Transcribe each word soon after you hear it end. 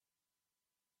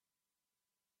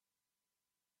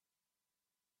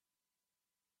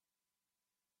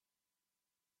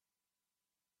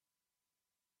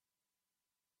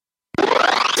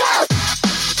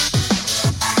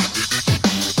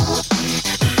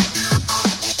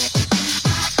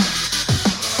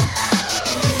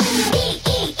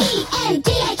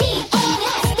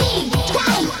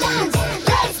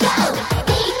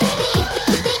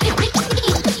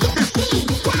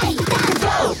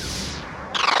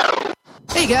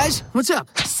Hey guys, what's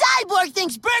up? Cyborg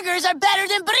thinks burgers are better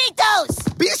than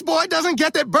burritos! Beast Boy doesn't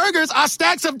get that burgers are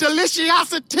stacks of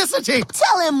deliciosity.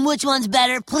 Tell him which one's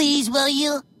better, please, will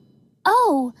you?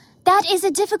 Oh, that is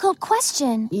a difficult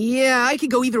question. Yeah, I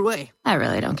could go either way. I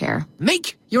really don't care.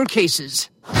 Make your cases.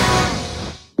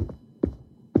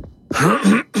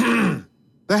 The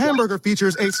hamburger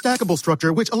features a stackable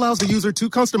structure which allows the user to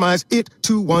customize it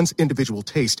to one's individual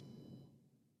taste.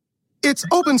 Its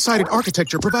open-sided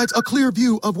architecture provides a clear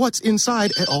view of what's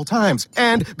inside at all times.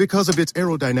 And because of its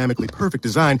aerodynamically perfect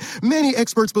design, many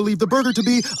experts believe the burger to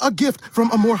be a gift from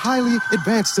a more highly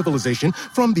advanced civilization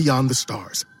from beyond the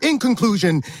stars. In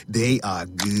conclusion, they are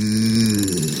good.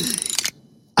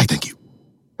 I thank you.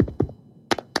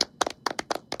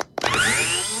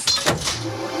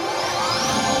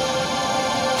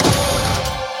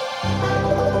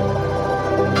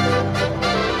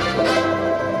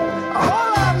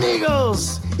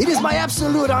 It is my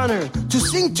absolute honor to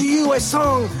sing to you a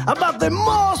song about the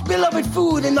most beloved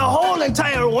food in the whole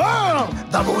entire world.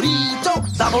 The burrito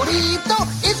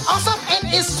is awesome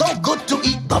and is so good to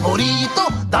eat. The burrito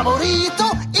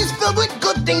is filled with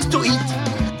good things to eat.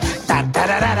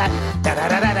 Da-da-da-da-da,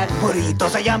 da-da-da-da-da,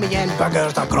 burritos are yummy and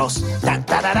burgers are gross.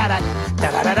 Da-da-da-da-da,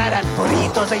 da-da-da-da-da,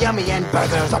 burritos are yummy and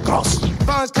burgers are gross.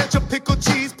 Buns, ketchup, pickle,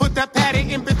 cheese, put that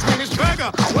patty in between his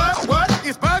burger. What?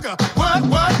 It's burger. What?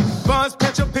 Buns,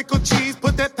 ketchup, pickle, cheese,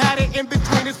 put that patty in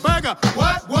between his burger.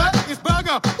 What? It's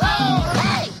burger. Oh,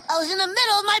 hey! I was in the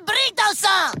middle of my burrito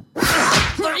song!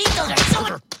 Burritos are so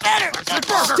much better!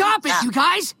 Stop it, you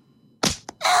guys!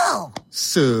 Ow!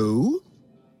 So,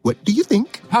 what do you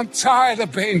think? I'm tired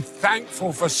of being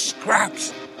thankful for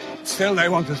scraps. Still, they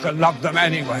want us to love them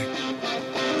anyway.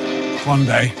 One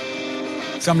day,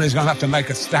 somebody's going to have to make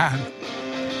a stand.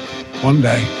 One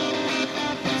day,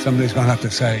 somebody's going to have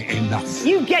to say enough.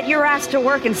 You get your ass to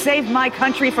work and save my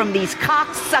country from these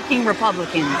cock-sucking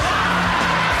Republicans.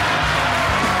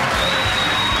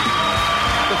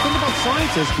 The thing about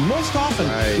science is, most often,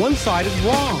 one side is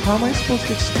wrong. How am I supposed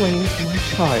to explain to my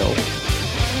child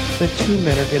that two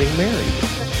men are getting married?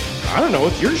 I don't know.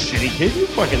 It's your shitty kid. You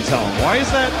fucking tell him. Why is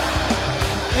that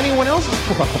anyone else's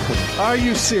problem? Are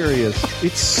you serious?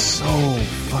 It's so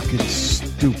fucking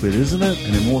stupid, isn't it?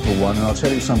 An immortal one, and I'll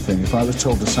tell you something. If I was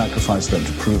told to sacrifice them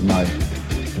to prove my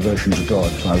devotion to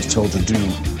God, if I was told to do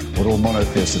what all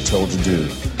monotheists are told to do,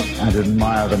 and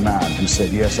admire the man who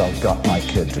said, yes, I'll gut my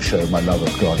kid to show my love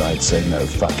of God, I'd say, no,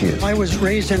 fuck you. I was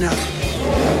raised in a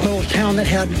little town that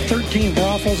had 13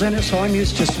 brothels in it, so I'm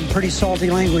used to some pretty salty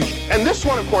language. And this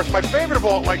one, of course, my favorite of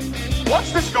all, like,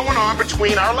 what's this going on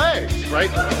between our legs,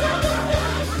 right?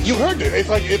 You heard it. It's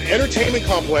like an entertainment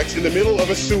complex in the middle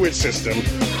of a sewage system.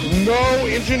 No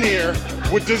engineer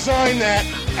would design that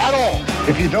at all.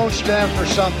 If you don't stand for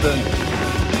something,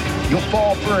 you'll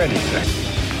fall for anything.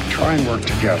 Try and work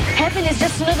together. Heaven is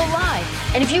just another lie.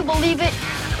 And if you believe it,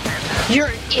 you're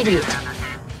an idiot.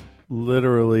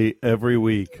 Literally every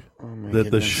week that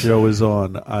the show is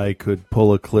on, I could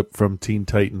pull a clip from Teen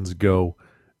Titans Go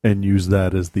and use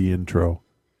that as the intro.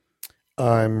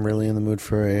 I'm really in the mood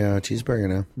for a cheeseburger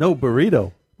now. No,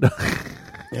 burrito.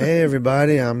 Hey,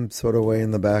 everybody. I'm sort of way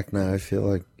in the back now. I feel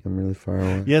like I'm really far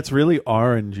away. Yeah, it's really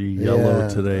orangey yellow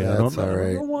today. I don't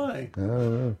know why. I don't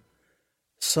know.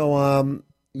 So,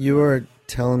 you were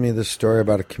telling me the story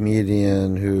about a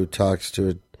comedian who talks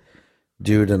to a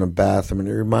dude in a bathroom, and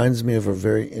it reminds me of a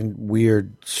very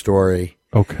weird story.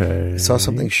 Okay. I saw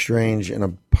something strange in a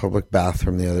public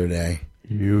bathroom the other day.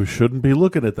 You shouldn't be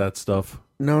looking at that stuff.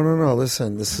 No.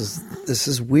 Listen, this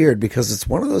is weird because it's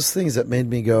one of those things that made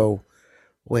me go,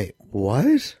 wait,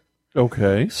 what?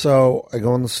 Okay. So I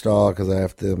go in the stall because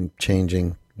I'm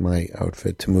changing my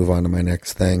outfit to move on to my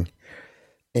next thing.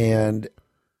 And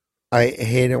I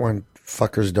hate it when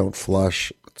fuckers don't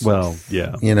flush. Well,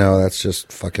 yeah. You know, that's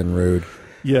just fucking rude.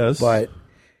 Yes. But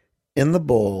in the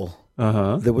bowl,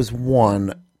 there was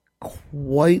one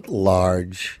quite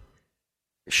large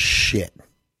shit.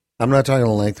 I'm not talking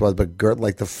lengthwise, but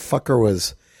like the fucker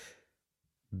was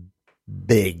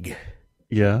big.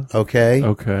 Yeah. Okay?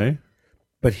 Okay.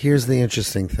 But here's the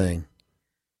interesting thing.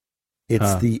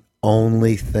 It's the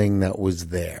only thing that was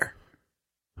there.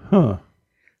 Huh.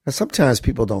 Now, sometimes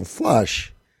people don't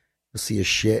flush. You'll see a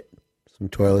shit, some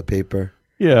toilet paper.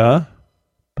 Yeah.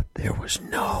 But there was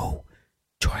no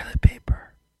toilet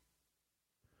paper.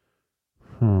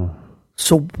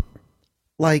 So,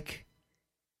 like,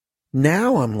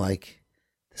 now I'm like,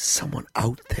 there's someone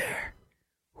out there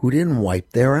who didn't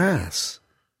wipe their ass.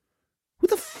 Who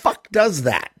the fuck does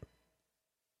that?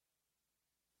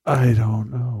 I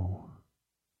don't know.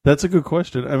 That's a good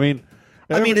question. I mean,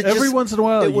 every once in a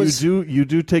while you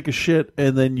do take a shit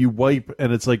and then you wipe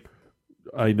and it's like,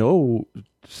 I know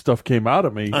stuff came out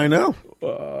of me. I know.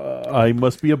 I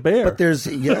must be a bear. But there's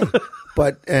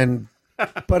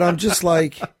but I'm just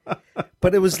like,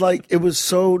 but it was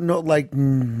so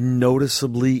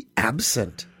noticeably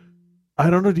absent. I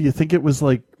don't know. Do you think it was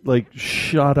like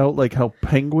shot out like how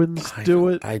penguins do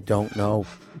it? I don't know.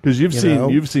 Because you've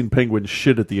seen penguins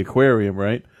shit at the aquarium,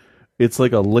 right? It's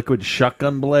like a liquid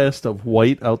shotgun blast of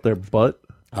white out their butt.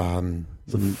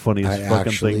 It's the funniest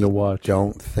fucking thing to watch.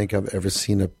 Don't think I've ever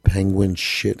seen a penguin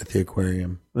shit at the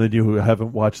aquarium. And then you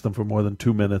haven't watched them for more than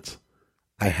 2 minutes.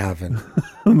 I haven't.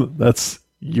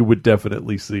 You would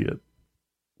definitely see it.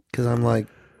 Because I'm like,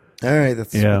 all right,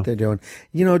 that's what they're doing.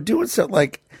 Doing stuff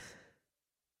like,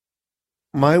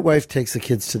 my wife takes the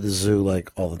kids to the zoo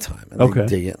like all the time, and they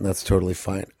dig it, and that's totally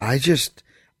fine.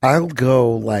 I'll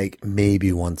go like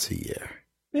maybe once a year.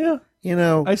 Yeah.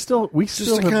 We still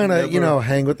to kind of,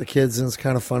 hang with the kids, and it's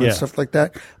kind of fun and stuff like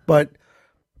that. But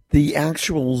the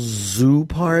actual zoo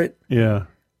part. Yeah.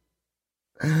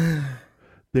 I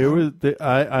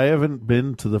haven't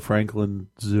been to the Franklin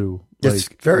Zoo. It's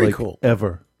very cool.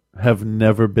 Ever. Have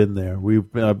never been there.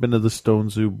 I've been to the Stone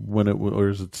Zoo or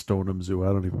is it Stoneham Zoo?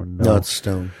 I don't even know. No, it's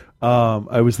Stone.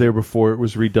 I was there before it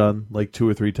was redone, like 2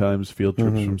 or 3 times, field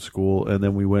trips from school, and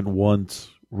then we went once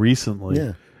recently.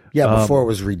 Yeah. Yeah, before it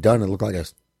was redone, it looked like a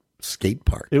skate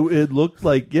park. It looked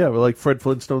like Fred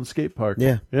Flintstone skate park.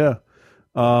 Yeah. Yeah.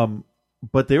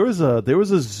 But there was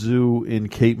a zoo in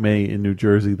Cape May in New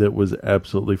Jersey that was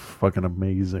absolutely fucking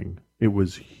amazing. It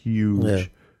was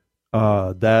huge.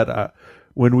 Yeah.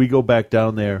 When we go back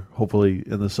down there, hopefully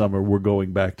in the summer, we're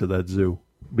going back to that zoo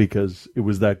because it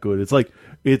was that good.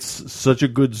 It's such a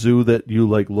good zoo that you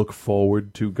look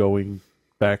forward to going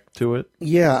back to it.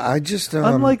 Yeah, I just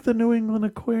unlike the New England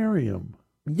Aquarium.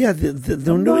 Yeah,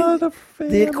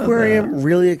 the aquarium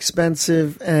really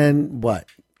expensive and what?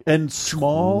 And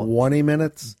small, 20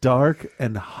 minutes, dark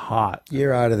and hot.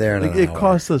 You're out of there in an it hour,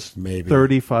 cost us maybe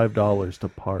 $35 to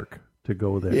park. To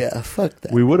go there. Yeah, fuck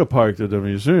that. We would have parked at the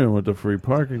museum with the free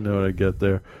parking that I get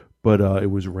there, but it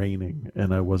was raining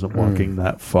and I wasn't walking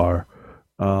that far.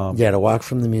 To walk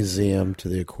from the museum to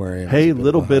the aquarium. Hey,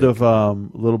 little bit of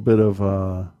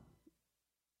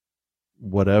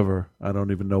whatever. I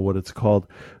don't even know what it's called.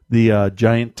 The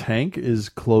giant tank is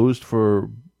closed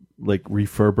for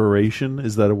refurbishment.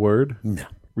 Is that a word? No.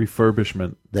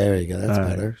 Refurbishment. There you go. That's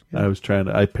better. Yeah. I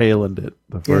palined it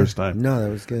the first time. No,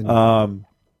 that was good.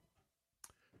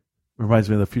 Reminds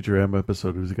me of the Futurama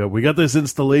episode. We got this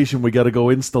installation. We got to go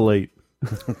installate.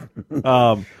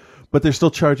 But they're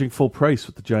still charging full price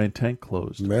with the giant tank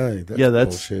closed. Really?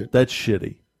 That's bullshit. That's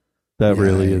shitty. That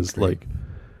really is the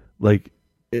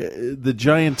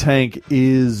giant tank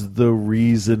is the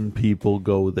reason people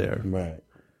go there. Right.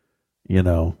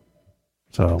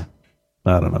 So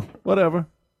I don't know. Whatever.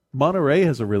 Monterey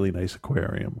has a really nice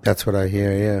aquarium. That's what I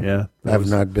hear. Yeah. Yeah. I've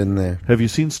not been there. Have you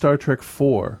seen Star Trek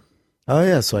 4? Oh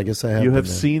yeah, so I guess I have. You have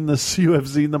seen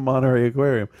the Monterey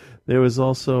Aquarium. There was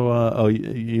also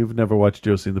you've never watched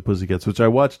Josie and the Pussycats, which I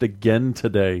watched again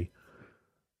today.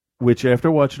 Which after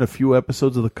watching a few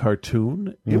episodes of the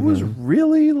cartoon, it was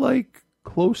really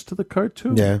close to the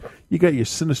cartoon. Yeah, you got your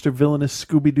sinister villainous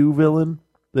Scooby Doo villain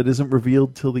that isn't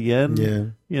revealed till the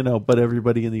end. Yeah, but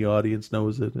everybody in the audience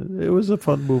knows it. It was a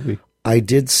fun movie. I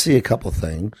did see a couple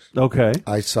things. Okay,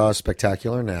 I saw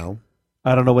Spectacular Now.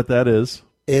 I don't know what that is.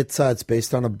 It's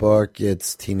based on a book.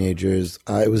 It's teenagers.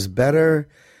 It was better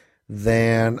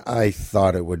than I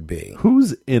thought it would be.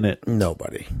 Who's in it?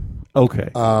 Nobody. Okay.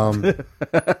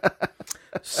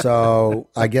 So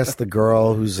I guess the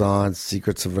girl who's on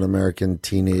Secrets of an American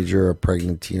Teenager or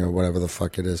Pregnant Teen or whatever the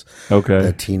fuck it is. Okay.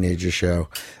 That teenager show.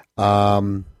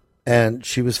 And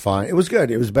she was fine. It was good.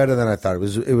 It was better than I thought.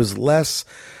 It was less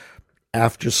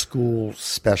after school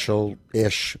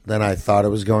special-ish than I thought it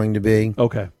was going to be.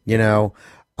 Okay.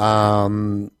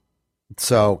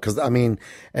 So, because, and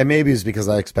maybe it's because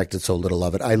I expected so little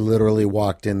of it. I literally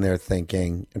walked in there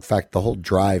thinking, in fact, the whole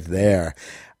drive there,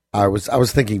 I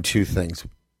was thinking two things.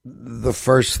 The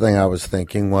first thing I was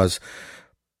thinking was,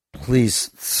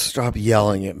 please stop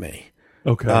yelling at me.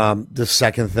 Okay. The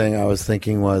second thing I was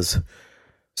thinking was,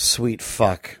 sweet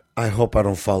fuck, I hope I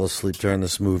don't fall asleep during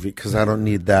this movie because I don't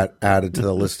need that added to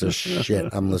the list of shit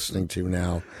I'm listening to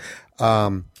now.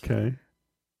 Okay.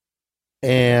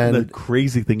 And the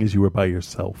crazy thing is you were by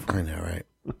yourself. I know, right?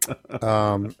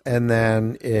 And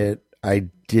then I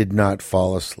did not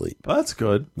fall asleep. Oh, that's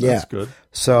good. Yeah. That's good.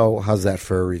 So how's that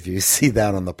for a review? See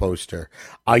that on the poster.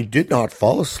 I did not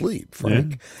fall asleep,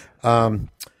 Frank. Yeah.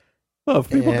 Well, if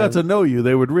people got And- to know you,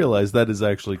 they would realize that is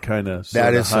actually kind of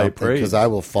That is high something, praise. because I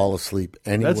will fall asleep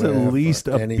anywhere. That's at least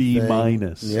for a B anything.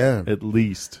 minus. Yeah, at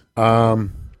least.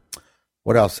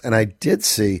 What else? And I did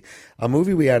see a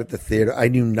movie we had at the theater. I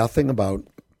knew nothing about.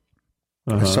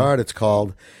 I saw it. It's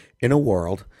called In a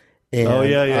World. And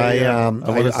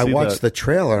I watched the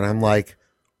trailer and I'm like,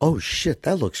 oh shit,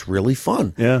 that looks really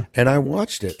fun. Yeah. And I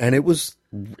watched it and it was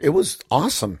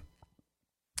awesome.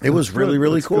 It was really,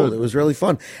 really That's cool. good. It was really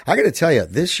fun. I got to tell you,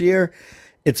 this year,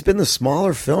 it's been the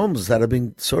smaller films that have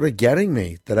been sort of getting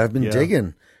me, that I've been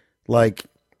digging. Like,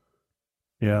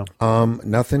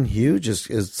 nothing huge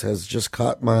has just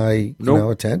caught my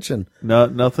attention.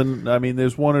 Nothing. I mean,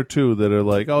 there's one or two that are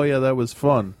like, oh yeah, that was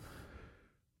fun,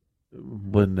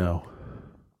 but no.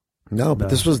 But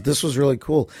this was really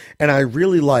cool, and I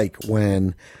really like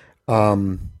when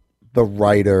the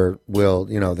writer will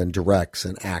then directs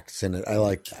and acts in it. I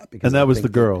like that And that was the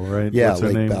girl, right? Yeah, What's her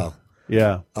Lake name? Bell.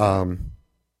 Yeah.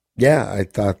 I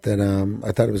thought that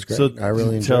I thought it was great. So I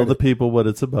really enjoyed tell the it. people what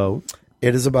it's about.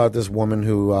 It is about this woman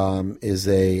who is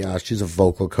she's a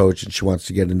vocal coach and she wants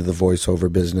to get into the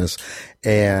voiceover business,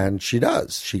 and she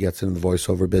does. She gets into the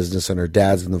voiceover business, and her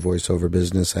dad's in the voiceover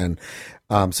business, and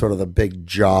sort of the big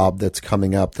job that's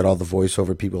coming up that all the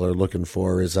voiceover people are looking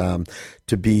for is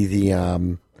to be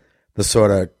the sort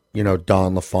of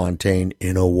Don LaFontaine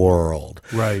in a world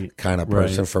kind of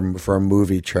person for a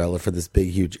movie trailer for this big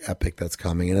huge epic that's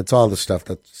coming, and it's all the stuff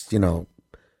that's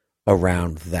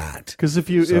around that. Because if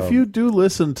you do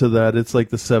listen to that, it's like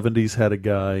the 70s had a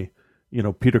guy,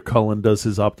 Peter Cullen does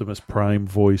his Optimus Prime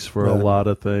voice for a lot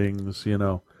of things,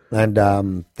 And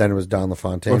then it was Don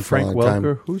LaFontaine or for a Frank long time.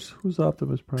 Welker. Who's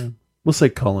Optimus Prime? We'll say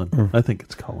Cullen. I think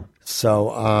it's Cullen.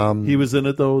 So he was in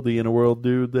it though, the Inner World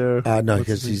dude there. No,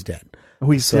 because he's dead. Oh,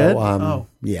 he's dead.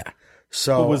 Yeah.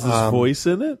 So was his voice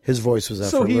in it? His voice was in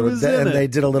So for a he little was bit, in and it. they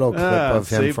did a little clip of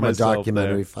him saved from a myself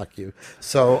documentary. there. Fuck you.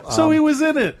 So he was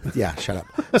in it. Yeah, shut up.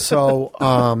 So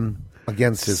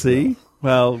against his See?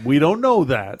 Well, we don't know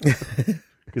that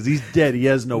because he's dead. He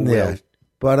has no will. Yeah.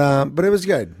 But it was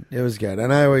good. It was good.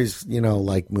 And I always,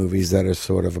 like movies that are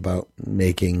sort of about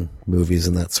making movies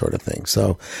and that sort of thing.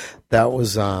 So that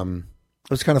was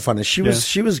it was kind of fun. And she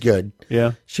was good.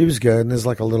 Yeah. She was good. And there's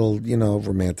like a little,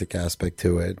 romantic aspect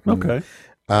to it. And, Okay.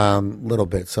 Little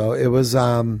bit. So it was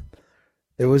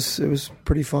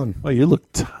pretty fun. Well, you look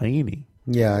tiny.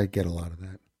 Yeah, I get a lot of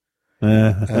that.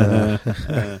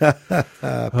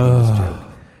 Penis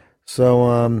joke.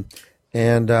 So,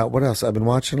 and what else? I've been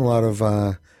watching a lot of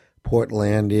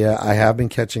Portlandia. I have been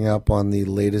catching up on the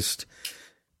latest,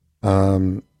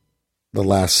 the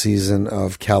last season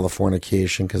of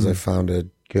Californication because I found a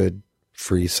good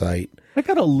free site. I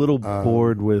got a little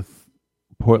bored with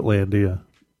Portlandia.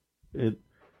 It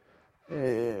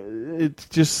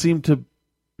just seemed to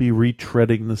be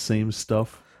retreading the same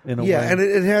stuff in a way. Yeah, and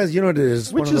it has, it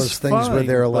is Which one of is those things where fine,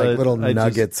 there are like but little I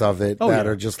nuggets just- of it Oh, that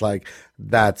yeah. are just like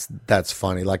that's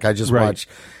funny. Like I just Right. watched,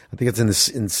 I think it's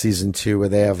in season 2 where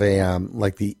they have a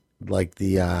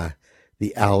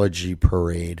the allergy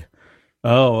parade.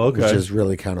 Oh, okay. Which is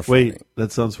really kind of funny. Wait,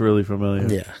 that sounds really familiar.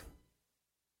 Yeah.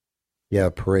 Yeah,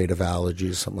 parade of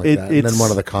allergies, something like that. And then it's-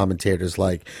 one of the commentators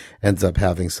ends up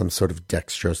having some sort of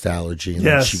dextrose allergy, and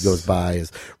Yes. then she goes by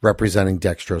as representing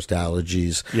dextrose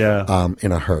allergies. Yeah.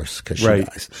 In a hearse because she Right.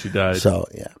 dies. She died. So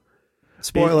yeah.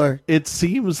 Spoiler. It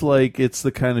seems like it's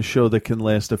the kind of show that can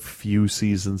last a few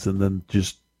seasons and then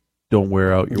just don't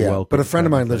wear out. You're welcome. But a friend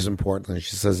of kind mine lives thing. in Portland.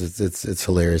 She says it's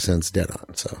hilarious and it's dead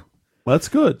on. So That's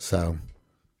good. So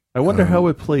I wonder how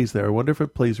it plays there. I wonder if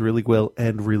it plays really well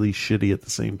and really shitty at the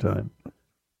same time.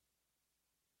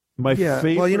 My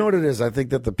favorite. Well, you know what it is. I think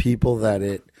that the people that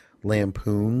it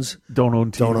lampoons don't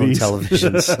own TVs.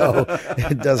 television, so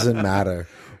it doesn't matter.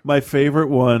 My favorite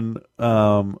one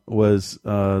was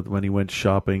when he went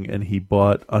shopping and he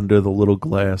bought under the little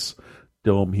glass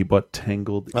dome. He bought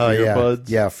Tangled earbuds.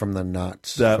 Yeah, from the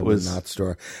Knots. That from was the Knot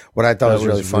store. What I thought that was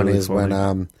really was funny really is funny.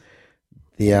 when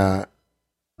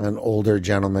an older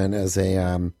gentleman as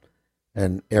an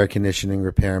air conditioning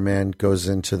repairman goes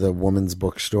into the woman's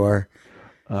bookstore.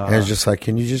 And it's just like,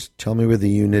 can you just tell me where the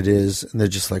unit is? And they're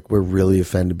just like, we're really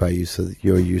offended by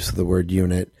your use of the word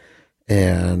unit.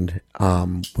 And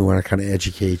we want to kind of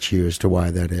educate you as to why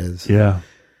that is. Yeah.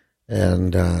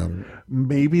 And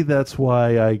maybe that's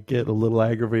why I get a little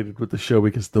aggravated with the show,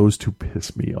 because those two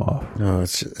piss me off. No,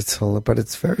 but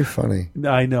it's very funny.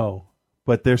 I know,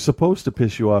 but they're supposed to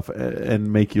piss you off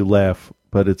and make you laugh,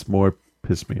 but it's more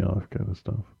piss me off kind of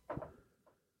stuff.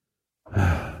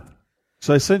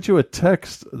 So I sent you a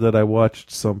text that I watched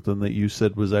something that you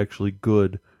said was actually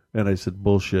good, and I said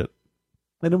bullshit,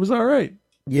 and it was all right.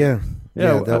 Yeah,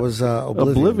 Yeah, that was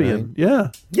Oblivion. Right?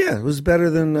 Yeah, yeah, it was better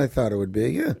than I thought it would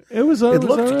be. Yeah, it was. It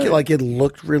looked like it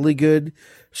looked really good.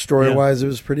 Story wise, it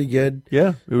was pretty good.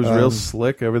 Yeah, it was real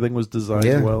slick. Everything was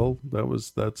designed well.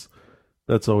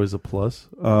 That's always a plus.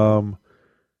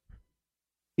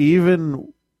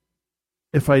 Even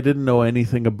if I didn't know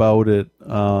anything about it,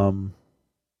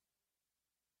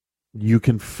 you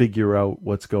can figure out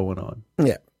what's going on.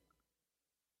 Yeah.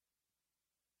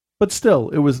 But still,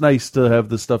 it was nice to have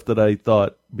the stuff that I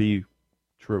thought be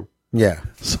true. Yeah.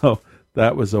 So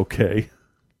that was okay.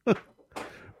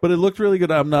 But it looked really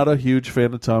good. I'm not a huge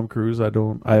fan of Tom Cruise. I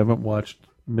haven't watched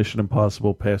Mission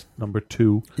Impossible past number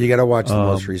 2. You got to watch the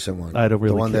most recent one. I don't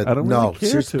really care. I don't really care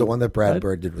seriously, the one that Brad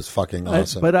Bird did was fucking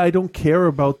awesome. But I don't care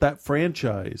about that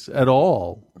franchise at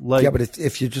all. Like, yeah, but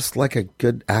if you just like a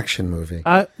good action movie,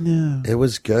 it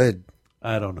was good.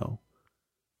 I don't know.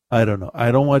 I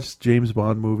don't watch James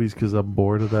Bond movies because I'm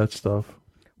bored of that stuff.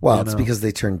 Well, it's because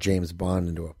they turned James Bond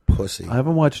into a pussy. I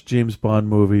haven't watched James Bond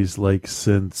movies like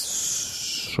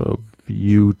since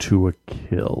View to a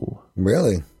Kill.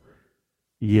 Really?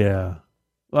 Yeah.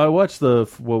 I watched the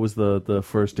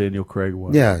first Daniel Craig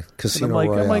one. Yeah, Casino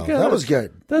Royale. I'm like, that was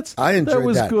good. I enjoyed that. That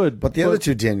was good. But the other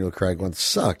two Daniel Craig ones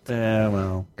sucked. Yeah,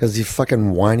 well. Because he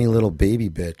fucking whiny little baby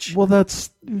bitch. Well,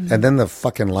 that's... And then the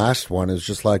fucking last one is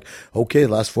just like, okay, the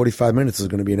last 45 minutes is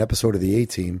going to be an episode of the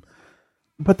A-Team.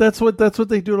 But that's what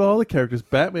they do to all the characters.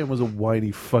 Batman was a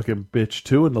whiny fucking bitch,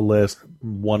 too, in the last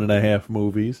 1.5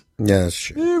 movies. Yeah, that's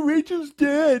true. Rachel's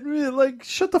dead. Like,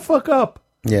 shut the fuck up.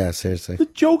 Yeah, seriously. The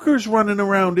Joker's running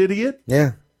around, idiot.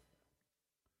 Yeah.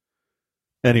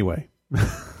 Anyway.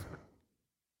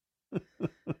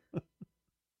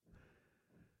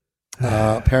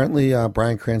 Apparently,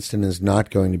 Bryan Cranston is not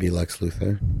going to be Lex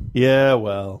Luthor. Yeah,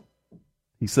 well,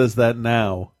 he says that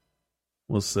now.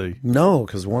 We'll see. No,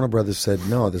 because Warner Brothers said,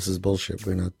 no, this is bullshit.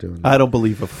 We're not doing that. I don't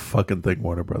believe a fucking thing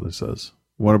Warner Brothers says.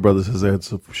 Warner Brothers has had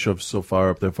shoved so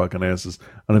far up their fucking asses,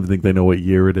 I don't even think they know what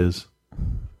year it is.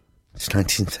 It's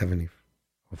 1970.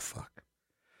 Oh, fuck.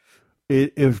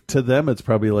 If to them, it's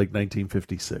probably like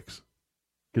 1956.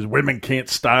 Because women can't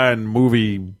star in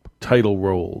movie title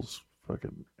roles.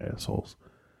 Fucking assholes.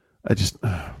 I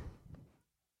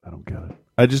don't get it.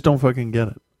 I just don't fucking get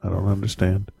it. I don't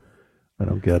understand. I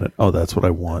don't get it. Oh, that's what I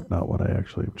want, not what I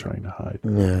actually am trying to hide.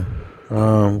 Yeah.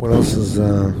 What else is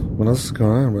going on? What else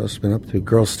has been up to?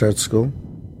 Girls start school?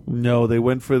 No, they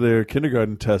went for their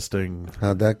kindergarten testing.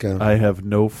 How'd that go? I have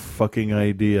no fucking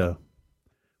idea.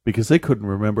 Because they couldn't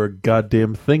remember a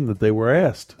goddamn thing that they were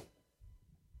asked.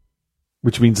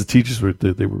 Which means the teachers were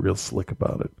real slick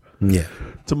about it. Yeah.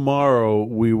 Tomorrow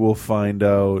we will find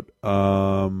out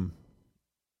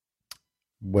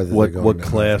what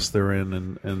class they're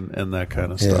in and that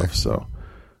kind of stuff. So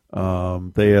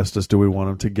they asked us, do we want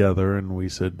them together? And we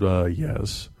said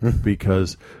yes.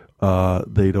 Because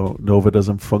Nova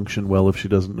doesn't function well if she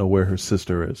doesn't know where her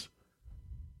sister is.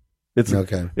 It's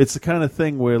the kind of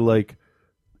thing where, like,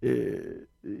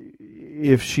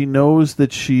 if she knows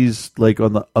that she's like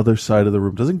on the other side of the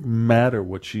room, doesn't matter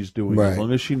what she's doing. Right. As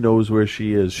long as she knows where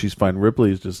she is, she's fine.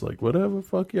 Ripley is just like, whatever,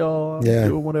 fuck y'all, I'm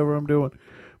doing whatever I'm doing.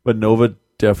 But Nova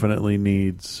definitely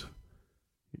needs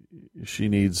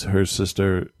her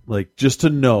sister, like, just to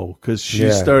know, because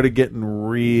she started getting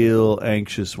real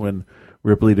anxious when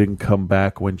Ripley didn't come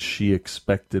back when she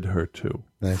expected her to.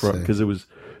 Because it was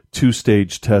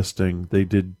 2-stage testing. They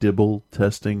did Dibble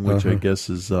testing, which I guess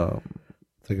is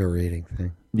it's like a reading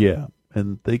thing. Yeah,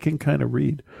 and they can kind of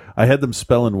read. I had them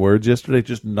spelling words yesterday,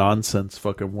 just nonsense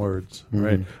fucking words,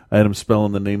 right? I had them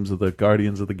spelling the names of the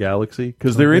Guardians of the Galaxy,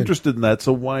 because they're interested in that,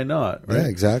 so why not, right? Yeah,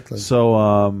 exactly.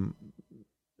 So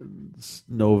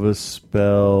Nova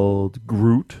spelled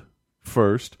Groot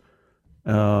first. She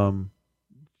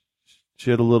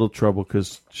had a little trouble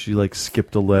because she like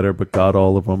skipped a letter but got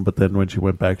all of them. But then when she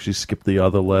went back, she skipped the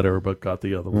other letter but got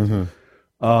the other ones.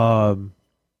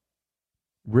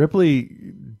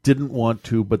 Ripley didn't want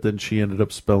to, but then she ended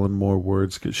up spelling more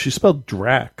words because she spelled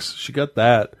Drax. She got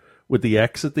that with the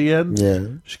X at the end. Yeah,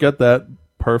 she got that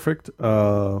perfect. She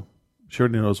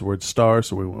already knows the word star,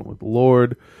 so we went with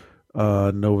Lord.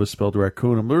 Nova spelled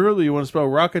raccoon. I'm like, really, you want to spell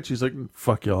rocket? She's like,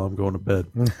 fuck y'all, I'm going to bed.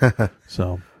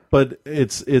 So. But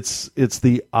it's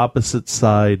the opposite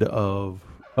side of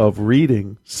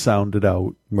reading, sound it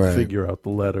out, figure out the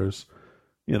letters.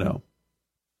 You know,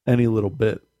 any little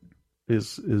bit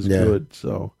is good.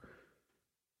 So,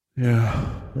 yeah,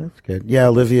 that's good. Yeah,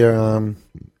 Olivia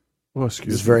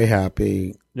is very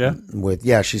happy.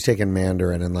 Yeah, she's taking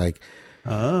Mandarin, and like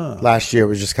last year it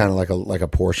was just kind of like a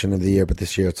portion of the year, but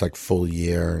this year it's like full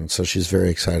year, and so she's very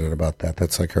excited about that.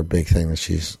 That's like her big thing that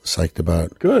she's psyched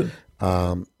about. Good.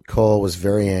 Cole was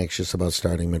very anxious about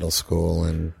starting middle school,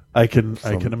 and I can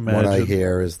imagine. imagine. What I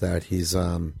hear is that he's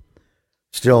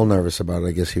still nervous about it.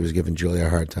 I guess he was giving Julia a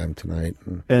hard time tonight.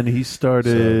 And he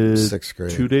started 6th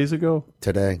grade 2 days ago.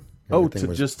 Today.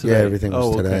 Just today. Yeah, everything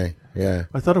was today. Okay. Yeah.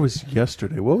 I thought it was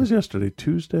yesterday. What was yesterday?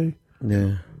 Tuesday?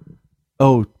 Yeah.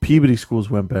 Oh, Peabody schools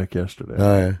went back yesterday.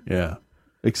 Oh, yeah. Yeah.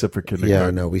 Except for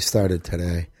kindergarten. Yeah, no, we started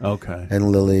today. Okay.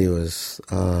 And Lily was,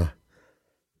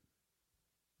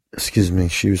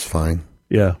 she was fine.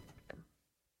 Yeah.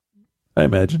 I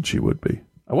imagine she would be.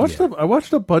 I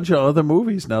watched a bunch of other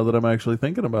movies now that I'm actually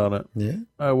thinking about it. Yeah.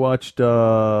 I watched now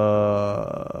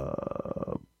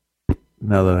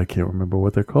that I can't remember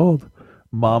what they're called.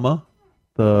 Mama,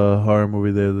 the horror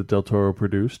movie there that Del Toro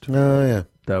produced. Oh, yeah.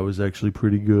 That was actually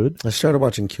pretty good. I started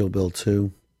watching Kill Bill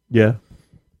 2. Yeah.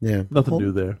 Yeah. Nothing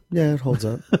new there. Yeah, it holds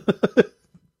up.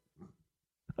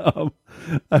 I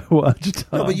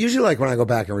watched... No, but usually, like, when I go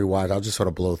back and rewatch, I'll just sort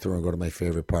of blow through and go to my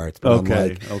favorite parts. But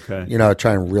Okay, I'm okay. You know,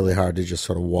 trying really hard to just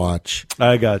sort of watch.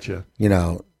 I gotcha. You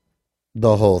know,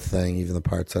 the whole thing, even the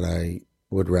parts that I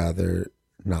would rather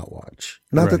not watch.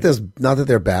 Not that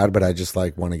they're bad, but I just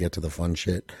like want to get to the fun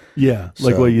shit. Yeah,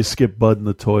 like where you skip Bud in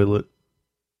the toilet.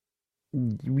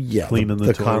 Yeah, cleaning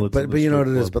the toilets. But you know what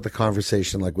it is. But the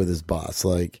conversation, like with his boss,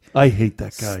 like I hate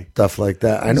that guy. Stuff like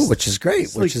that. I know, which is great.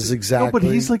 It's Which like- is exactly. No, but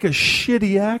he's like a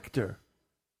shitty actor.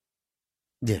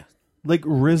 Yeah. Like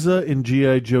RZA in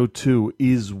G.I. Joe 2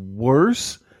 is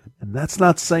worse, and that's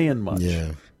not saying much.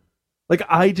 Yeah. Like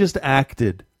I just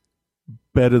acted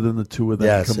better than the two of them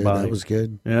Yeah, combined. see, that was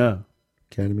good. Yeah.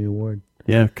 Academy Award.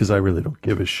 Yeah, because I really don't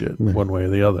give a shit one way or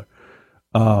the other.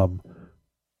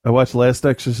 I watched Last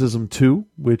Exorcism 2,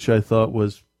 which I thought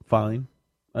was fine.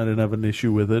 I didn't have an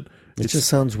issue with it. It just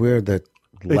sounds weird that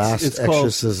Last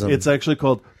Exorcism. It's actually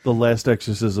called The Last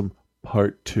Exorcism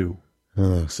Part 2.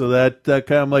 So that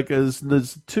kind of like is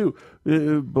 2,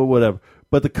 but whatever.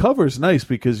 But the cover's nice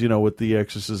because, you know, with the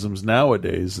exorcisms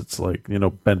nowadays, it's like, you know,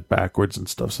 bent backwards and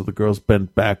stuff. So the girl's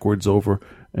bent backwards over,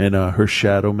 and her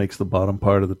shadow makes the bottom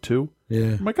part of the 2.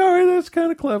 Yeah. I'm like, all right, that's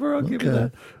kind of clever. I'll give you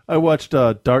that. I watched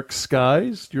Dark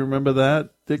Skies. Do you remember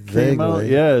that? That came out?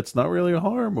 Vaguely. Yeah, it's not really a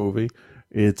horror movie.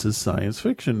 It's a science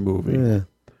fiction movie. Yeah.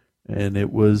 And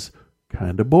it was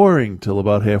kind of boring till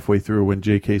about halfway through when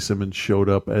J.K. Simmons showed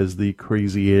up as the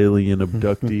crazy alien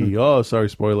abductee. Oh, sorry,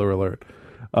 spoiler alert.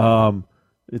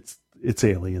 It's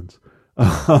aliens.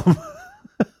 I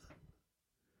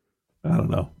don't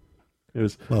know.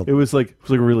 It was like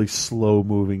really slow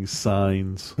moving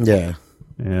signs. Yeah.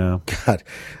 Yeah. God,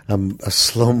 a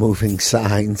slow moving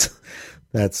Signs.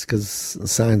 That's because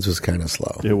Signs was kind of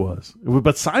slow. It was.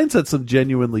 But Signs had some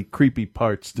genuinely creepy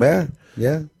parts too. Yeah.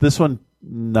 Yeah. This one,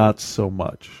 not so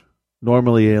much.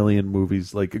 Normally alien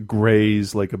movies, like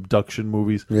Greys, like abduction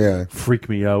movies, freak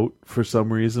me out for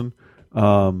some reason.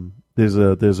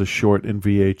 There's a short in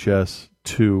VHS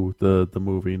to the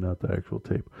movie, not the actual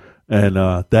tape. And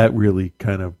that really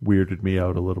kind of weirded me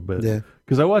out a little bit. Yeah.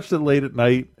 Because I watched it late at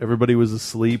night. Everybody was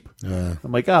asleep. I'm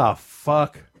like,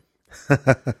 fuck.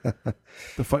 The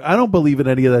fuck. I don't believe in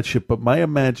any of that shit, but my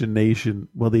imagination,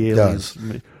 the aliens.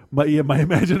 My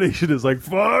imagination is like,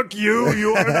 fuck you,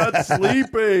 you are not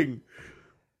sleeping.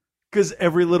 Because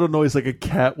every little noise, like a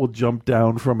cat will jump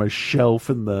down from a shelf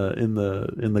in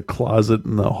the closet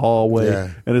in the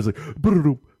hallway, and it's like,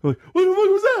 I'm like, what the fuck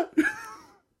was that?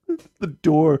 The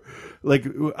door, like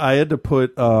I had to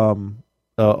put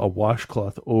a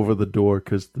washcloth over the door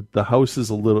because the house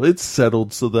is it's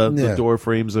settled, so that the door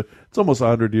frames it's almost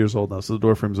 100 years old now, so the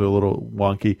door frames are a little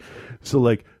wonky. So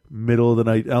like middle of the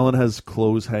night, Ellen has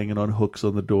clothes hanging on hooks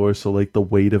on the door, so like the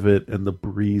weight of it and the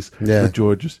breeze, the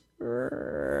door just.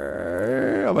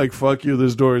 I'm like, fuck you,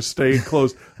 this door is staying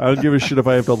closed. I don't give a shit if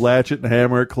I have to latch it and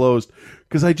hammer it closed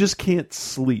because I just can't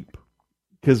sleep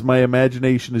because my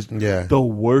imagination is the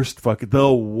worst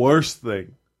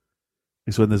thing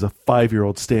is when there's a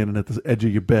 5-year-old standing at the edge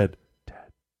of your bed.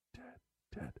 Dad.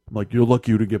 I'm like, you're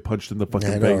lucky you didn't get punched in the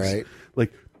fucking face. Right?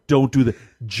 Like, don't do that.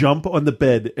 Jump on the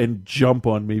bed and jump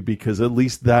on me because at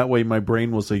least that way my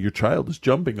brain will say your child is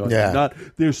jumping on you. Not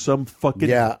there's some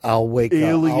fucking I'll wake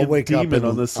alien up. I'll wake demon up and,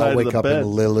 on the side I'll wake of the up bed. and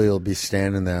Lily will be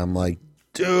standing there. I'm like,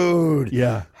 dude,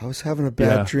 I was having a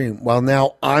bad dream. Well,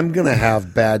 now I'm gonna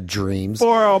have bad dreams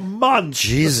for a month.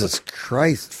 Jesus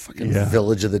Christ, fucking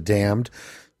Village of the Damned.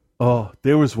 Oh,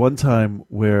 there was one time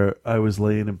where I was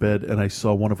laying in bed and I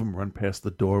saw one of them run past the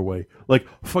doorway, like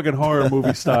fucking horror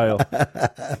movie style.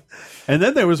 And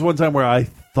then there was one time where I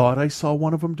thought I saw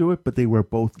one of them do it, but they were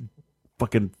both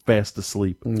fucking fast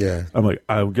asleep. Yeah. I'm like,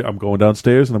 I'm going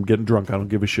downstairs and I'm getting drunk. I don't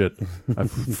give a shit.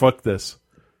 Fuck this.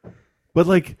 But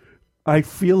like, I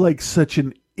feel like such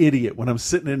an idiot when I'm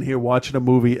sitting in here watching a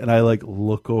movie and I like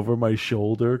look over my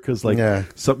shoulder because like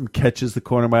something catches the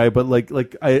corner of my eye. But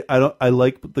I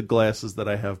like the glasses that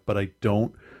I have, but I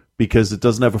don't because it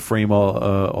doesn't have a frame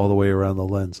all the way around the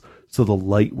lens, so the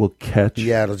light will catch.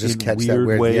 Yeah, it'll just catch weird that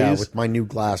weird ways. Yeah, with my new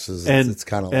glasses, it's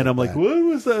kind of. And I'm like, what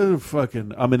was that?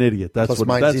 Fucking, I'm an idiot. That's what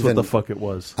the fuck it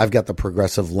was. I've got the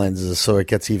progressive lenses, so it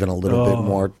gets even a little bit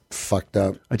more fucked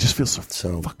up. I just feel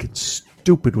so fucking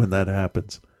stupid when that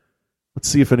happens. Let's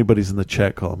see if anybody's in the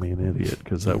chat calling me an idiot,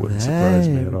 because that wouldn't surprise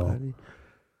me at all.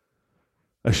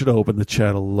 I should have opened the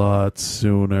chat a lot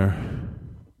sooner.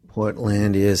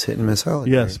 Portlandia is hit and miss.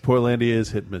 Yes, Portlandia is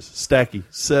hit and miss. Stacky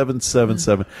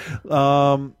 777.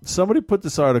 Somebody put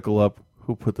this article up.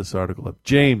 Who put this article up?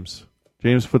 James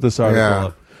put this article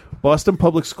up. Boston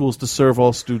Public Schools to serve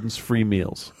all students free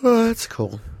meals. Oh, that's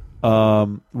cool.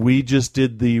 We just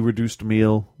did the reduced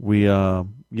meal. We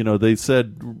they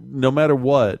said no matter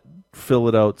what, fill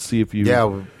it out, see if you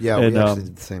and, we actually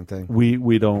did the same thing.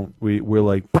 We're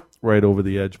like right over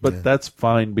the edge, but that's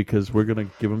fine because we're gonna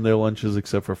give them their lunches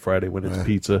except for Friday when it's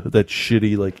pizza, that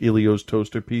shitty like Ilio's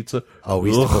toaster pizza. Oh, we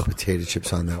used to put potato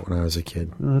chips on that when I was a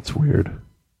kid. Oh, that's weird.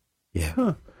 Yeah.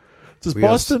 Huh. Does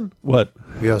Boston what?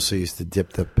 We also used to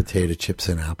dip the potato chips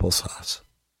in applesauce.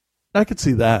 I could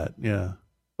see that. Yeah.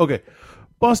 Okay.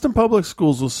 Boston Public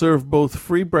Schools will serve both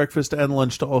free breakfast and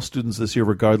lunch to all students this year,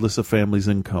 regardless of family's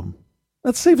income.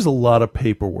 That saves a lot of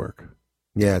paperwork.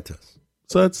 Yeah, it does.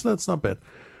 So that's not bad.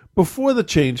 Before the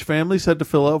change, families had to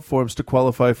fill out forms to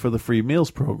qualify for the free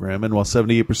meals program, and while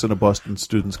 78% of Boston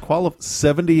students Boston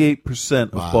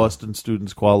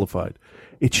students qualified,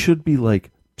 it should be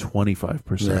like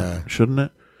 25%, shouldn't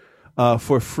it?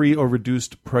 For free or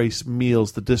reduced price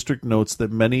meals, the district notes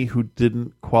that many who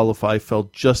didn't qualify fell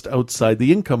just outside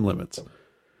the income limits.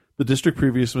 The district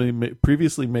previously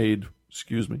made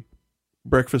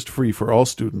breakfast free for all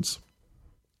students,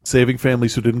 saving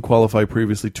families who didn't qualify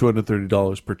previously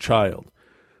 $230 per child.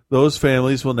 Those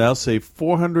families will now save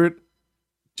 $400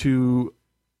 to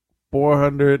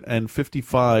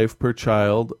 $455 per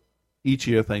child each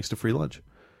year thanks to free lunch.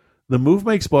 The move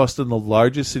makes Boston the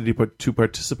largest city to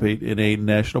participate in a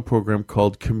national program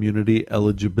called Community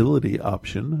Eligibility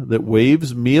Option that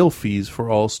waives meal fees for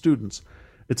all students.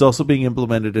 It's also being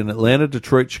implemented in Atlanta,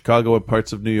 Detroit, Chicago, and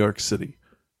parts of New York City.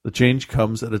 The change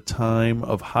comes at a time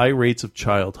of high rates of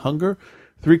child hunger.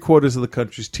 3/4 of the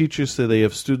country's teachers say they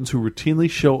have students who routinely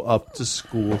show up to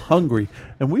school hungry.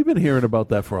 And we've been hearing about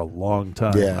that for a long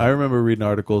time. Yeah. I remember reading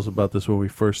articles about this when we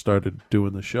first started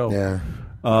doing the show.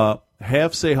 Yeah.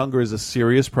 Half say hunger is a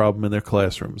serious problem in their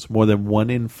classrooms. More than 1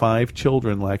 in 5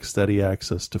 children lack steady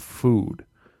access to food.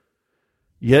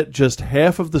 Yet just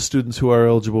half of the students who are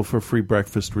eligible for free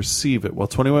breakfast receive it. While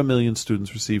 21 million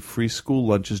students receive free school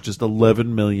lunches, just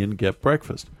 11 million get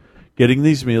breakfast. Getting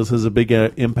these meals has a big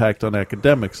impact on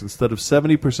academics. Instead of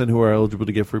 70% who are eligible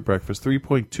to get free breakfast,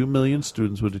 3.2 million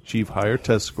students would achieve higher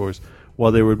test scores,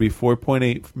 while there would be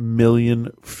 4.8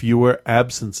 million fewer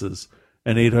absences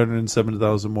and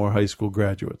 807,000 more high school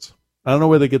graduates. I don't know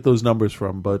where they get those numbers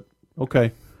from, but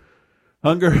okay.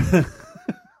 Hunger.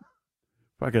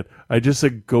 Fuck it. I just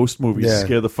said ghost movies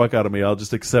scare the fuck out of me. I'll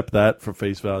just accept that for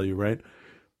face value, right?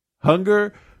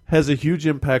 Hunger has a huge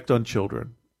impact on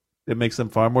children. It makes them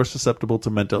far more susceptible to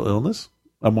mental illness,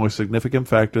 a more significant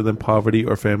factor than poverty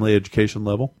or family education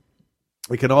level.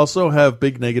 It can also have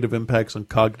big negative impacts on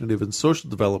cognitive and social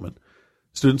development.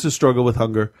 Students who struggle with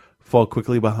hunger fall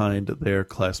quickly behind their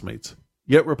classmates.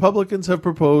 Yet Republicans have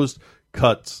proposed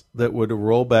cuts that would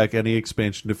roll back any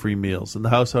expansion to free meals. In the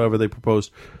House, however, they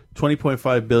proposed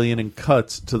 $20.5 billion in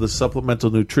cuts to the Supplemental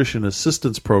Nutrition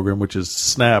Assistance Program, which is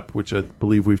SNAP, which I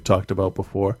believe we've talked about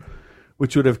before,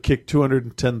 which would have kicked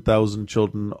 210,000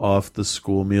 children off the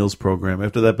school meals program.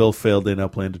 After that bill failed, they now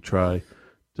plan to try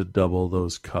to double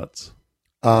those cuts.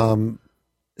 There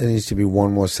needs to be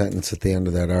one more sentence at the end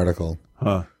of that article.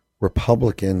 Huh.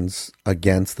 Republicans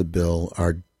against the bill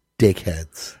are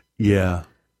dickheads. Yeah.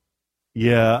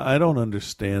 Yeah, I don't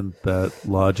understand that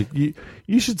logic.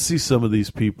 You should see some of these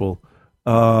people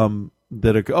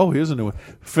that are... Oh, here's a new one.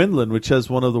 Finland, which has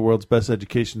one of the world's best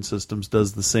education systems,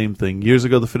 does the same thing. Years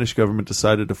ago, the Finnish government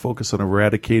decided to focus on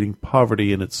eradicating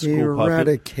poverty in its school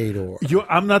population. Eradicator.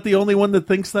 I'm not the only one that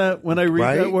thinks that when I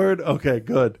read that word? Okay,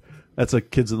 good. That's a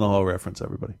Kids in the Hall reference,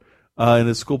 everybody. In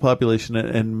its school population,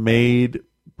 and made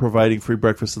providing free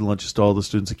breakfast and lunches to all the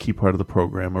students a key part of the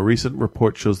program. A recent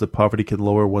report shows that poverty can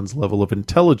lower one's level of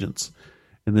intelligence.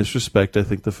 In this respect, I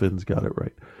think the Finns got it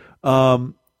right.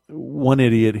 One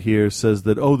idiot here says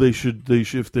that they should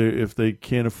if they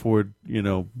can't afford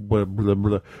blah, blah,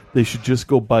 blah, they should just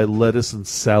go buy lettuce and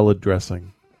salad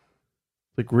dressing.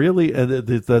 Like, really? And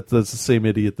that's the same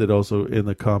idiot that also in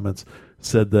the comments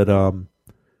said that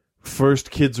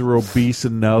first kids are obese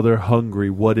and now they're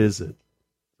hungry. What is it?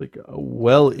 Like,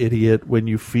 well, idiot, when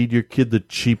you feed your kid the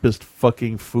cheapest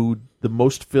fucking food, the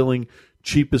most filling,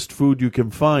 cheapest food you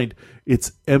can find,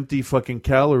 it's empty fucking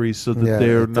calories so that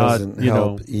they're not,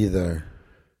 either.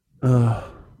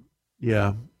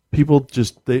 Yeah. People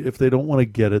just, if they don't want to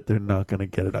get it, they're not going to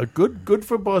get it. Good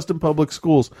for Boston Public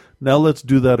Schools. Now let's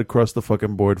do that across the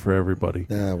fucking board for everybody.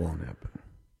 That won't happen.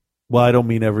 Well, I don't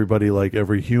mean everybody like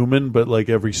every human, but like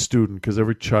every student, because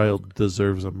every child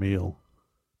deserves a meal.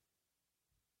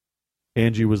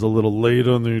 Angie was a little late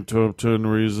on the top 10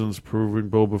 reasons proving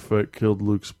Boba Fett killed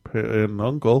Luke's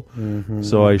uncle,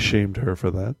 so I shamed her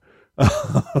for that.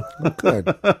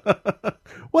 Good.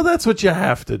 Well, that's what you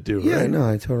have to do, Yeah, right? no,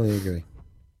 I totally agree.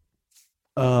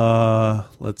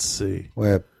 Let's see.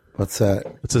 Wait, what's that?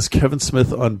 It says Kevin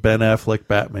Smith on Ben Affleck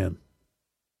Batman.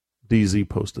 DZ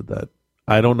posted that.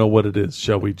 I don't know what it is.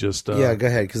 Shall we just... yeah, go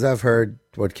ahead, because I've heard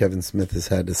what Kevin Smith has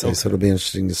had to say, so it'll be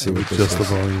interesting to see what this just is.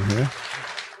 the volume here.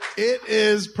 It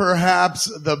is perhaps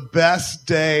the best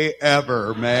day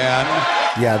ever, man.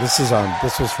 Yeah, this was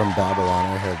from Babylon.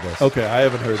 I heard this. Okay, I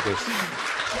haven't heard this.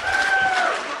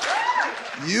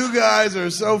 You guys are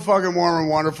so fucking warm and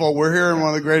wonderful. We're here in one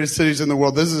of the greatest cities in the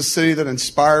world. This is a city that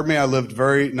inspired me. I lived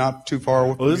not too far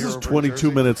away. Well, this is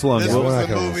 22 minutes long. This We'll was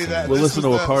the movie that we'll listen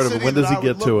to a part of it. When does he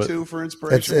get to it? For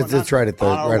inspiration. It's right at the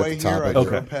On our way top. here, I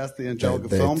drove past the Angelica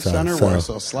Film Center where I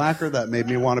saw Slacker. That made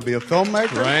me want to be a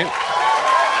filmmaker. Right.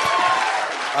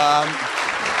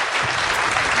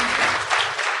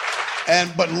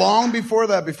 But long before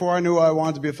that, before I knew I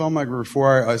wanted to be a filmmaker,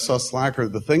 before I saw Slacker,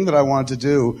 the thing that I wanted to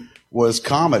do was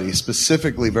comedy.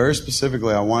 Specifically, very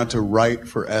specifically, I wanted to write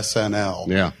for SNL.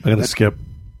 Yeah. I'm going to skip.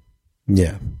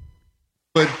 Yeah.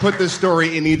 But put this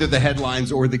story in either the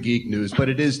headlines or the Geek News, but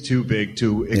it is too big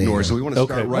to ignore. So we want to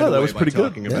start right away by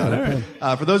talking about it.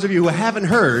 For those of you who haven't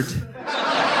heard,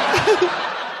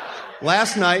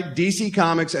 last night, DC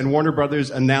Comics and Warner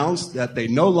Brothers announced that they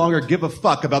no longer give a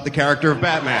fuck about the character of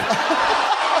Batman.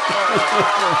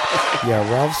 Yeah,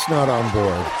 Ralph's not on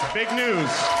board. Big news.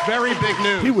 Very big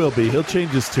news. He will be. He'll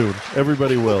change his tune.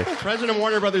 Everybody will. President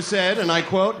Warner Brothers said, and I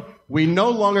quote, "We no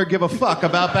longer give a fuck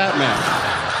about Batman."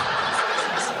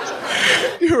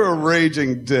 You're a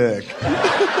raging dick.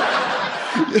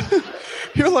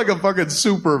 You're like a fucking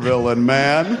supervillain,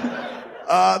 man.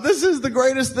 This is the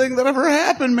greatest thing that ever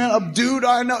happened, man. Dude,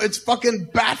 I know. It's fucking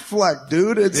Batfleck,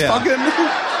 dude. It's fucking...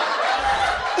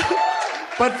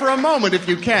 But for a moment, if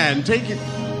you can, take it...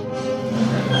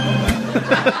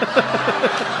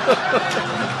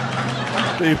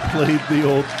 They played the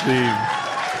old theme.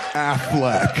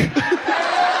 Affleck.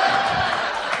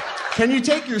 Can you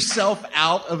take yourself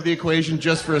out of the equation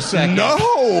just for a second? No!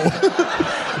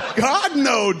 God,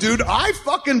 no, dude. I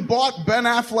fucking bought Ben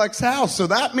Affleck's house, so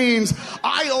that means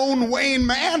I own Wayne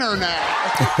Manor now.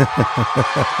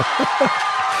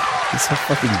 He's so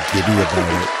fucking giddy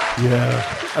about it.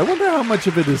 Yeah. I wonder how much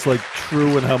of it is like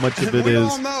true and how much of it We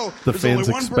is all know. the There's fans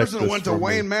only one expect person this who went to from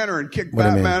Wayne me. Manor and kicked What do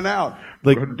you mean? Batman out.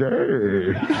 Like, Good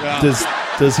day.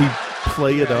 does he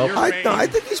play it up? I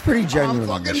think he's pretty genuine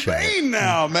on the Fucking show. Bane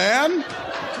now, man.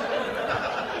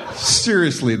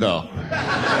 Seriously, though.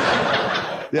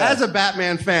 As a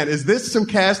Batman fan, is this some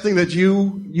casting that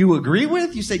you agree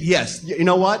with? You said, yes. You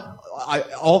know what?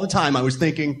 All the time I was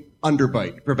thinking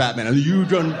underbite for Batman. You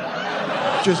done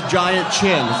just giant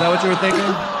chin. Is that what you were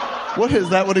thinking? What is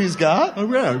that? What he's got? Oh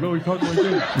yeah, no, he talked like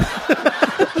this.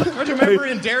 Don't you remember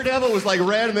in Daredevil it was like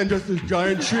red and then just this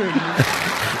giant chin?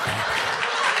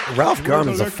 Ralph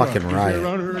Garman's a fucking riot.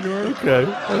 Okay.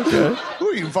 Who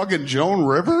are you, fucking Joan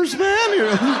Rivers, man?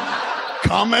 You're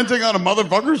commenting on a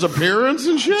motherfucker's appearance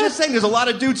and shit? Just saying, there's a lot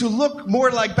of dudes who look more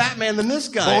like Batman than this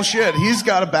guy. Bullshit. He's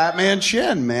got a Batman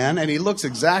chin, man, and he looks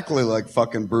exactly like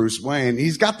fucking Bruce Wayne.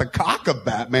 He's got the cock of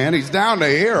Batman. He's down to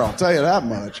here, I'll tell you that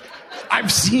much.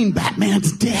 I've seen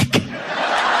Batman's dick.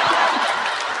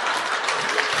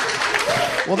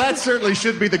 Well, that certainly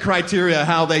should be the criteria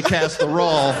how they cast the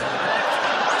role.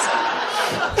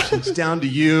 It's down to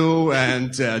you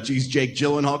and, Jake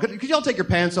Gyllenhaal. Could y'all take your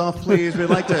pants off, please? We'd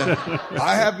like to...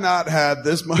 I have not had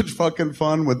this much fucking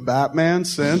fun with Batman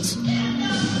since...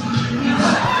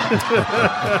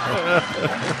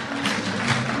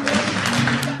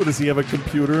 What, does he have a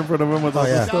computer in front of him with all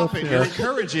this stuff? Stop it. You're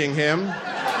encouraging him.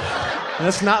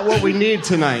 That's not what we need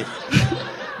tonight.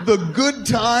 The good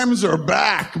times are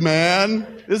back,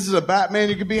 man. This is a Batman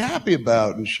you can be happy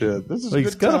about and shit. This is Well,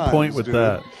 he's got a point with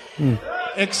that.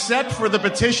 Except for the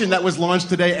petition that was launched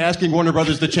today asking Warner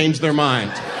Brothers to change their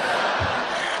mind.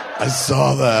 I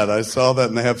saw that,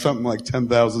 and they have something like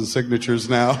 10,000 signatures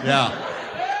now. Yeah.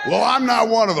 Well, I'm not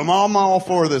one of them. I'm all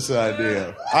for this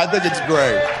idea. I think it's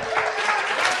great.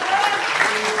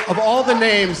 Of all the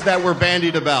names that were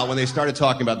bandied about when they started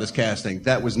talking about this casting,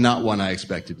 that was not one I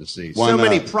expected to see. Why so not?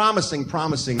 many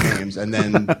promising names, and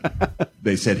then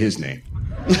they said his name.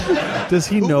 Does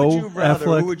he know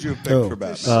Affleck? Who would you have picked for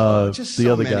Batman? Just the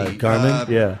so other many. guy, Garmin.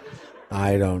 Yeah.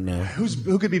 I don't know.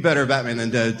 Who could be better Batman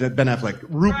than Ben Affleck?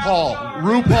 RuPaul.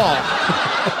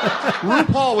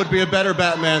 RuPaul would be a better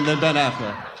Batman than Ben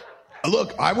Affleck.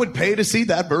 Look, I would pay to see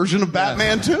that version of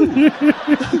Batman too.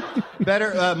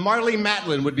 Better, Marley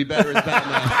Matlin would be better as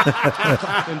Batman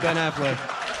than Ben Affleck.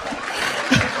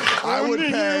 I would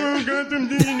pay.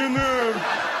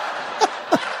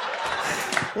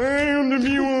 I am the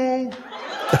hero.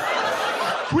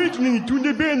 Quickly to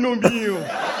the Batmobile.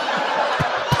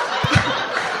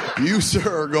 You,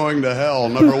 sir, are going to hell,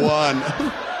 number one.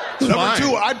 Number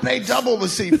two, I'd pay double to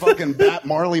see fucking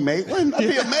Marley Matlin. That'd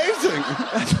be amazing.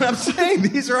 That's what I'm saying.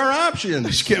 These are our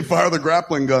options. She can't fire the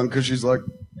grappling gun because she's like...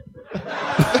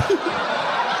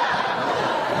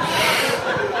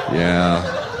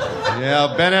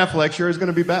 Yeah, Ben Affleck sure is going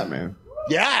to be Batman.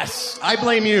 Yes! I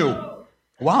blame you.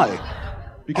 Why?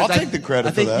 Because I'll take the credit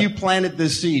I think for that. you planted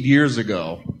this seed years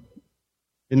ago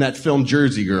in that film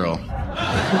Jersey Girl.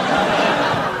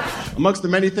 Amongst the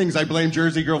many things I blame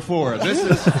Jersey Girl for,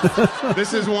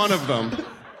 this is one of them.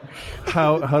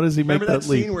 How does he make Remember that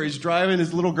leap? scene where he's driving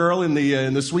his little girl in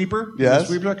the sweeper? Yes. The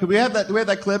sweeper truck? Could we have that? Do we have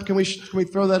that clip? Can we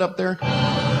throw that up there?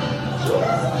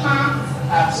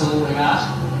 Absolutely not.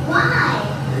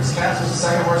 Why? Because cancer is the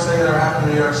second worst thing that ever happened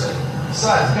in New York City.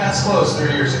 Besides, Pat's closed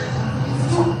 3 years ago.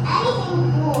 Anything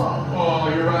cool. Oh,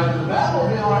 you're riding the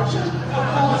Batmobile, aren't you?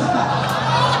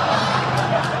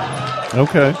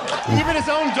 Okay. Even his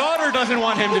own daughter doesn't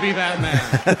want him to be Batman.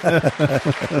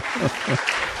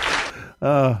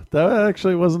 That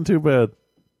actually wasn't too bad.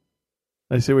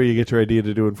 I see where you get your idea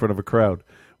to do it in front of a crowd.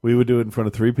 We would do it in front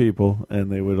of 3 people,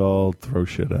 and they would all throw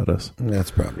shit at us.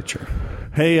 That's probably true.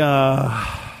 Hey,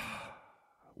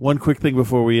 one quick thing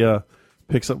before we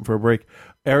pick something for a break.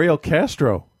 Ariel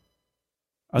Castro.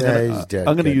 He's dead.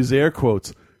 I'm going to use air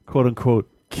quotes, quote unquote,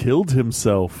 killed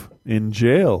himself in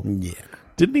jail. Yeah.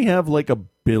 Didn't he have like 1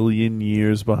 billion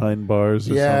years behind bars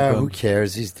or something? Who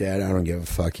cares? He's dead. I don't give a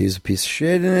fuck. He's a piece of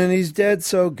shit, and he's dead,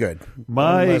 so good.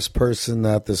 One less person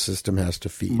that the system has to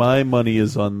feed. My money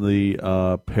is on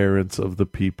the parents of the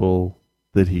people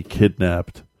that he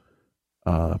kidnapped,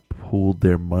 pooled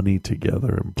their money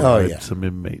together and bribed some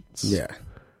inmates. Yeah.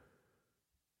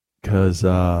 Because,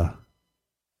 well,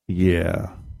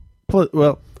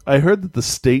 I heard that the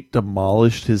state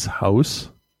demolished his house.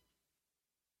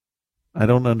 I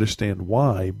don't understand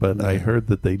why, but I heard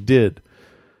that they did.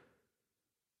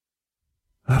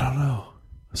 I don't know.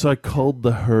 So I culled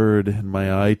the herd in my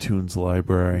iTunes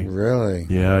library. Really?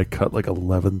 Yeah, I cut like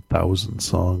 11,000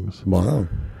 songs. Wow.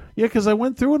 Yeah, because I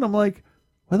went through and I'm like,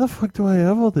 why the fuck do I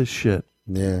have all this shit?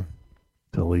 Yeah.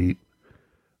 Delete.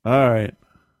 All right.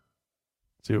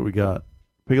 Let's see what we got.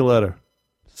 Pick a letter.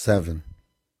 7.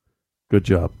 Good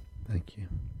job. Thank you.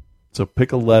 So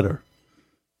pick a letter.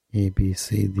 A, B,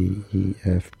 C, D, E,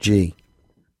 F, G.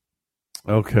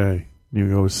 Okay. You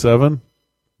go with 7?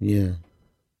 Yeah.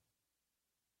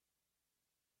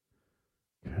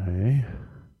 Okay.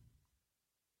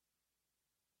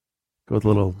 Go with a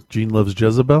little Gene Loves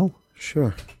Jezebel?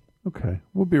 Sure. Okay.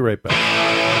 We'll be right back.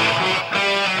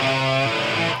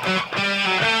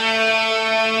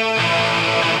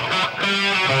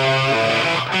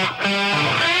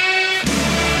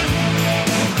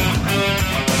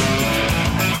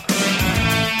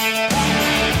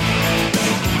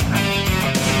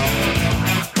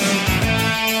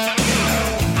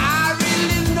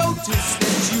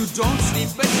 Don't sleep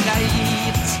at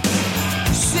night.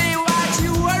 Say why'd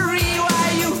you worry,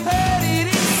 why you hurt it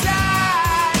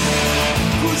inside.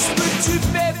 Who's put you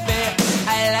back?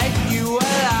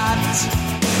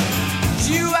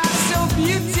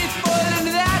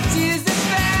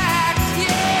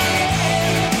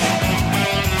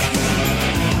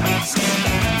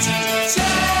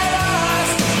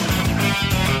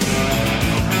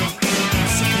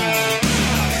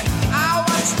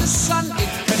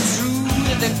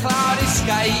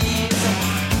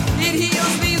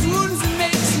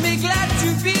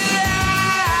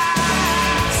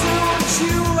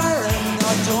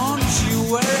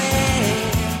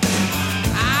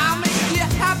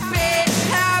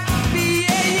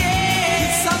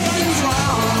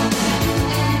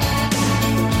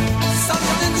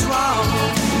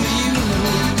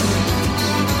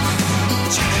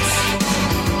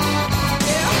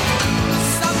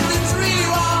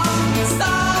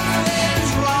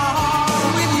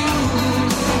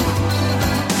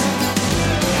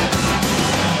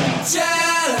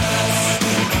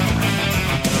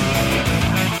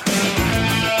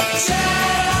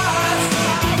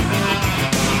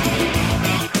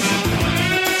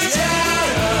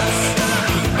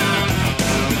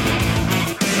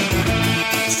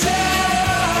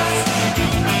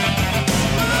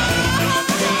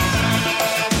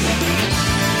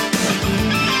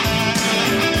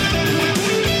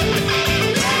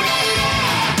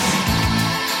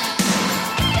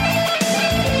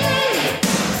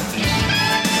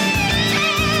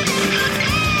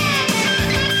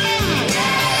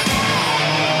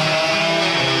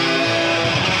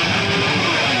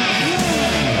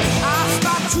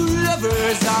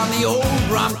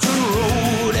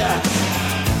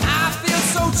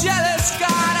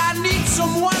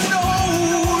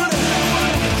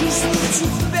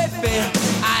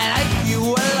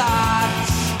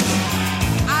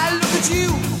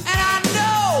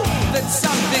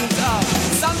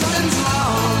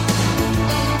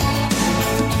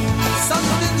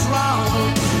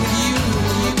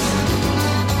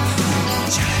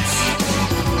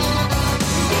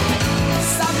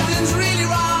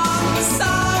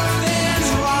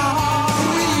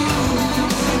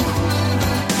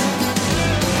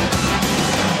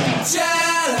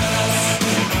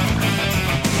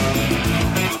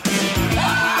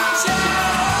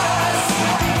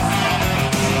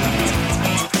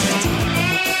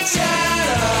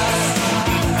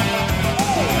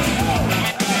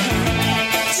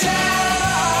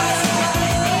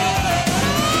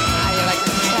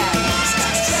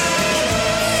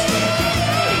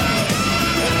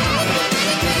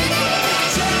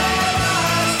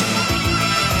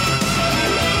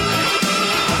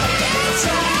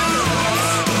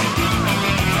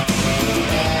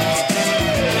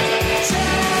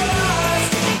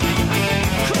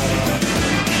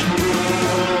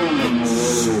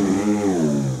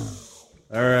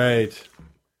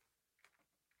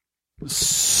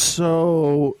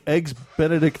 So, Eggs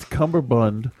Benedict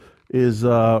Cumberbund is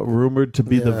rumored to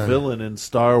be the villain in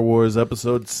Star Wars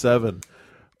Episode 7.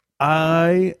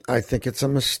 I think it's a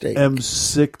mistake. I'm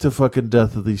sick to fucking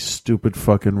death of these stupid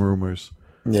fucking rumors.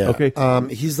 Yeah. Okay.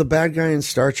 He's the bad guy in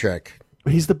Star Trek.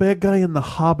 He's the bad guy in The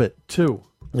Hobbit too.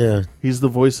 Yeah. He's the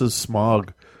voice of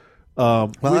Smaug.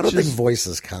 Well, I don't think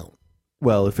voices count.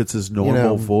 Well, if it's his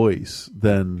normal voice,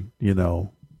 then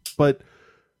But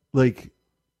like,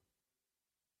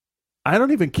 I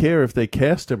don't even care if they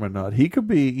cast him or not. He could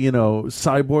be,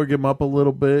 cyborg him up a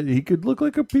little bit. He could look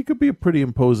like he could be a pretty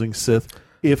imposing Sith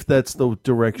if that's the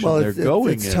direction they're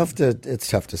going it's in. It's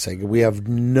tough to say. We have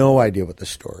no idea what the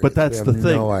story is. But that's the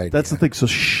thing. No idea. That's the thing. So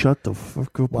shut the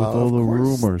fuck up with all the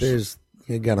rumors.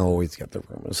 You're gonna always get the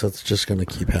rumors. So it's just gonna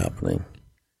keep happening.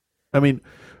 I mean,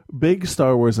 big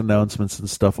Star Wars announcements and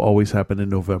stuff always happen in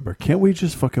November. Can't we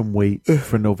just fucking wait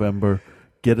for November?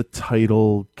 Get a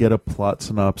title, get a plot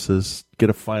synopsis, get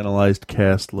a finalized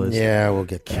cast list. Yeah, we'll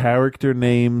get that. Character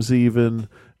names even,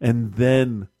 and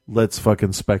then let's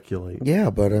fucking speculate.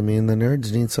 Yeah, but I mean, the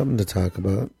nerds need something to talk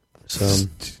about. So,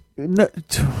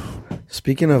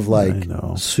 speaking of like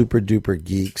super duper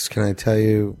geeks, can I tell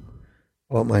you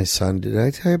what my son did? Did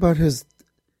I tell you about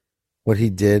what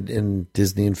he did in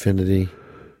Disney Infinity?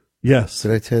 Yes.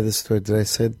 Did I tell you the story? Did I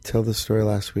tell the story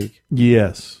last week?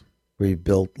 Yes. Where he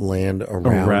built land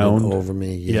around and over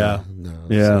me. Yeah. No.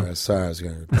 Yeah. Sorry, I was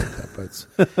going to repeat that, but it's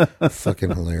a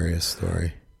fucking hilarious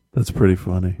story. That's pretty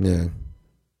funny.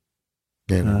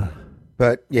 Yeah.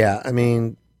 But yeah, I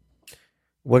mean,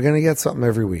 we're going to get something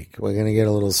every week. We're going to get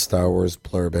a little Star Wars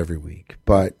blurb every week.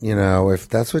 But, if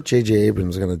that's what J.J.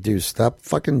 Abrams is going to do, stop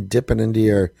fucking dipping into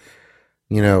your,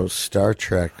 Star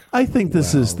Trek. I think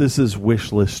this is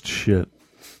wish list shit.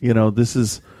 This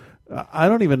is... I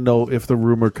don't even know if the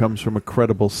rumor comes from a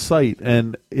credible site,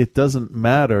 and it doesn't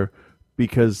matter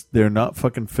because they're not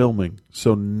fucking filming,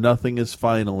 so nothing is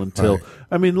final until... Right.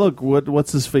 I mean, look,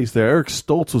 what's his face there? Eric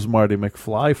Stoltz was Marty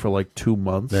McFly for like 2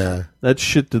 months. Yeah. That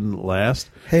shit didn't last.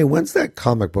 Hey, when's that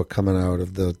comic book coming out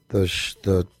of the first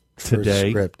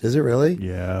Today. script? Is it really?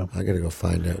 Yeah. I gotta go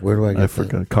find it. Where do I get I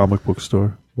forgot. Comic book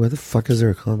store. Where the fuck is there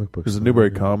a comic book There's store? a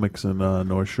Newbury Comics in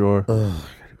North Shore. Oh,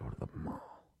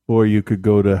 or you could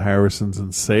go to Harrison's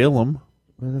in Salem.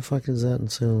 Where the fuck is that in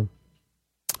Salem?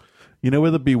 You know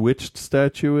where the Bewitched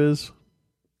statue is?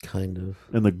 Kind of.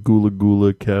 In the Gula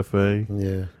Gula Cafe?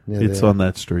 Yeah. It's on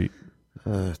that street.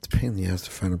 It's a pain in the ass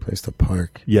to find a place to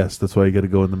park. Yes, that's why you got to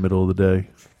go in the middle of the day.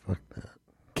 Fuck that.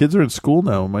 Kids are in school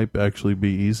now. It might actually be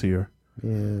easier.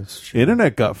 Yeah, it's true.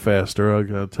 Internet got faster,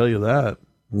 I'll tell you that.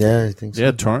 Yeah, I think so.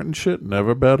 Yeah, torrent and shit,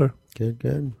 never better. Good.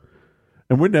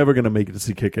 And we're never going to make it to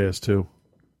see Kick-Ass 2.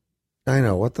 I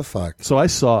know, what the fuck? So I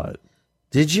saw it.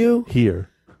 Did you? Here.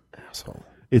 Asshole.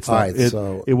 It's All not,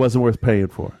 right, it wasn't worth paying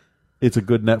for. It's a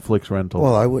good Netflix rental.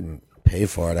 Well, I wouldn't pay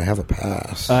for it. I have a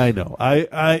pass. I know.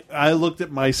 I looked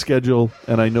at my schedule,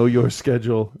 and I know your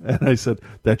schedule, and I said,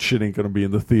 that shit ain't going to be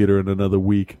in the theater in another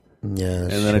week. Yeah,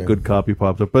 and then a good copy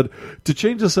popped up. But to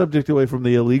change the subject away from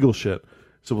the illegal shit,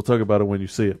 so we'll talk about it when you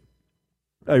see it.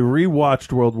 I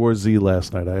rewatched World War Z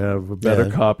last night. I have a better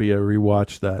copy. I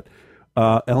rewatched that.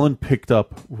 Ellen picked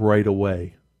up right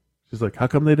away. She's like, how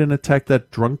come they didn't attack that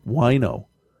drunk wino?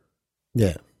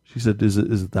 Yeah. She said, is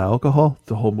it the alcohol?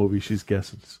 The whole movie she's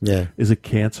guessing. Yeah. Is it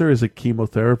cancer? Is it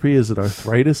chemotherapy? Is it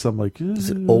arthritis? I'm like, is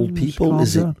it old people?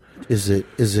 Is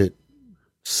it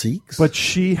Sikhs? But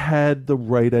she had the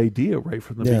right idea right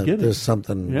from the beginning. There's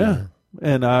something. Yeah.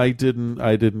 And I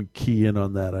didn't key in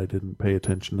on that. I didn't pay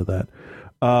attention to that.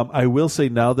 I will say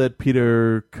now that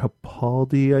Peter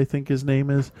Capaldi, I think his name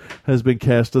is, has been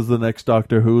cast as the next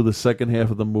Doctor Who, the second half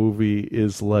of the movie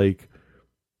is like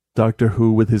Doctor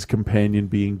Who with his companion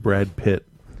being Brad Pitt.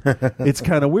 It's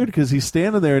kind of weird because he's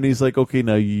standing there and he's like, okay,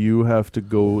 now you have to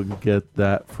go and get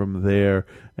that from there,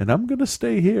 and I'm going to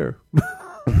stay here.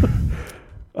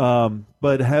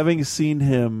 But having seen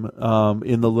him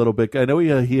in the little bit, I know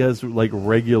he has like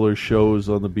regular shows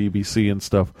on the BBC and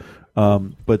stuff.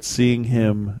 But seeing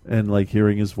him and like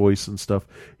hearing his voice and stuff,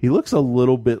 he looks a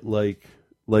little bit like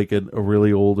a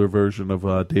really older version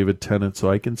of David Tennant.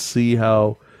 So I can see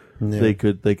how they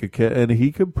could, and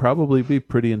he could probably be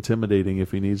pretty intimidating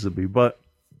if he needs to be. But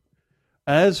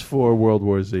as for World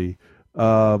War Z,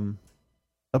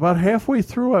 about halfway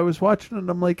through, I was watching it and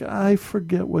I'm like, I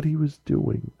forget what he was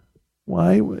doing.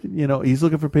 Why? He's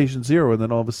looking for patient zero, and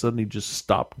then all of a sudden he just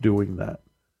stopped doing that.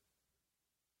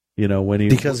 When he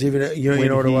because even you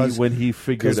know what it was when he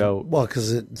figured out. Well,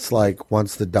 because it's like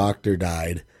once the doctor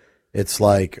died, it's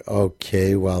like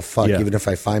okay, well, fuck. Yeah. Even if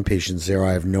I find patient zero,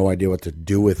 I have no idea what to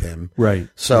do with him. Right.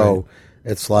 So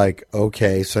it's like,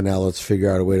 okay, so now let's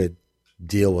figure out a way to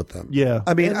deal with them. Yeah.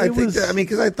 I mean, And I it think, was-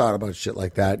 because I thought about shit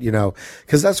like that,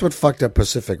 because that's what fucked up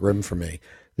Pacific Rim for me,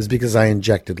 is because I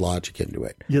injected logic into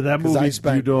it. Yeah, that 'Cause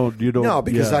movie, you don't. No,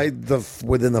 because yeah.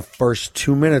 within the first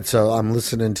 2 minutes, I'm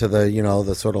listening to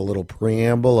the sort of little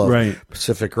preamble of Right.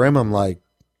 Pacific Rim. I'm like,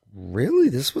 really?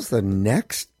 This was the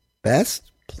next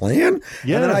best plan?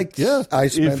 Yeah, And then I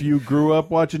spent, if you grew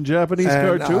up watching Japanese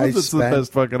and cartoons, it's the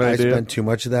best fucking I idea. spent too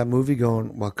much of that movie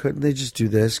going, well, couldn't they just do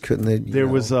this? Couldn't they? There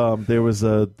was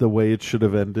the way it should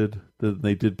have ended.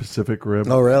 They did Pacific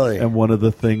Rim. Oh, really? And one of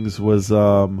the things was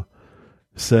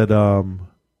said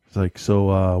it's like,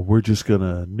 so we're just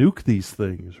gonna nuke these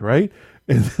things, right?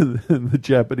 And then the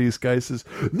Japanese guy says,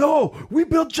 no, we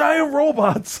built giant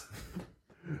robots.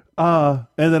 And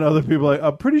then other people are like,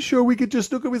 I'm pretty sure we could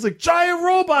just nuke them. He's like, giant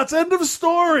robots, end of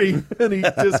story. And he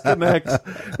disconnects.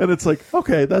 And it's like,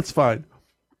 okay, that's fine.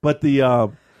 But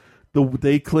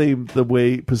they claim the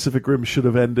way Pacific Rim should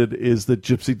have ended is that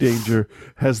Gypsy Danger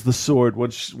has the sword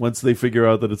once they figure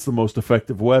out that it's the most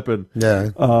effective weapon. Yeah.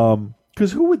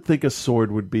 Because who would think a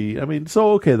sword would be? I mean,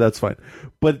 so okay, that's fine.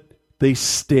 But they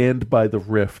stand by the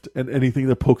rift, and anything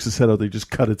that pokes its head out, they just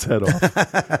cut its head off.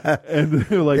 And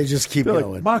they're like, They just keep they're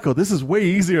going. Like, Mako, this is way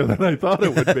easier than I thought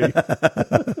it would be.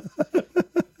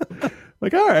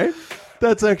 Like, all right,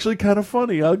 that's actually kind of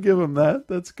funny. I'll give him that.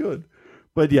 That's good.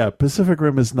 But yeah, Pacific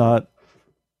Rim is not.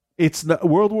 It's not.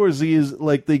 World War Z is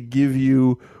like they give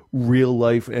you real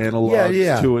life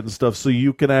analogs to it and stuff, so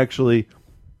you can actually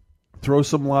throw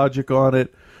some logic on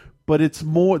it. But it's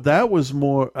more. That was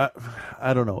more.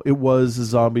 I don't know. It was a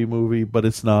zombie movie, but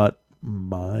it's not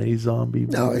my zombie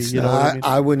movie. No, it's you know not. what I mean?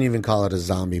 I wouldn't even call it a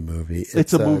zombie movie.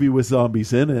 It's a movie with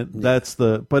zombies in it. That's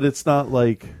the. But it's not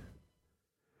like.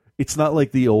 It's not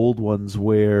like the old ones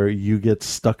where you get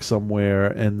stuck somewhere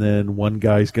and then one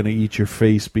guy's going to eat your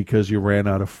face because you ran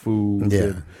out of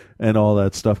food and all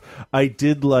that stuff. I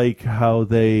did like how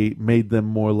they made them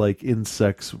more like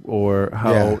insects, or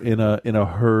how in a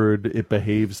herd it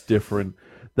behaves different.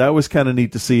 That was kind of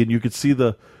neat to see, and you could see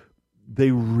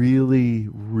they really,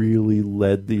 really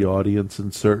led the audience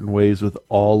in certain ways with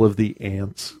all of the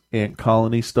ant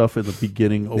colony stuff in the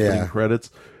beginning opening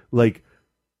credits. Like,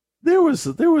 there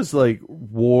was like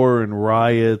war and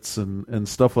riots and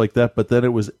stuff like that, but then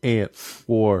it was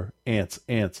war, ants.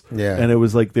 Yeah. And it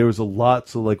was like there was a lot.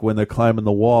 So like when they're climbing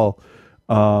the wall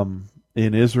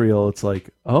in Israel, it's like,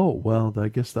 oh, well, I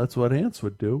guess that's what ants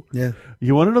would do. Yeah.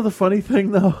 You want to know the funny thing,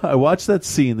 though? I watched that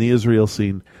scene, the Israel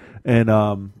scene,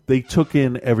 and they took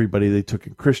in everybody. They took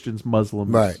in Christians,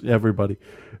 Muslims, everybody.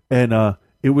 And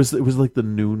it was like the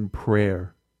noon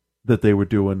prayer that they were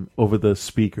doing over the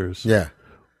speakers. Yeah.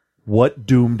 What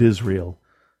doomed Israel?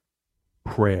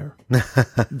 Prayer.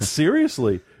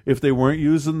 Seriously, if they weren't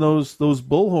using those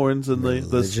bullhorns and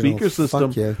the speaker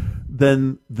system,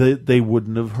 then they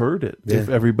wouldn't have heard it. Yeah. If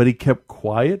everybody kept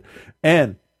quiet,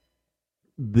 and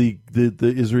the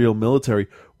Israel military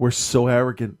were so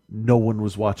arrogant, no one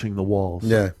was watching the walls.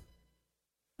 Yeah,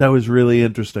 that was really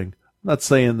interesting. I'm not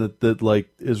saying that like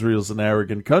Israel's an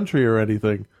arrogant country or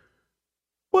anything,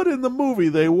 but in the movie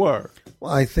they were.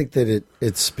 Well, I think that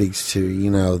it speaks to,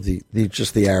 the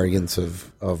just the arrogance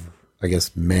of I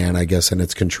guess man, and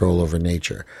its control over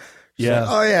nature. Yeah.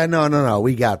 So, oh yeah, no,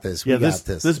 we got this. We got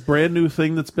this. This brand new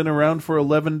thing that's been around for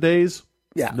 11 days.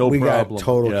 Yeah, no we problem. got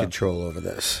total control over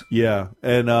this. Yeah,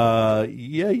 and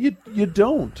you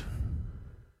don't.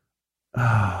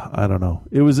 I don't know.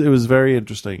 It was very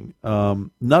interesting.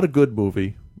 Not a good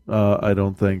movie. I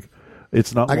don't think.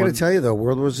 It's not. I got to tell you though,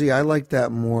 World War Z, I like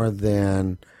that more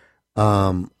than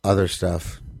other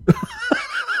stuff.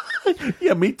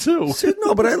 Yeah, me too.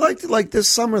 No, but I liked it like this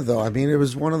summer though. I mean, it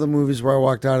was one of the movies where I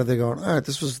walked out of there going, all right,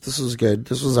 this was good.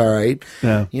 This was all right.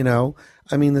 Yeah.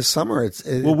 I mean, this summer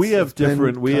we have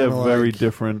very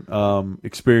different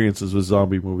experiences with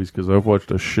zombie movies because I've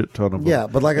watched a shit ton of them. Yeah,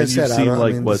 but like I said, you've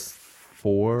seen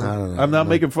four. I don't know. I'm not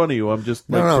making fun of you. I'm just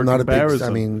not a big. comparison.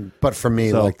 I mean, but for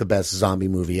me, like the best zombie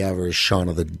movie ever is Shaun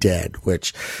of the Dead,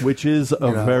 which is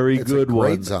a very good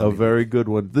one. Zombie A very good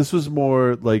one. This was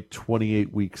more like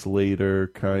 28 weeks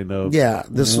later, kind of. Yeah,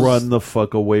 this run the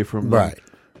fuck away from them. Right.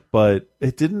 But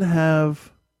it didn't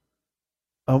have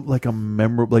like a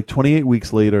memorable. Like 28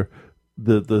 weeks later,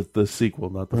 the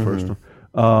sequel, not the first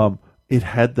one. It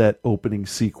had that opening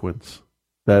sequence.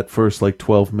 That first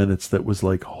 12 minutes that was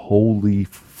like, holy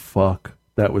fuck,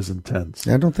 that was intense.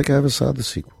 I don't think I ever saw the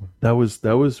sequel. That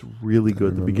was really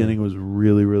good. The beginning was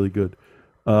really, really good.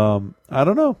 I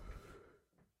don't know.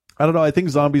 I think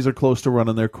zombies are close to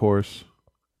running their course.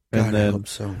 And God, then, I hope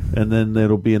so. And then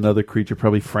there'll be another creature,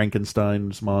 probably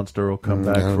Frankenstein's monster will come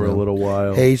back I for don't a know. little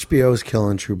while. Hey, HBO's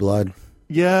killing True Blood.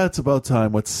 Yeah, it's about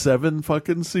time. What, 7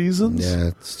 fucking seasons? Yeah,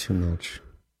 it's too much.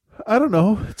 I don't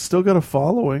know. It's still got a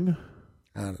following.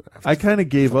 I kind of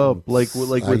gave up. Like I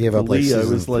with gave up, like, Lee, I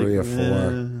season was like, 3 or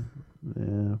 4.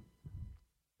 yeah.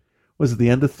 Was it the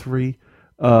end of 3?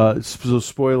 So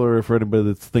spoiler for anybody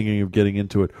that's thinking of getting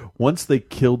into it. Once they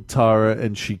killed Tara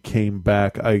and she came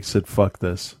back, I said, fuck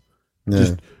this. Yeah.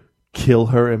 Just kill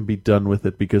her and be done with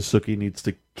it, because Sookie needs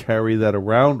to carry that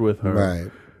around with her.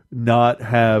 Right. Not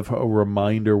have a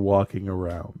reminder walking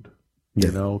around.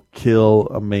 You know, kill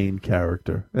a main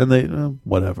character. And they,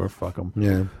 whatever, fuck them.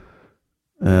 Yeah.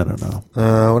 I don't know.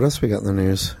 What else we got in the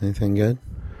news? Anything good?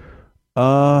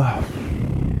 I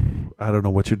don't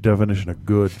know. What's your definition of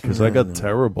good? Because I got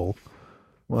terrible.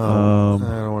 Well,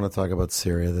 I don't want to talk about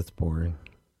Syria. That's boring.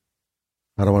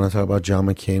 I don't want to talk about John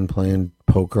McCain playing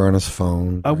poker on his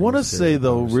phone. I want to say,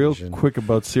 though, real quick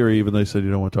about Syria, even though you said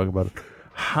you don't want to talk about it.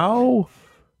 How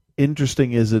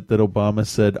interesting is it that Obama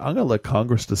said, I'm going to let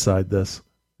Congress decide this?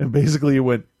 And basically he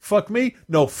went, fuck me?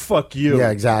 No, fuck you.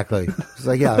 Yeah, exactly. It's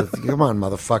like, yeah, come on,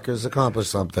 motherfuckers, accomplish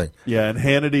something. Yeah, and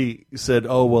Hannity said,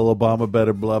 oh, well, Obama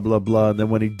better, blah, blah, blah. And then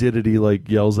when he did it, he, like,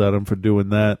 yells at him for doing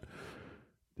that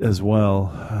as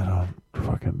well. I don't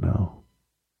fucking know.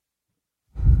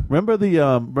 Remember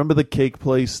the cake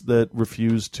place that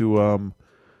refused to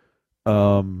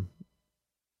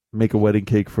make a wedding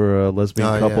cake for a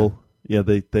lesbian couple? Yeah,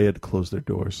 they had to close their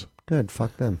doors. Good,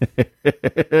 fuck them.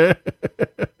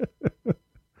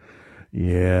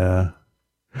 Yeah.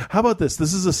 How about this?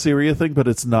 This is a Syria thing, but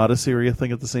it's not a Syria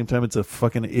thing at the same time. It's a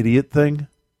fucking idiot thing.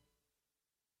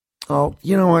 Oh,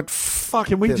 you know what? Fuck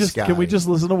Can we this guy. just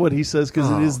listen to what he says? Because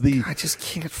it is the I just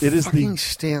can't. It is the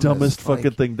stand dumbest this,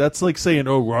 fucking thing. That's like saying,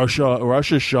 "Oh, Rosh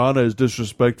Hashanah is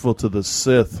disrespectful to the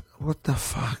Sith." What the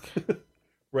fuck?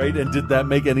 Right? And did that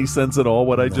make any sense at all?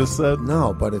 What I just said?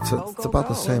 No, but it's about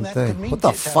the same thing. What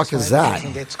the fuck is that?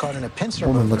 Gets caught in a pincer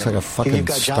Woman movement. looks like a fucking You've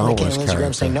got Star John McCain Wars on Instagram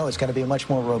character. saying no, it's got to be a much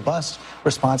more robust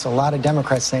response. A lot of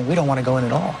Democrats saying we don't want to go in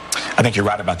at all. I think you're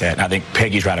right about that. And I think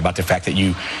Peggy's right about the fact that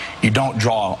you don't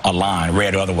draw a line,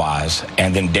 red or otherwise,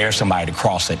 and then dare somebody to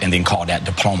cross it and then call that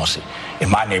diplomacy. In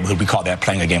my neighborhood, we call that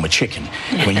playing a game of chicken.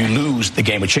 When you lose the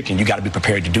game of chicken, you got to be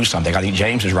prepared to do something. I think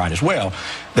James is right as well,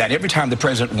 that every time the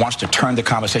president wants to turn the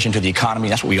conversation to the economy,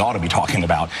 that's what we ought to be talking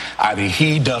about. Either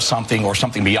he does something or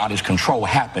something beyond his control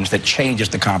happens that changes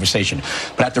the conversation.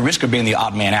 But at the risk of being the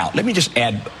odd man out, let me just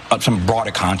add some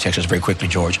broader context very quickly,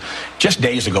 George. Just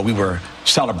days ago, we were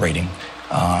celebrating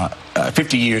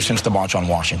 50 years since the March on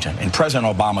Washington. And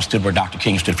President Obama stood where Dr.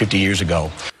 King stood 50 years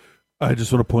ago. I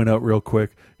just want to point out real quick,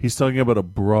 he's talking about a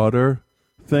broader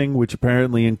thing, which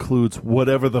apparently includes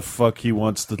whatever the fuck he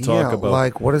wants to talk about.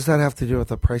 Like, what does that have to do with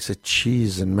the price of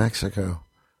cheese in Mexico?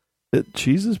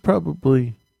 Cheese is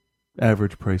probably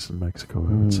average price in Mexico,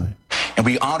 I would say. And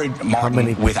we honored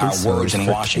Martin with our words in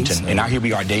Washington. And now here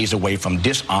we are days away from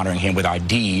dishonoring him with our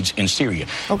deeds in Syria.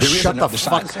 Oh, shut the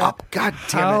fuck up. God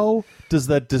damn it. How does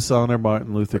that dishonor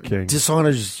Martin Luther King?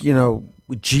 Dishonors,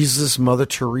 Jesus, Mother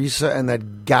Teresa, and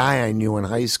that guy I knew in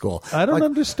high school. I don't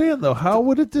understand, though. How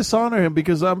would it dishonor him?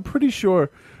 Because I'm pretty sure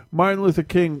Martin Luther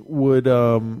King would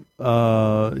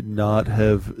not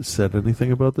have said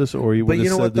anything about this, or he would have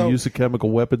said the use of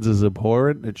chemical weapons is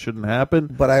abhorrent. It shouldn't happen.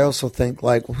 But I also think,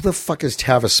 like, who the fuck is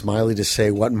Tavis Smiley to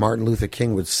say what Martin Luther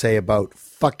King would say about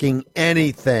fucking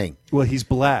anything? Well, he's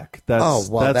black. That's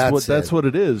what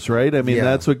it is, right? I mean, Yeah.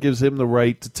 that's what gives him the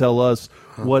right to tell us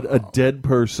what a dead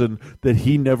person that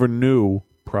he never knew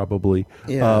probably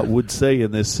would say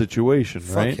in this situation,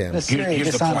 right? Here's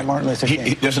the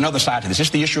point. There's another side to this. It's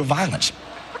the issue of violence.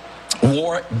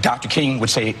 War, Dr. King would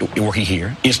say, were he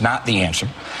here, is not the answer.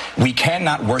 We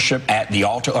cannot worship at the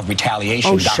altar of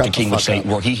retaliation, Dr. King would say,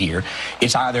 were he here.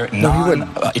 It's either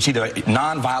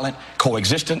non-violent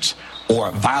coexistence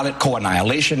or violent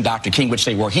co-annihilation. Dr. King would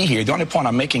say, were he here. The only point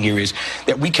I'm making here is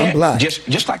that we can't,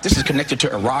 just like this is connected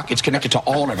to Iraq, it's connected to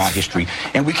all of our history.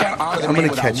 And we can't honor the man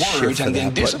with our words and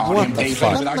then dishonor him days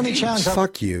later with our deeds.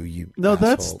 Fuck you, No,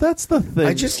 that's the thing.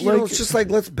 I just, it's just like,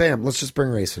 let's just bring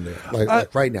race into it,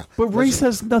 like right now. But race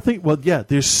has nothing. Well, yeah,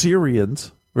 there's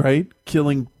Syrians, right,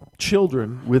 killing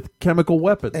children with chemical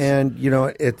weapons, and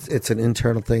it's an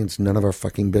internal thing. It's none of our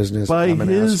fucking business. By I'm an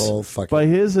his asshole. Fuck by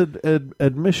his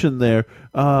admission, there,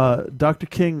 Dr.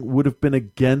 King would have been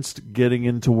against getting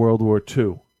into World War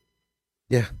II.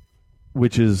 Yeah,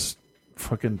 which is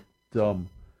fucking dumb.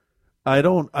 I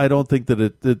don't think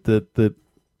that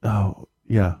oh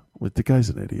yeah, the guy's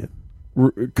an idiot.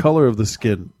 Color of the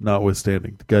skin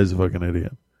notwithstanding, the guy's a fucking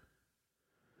idiot.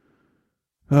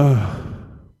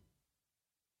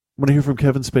 Want to hear from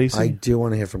Kevin Spacey? I do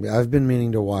want to hear from you. I've been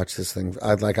meaning to watch this thing.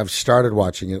 I've started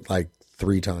watching it like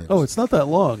 3 times. Oh, it's not that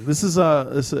long. This is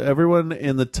everyone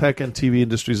in the tech and TV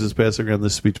industries is passing around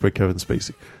this speech by Kevin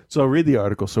Spacey. So I'll read the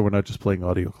article so we're not just playing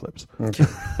audio clips. Okay.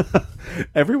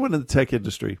 Everyone in the tech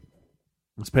industry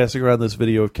is passing around this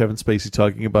video of Kevin Spacey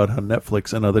talking about how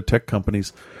Netflix and other tech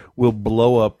companies will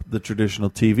blow up the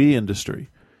traditional TV industry.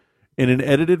 In an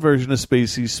edited version of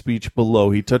Spacey's speech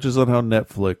below, he touches on how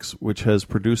Netflix, which has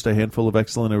produced a handful of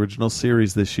excellent original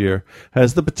series this year,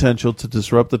 has the potential to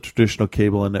disrupt the traditional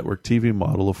cable and network TV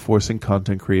model of forcing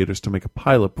content creators to make a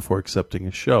pilot before accepting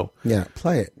a show. Yeah,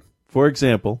 play it. For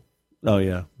example, oh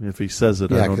yeah, if he says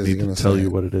it, I don't need to tell you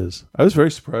what it is. I was very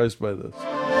surprised by this.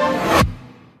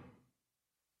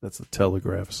 That's the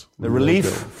Telegraphs. The relief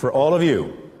for all of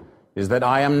you is that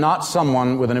I am not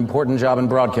someone with an important job in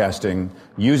broadcasting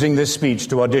using this speech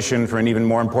to audition for an even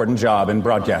more important job in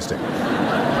broadcasting.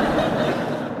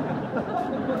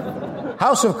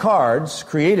 House of Cards,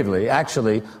 creatively,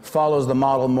 actually follows the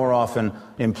model more often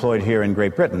employed here in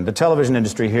Great Britain. The television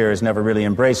industry here has never really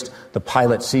embraced the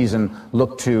pilot season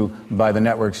looked to by the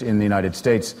networks in the United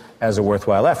States as a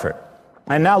worthwhile effort.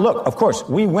 And now look, of course,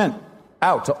 we went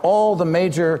out to all the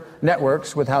major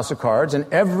networks with House of Cards, and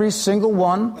every single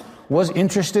one was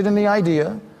interested in the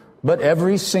idea, but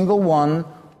every single one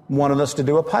wanted us to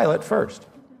do a pilot first.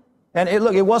 And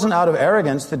it wasn't out of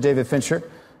arrogance that David Fincher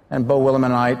and Beau Willimon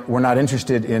and I were not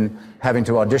interested in having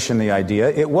to audition the idea.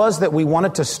 It was that we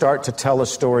wanted to start to tell a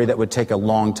story that would take a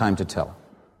long time to tell.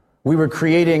 We were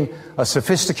creating a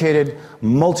sophisticated,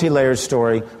 multi-layered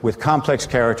story with complex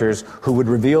characters who would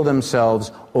reveal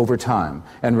themselves over time,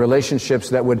 and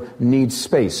relationships that would need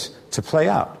space to play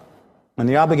out. And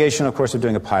the obligation, of course, of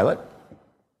doing a pilot,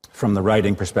 from the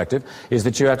writing perspective, is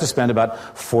that you have to spend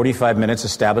about 45 minutes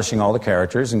establishing all the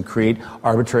characters and create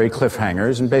arbitrary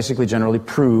cliffhangers and basically generally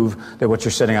prove that what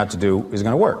you're setting out to do is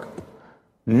going to work.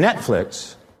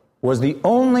 Netflix was the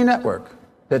only network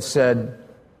that said,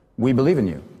 we believe in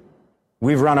you.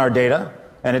 We've run our data,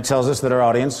 and it tells us that our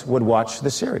audience would watch the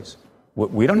series.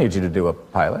 We don't need you to do a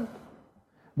pilot.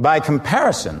 By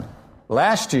comparison,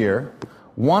 last year,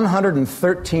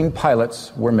 113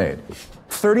 pilots were made.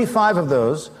 35 of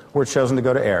those were chosen to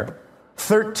go to air.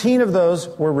 13 of those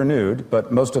were renewed,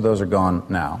 but most of those are gone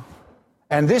now.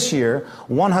 And this year,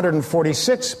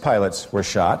 146 pilots were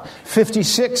shot.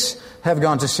 56 have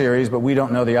gone to series, but we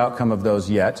don't know the outcome of those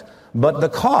yet. But the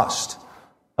cost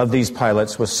of these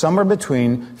pilots was somewhere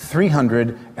between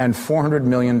 $300 and $400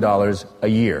 million a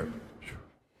year.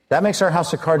 That makes our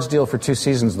House of Cards deal for 2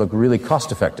 seasons look really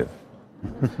cost-effective.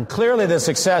 Clearly, the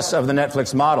success of the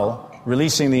Netflix model,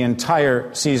 releasing the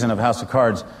entire season of House of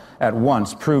Cards at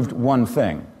once, proved one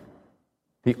thing.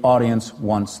 The audience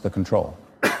wants the control.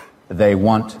 They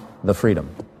want the freedom.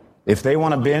 If they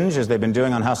want to binge, as they've been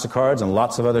doing on House of Cards and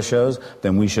lots of other shows,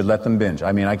 then we should let them binge.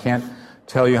 I mean, I can't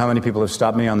tell you how many people have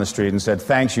stopped me on the street and said,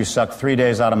 thanks, you sucked 3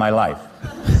 days out of my life.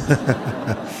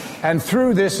 And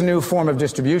through this new form of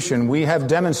distribution, we have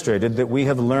demonstrated that we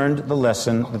have learned the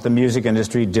lesson that the music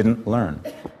industry didn't learn.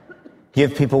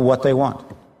 Give people what they want,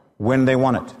 when they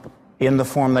want it, in the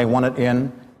form they want it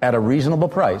in, at a reasonable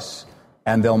price,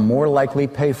 and they'll more likely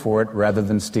pay for it rather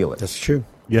than steal it. That's true.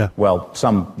 Yeah. Well,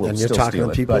 some will and still you're talking steal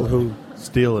to it. people who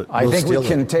steal it. I think we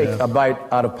can take a bite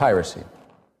out of piracy.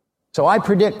 So I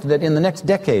predict that in the next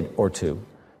decade or two,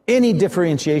 any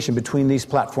differentiation between these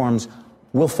platforms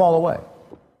will fall away.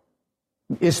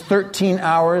 Is 13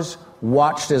 hours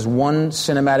watched as one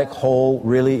cinematic whole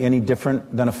really any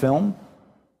different than a film?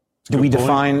 Do we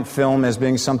define film as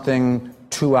being something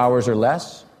 2 hours or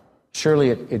less?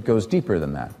 Surely it goes deeper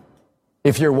than that.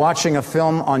 If you're watching a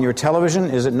film on your television,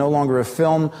 is it no longer a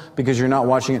film because you're not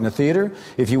watching it in a theater?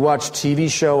 If you watch a TV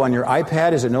show on your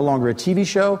iPad, is it no longer a TV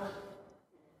show?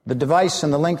 The device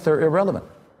and the length are irrelevant.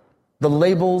 The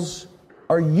labels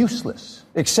are useless,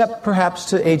 except perhaps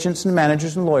to agents and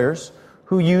managers and lawyers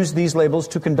who use these labels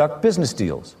to conduct business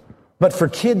deals. But for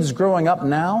kids growing up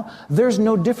now, there's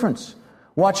no difference.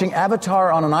 Watching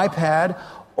Avatar on an iPad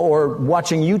or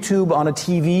watching YouTube on a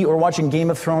TV or watching Game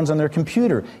of Thrones on their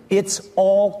computer. It's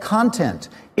all content.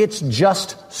 It's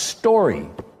just story.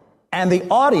 And the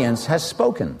audience has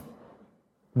spoken.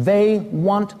 They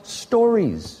want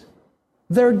stories.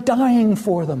 They're dying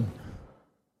for them.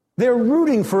 They're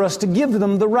rooting for us to give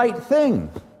them the right thing.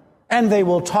 And they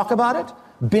will talk about it,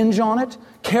 binge on it,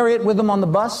 carry it with them on the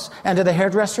bus and to the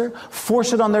hairdresser,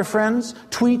 force it on their friends,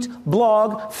 tweet,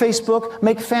 blog, Facebook,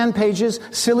 make fan pages,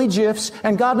 silly GIFs,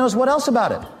 and God knows what else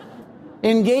about it.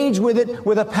 Engage with it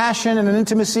with a passion and an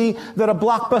intimacy that a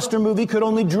blockbuster movie could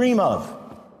only dream of.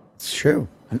 It's true.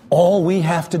 And all we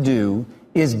have to do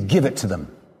is give it to them.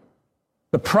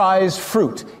 The prize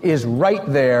fruit is right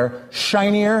there,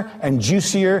 shinier and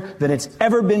juicier than it's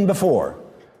ever been before.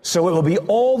 So it will be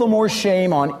all the more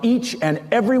shame on each and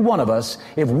every one of us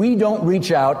if we don't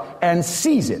reach out and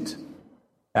seize it.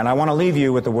 And I want to leave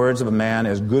you with the words of a man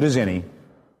as good as any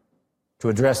to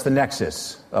address the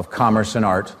nexus of commerce and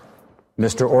art,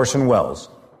 Mr. Orson Welles,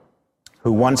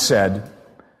 who once said,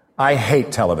 "I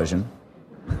hate television.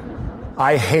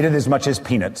 I hate it as much as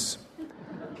peanuts.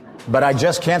 But I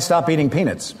just can't stop eating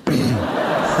peanuts."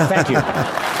 Thank you.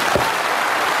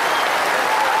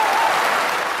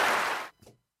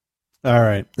 All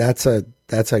right. That's a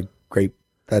great.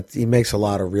 He makes a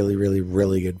lot of really, really,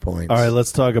 really good points. All right,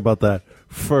 let's talk about that.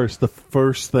 First, the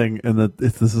first thing, and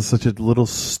this is such a little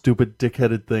stupid,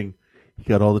 dickheaded thing. He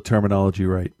got all the terminology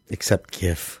right. Except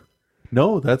GIF.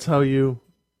 No, that's how you...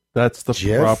 That's the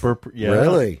GIF? proper... Yeah,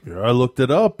 Really? Yeah, I looked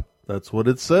it up. That's what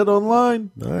it said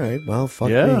online. All right, well, fuck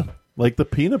yeah, me. like the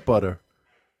peanut butter.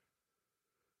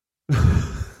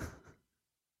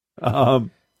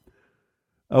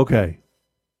 Okay.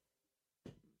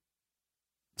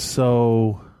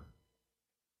 So,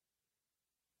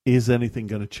 is anything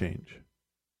going to change?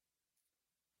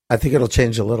 I think it'll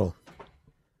change a little.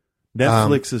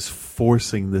 Netflix is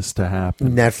forcing this to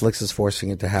happen. Netflix is forcing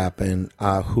it to happen.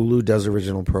 Hulu does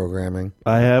original programming.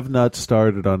 I have not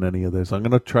started on any of this. I'm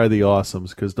going to try the Awesomes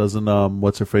because doesn't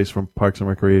what's her face from Parks and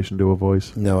Recreation do a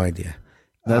voice? No idea.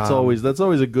 That's always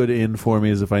a good in for me,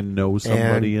 is if I know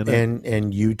somebody in it.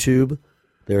 And YouTube,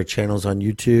 there are channels on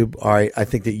YouTube. All right, I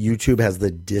think that YouTube has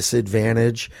the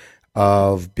disadvantage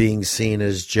of being seen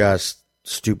as just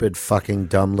stupid, fucking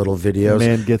dumb little videos.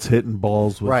 Man gets hit in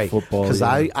balls with football. Because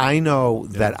I know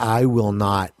that I will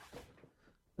not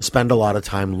spend a lot of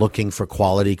time looking for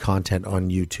quality content on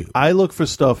YouTube. I look for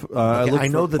stuff. I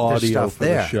know that there's stuff for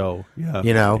there. the show. Yeah,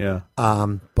 you know.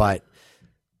 Yeah. But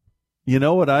you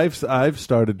know what I've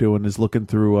started doing is looking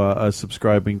through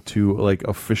subscribing to like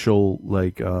official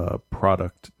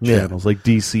product channels. Like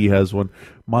DC has one,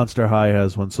 Monster High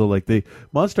has one. So like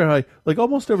Monster High, like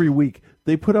almost every week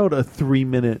they put out a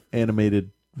 3-minute animated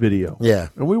video. Yeah,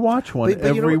 and we watch one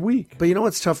every week. But you know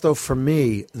what's tough though for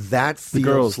me? That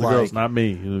feels the girls, not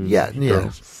me. Yeah.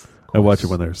 Girls. I watch it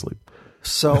when they're asleep.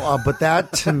 So, but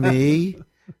that to me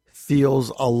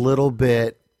feels a little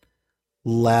bit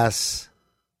less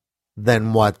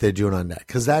than what they're doing on that,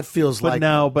 because that feels but like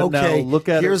now look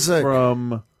at here's it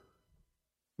from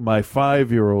my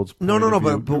 5-year-old's point no, of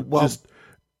view. but well,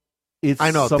 it's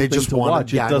I know something they just to want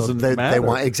watch. Yeah, it doesn't they matter.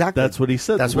 want exactly. That's what he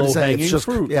said. That's what he said. It's just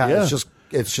fruit. Yeah, it's just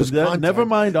content. Never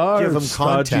mind our Give them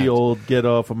stodgy content. old get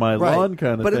off of my Right. lawn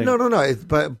kind of but thing.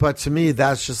 No. But to me,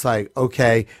 that's just like,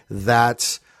 okay,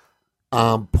 that's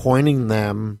pointing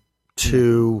them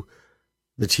to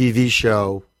the TV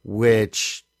show,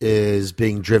 which is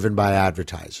being driven by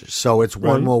advertisers. So it's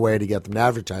one Right. more way to get them to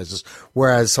advertisers.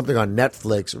 Whereas something on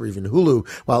Netflix or even Hulu,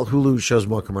 well, Hulu shows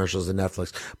more commercials than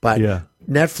Netflix, but Yeah.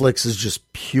 Netflix is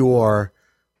just pure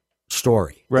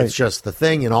story. Right. It's just the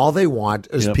thing, and all they want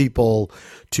is Yep. people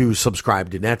to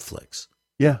subscribe to Netflix.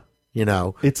 Yeah. You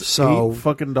know, It's so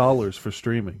 $8 for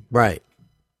streaming. right.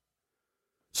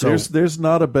 So There's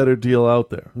not a better deal out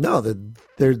there. no,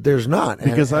 there's not.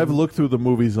 Because And- I've looked through the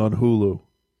movies on Hulu,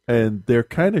 and they're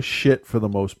kind of shit for the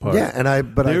most part. Yeah,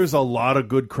 and there's a lot of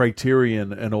good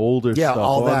Criterion and older Yeah, stuff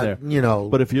all on that, there. you know.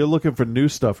 But if you're looking for new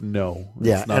stuff, no. It's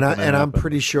Yeah, not gonna and I'm happen.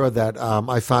 pretty sure that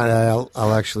I find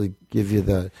I'll actually give you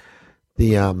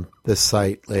the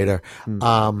site later.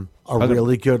 A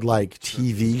really good like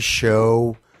TV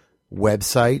show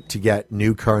website to get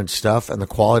new current stuff, and the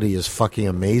quality is fucking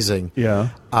amazing. Yeah.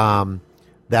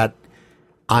 That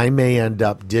I may end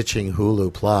up ditching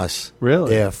Hulu Plus.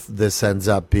 Really? If this ends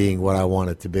up being what I want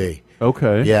it to be.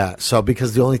 Okay. Yeah. So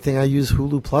because the only thing I use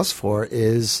Hulu Plus for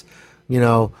is,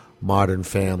 Modern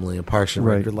Family and Parks and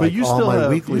Rec, Right. like But you all still my have,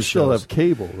 weekly you still shows. have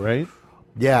cable, right?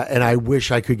 Yeah, and I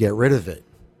wish I could get rid of it.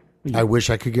 I wish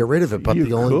I could get rid of it, but You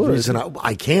the only could. reason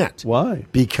I can't. Why?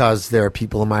 Because there are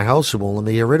people in my house who won't let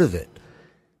me get rid of it.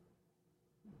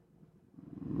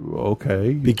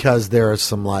 Okay. Because there's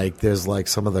some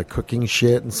some of the cooking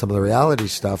shit and some of the reality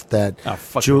stuff that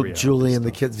fuck the reality Julie and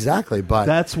the kids exactly. But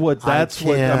That's what I'm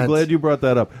can't- glad you brought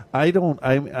that up. I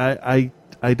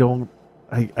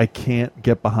can't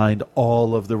get behind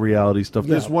all of the reality stuff.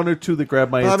 There's Yeah. one or two that grab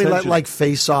my Well, I mean, attention. like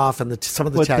Face Off and some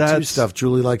of the But tattoo that's- stuff.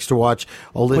 Julie likes to watch.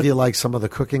 Olivia likes some of the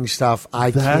cooking stuff.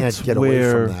 I can't get away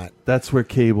from that. That's where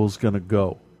cable's going to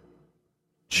go.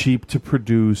 Cheap to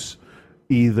produce,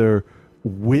 either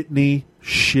Whitney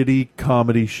shitty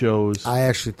comedy shows. I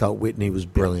actually thought Whitney was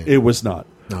brilliant. It was not.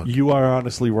 You are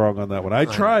honestly wrong on that one. I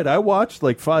tried. I watched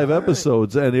like 5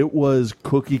 episodes, and it was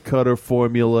cookie cutter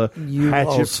formula, You hatchet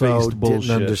also faced didn't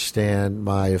bullshit. understand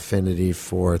my affinity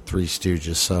for Three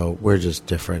Stooges, so we're just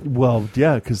different. Well,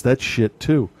 yeah, because that's shit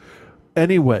too.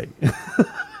 Anyway,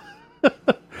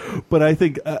 but I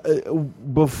think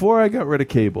before I got rid of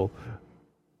cable,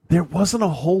 there wasn't a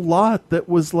whole lot that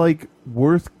was like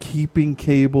worth keeping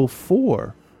cable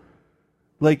for.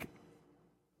 Like,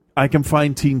 I can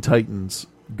find Teen Titans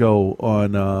Go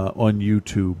on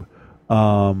YouTube.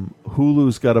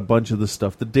 Hulu's got a bunch of the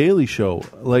stuff. The Daily Show,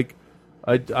 like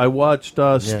I watched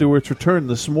Stewart's Return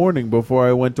this morning before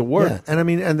I went to work. Yeah, and I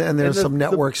mean, and there's some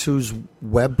networks whose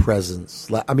web presence.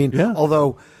 I mean,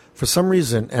 although for some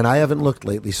reason, and I haven't looked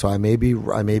lately, so I may be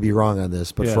wrong on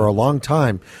this, but for a long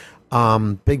time,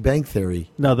 Big Bang Theory.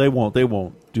 No, they won't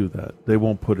do that. They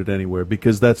won't put it anywhere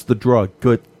because that's the draw.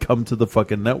 Good, come to the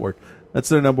fucking network. That's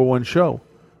their number one show.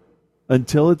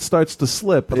 Until it starts to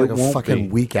slip, But like it a won't fucking be.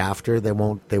 week after, they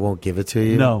won't give it to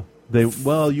you. No,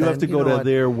 you have to go to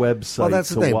their website well, that's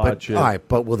the to thing. watch it. All right,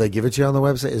 but will they give it to you on the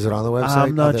website? Is it on the website?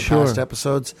 I'm not Are there sure. Past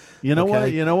episodes. You know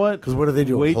what? Because what do they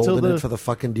do? Wait till Holding the- it for the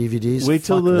fucking DVDs. Wait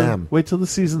till Fuck them. wait till the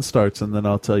season starts, and then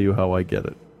I'll tell you how I get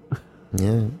it.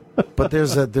 Yeah, but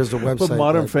there's a website. But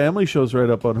Modern that- Family show's right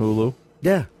up on Hulu.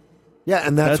 Yeah. Yeah,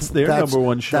 and that's their number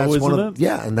one show, that's one isn't of, it?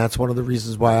 Yeah, and that's one of the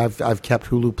reasons why I've kept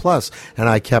Hulu Plus, and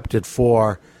I kept it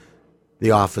for The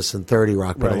Office and 30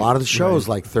 Rock. But Right, a lot of the shows,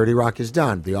 right. like 30 Rock is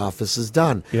done, The Office is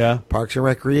done. Yeah. Parks and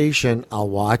Recreation, I'll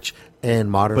watch,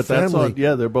 and Modern But that's Family. on-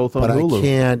 yeah, they're both on but Hulu. I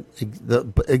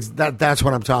can't. That's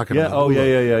what I'm talking Yeah, about. oh, Hulu.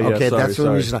 yeah. Okay, Sorry, that's the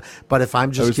sorry. reason. But if I'm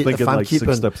I just was thinking if I'm like keeping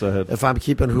 6 steps ahead. if I'm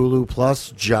keeping Hulu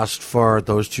Plus just for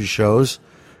those two shows.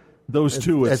 Those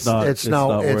two, it's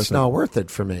not worth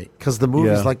it for me because the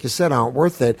movies, Yeah. like you said, aren't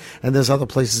worth it. And there's other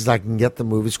places I can get the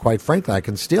movies. Quite frankly, I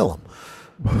can steal them.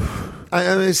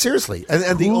 I mean, seriously.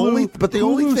 And the only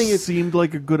Hulu thing is, seemed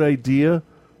like a good idea,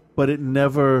 but it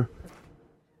never.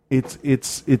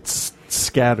 It's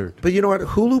scattered. but you know what?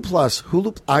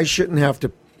 Hulu. I shouldn't have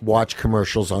to watch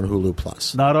commercials on Hulu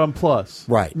Plus. Not on Plus.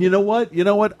 Right. You know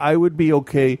what? I would be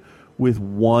okay with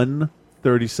 1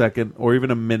 30-second or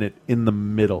even a minute in the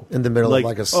middle. In the middle of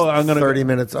like a 30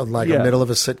 minutes of like a middle of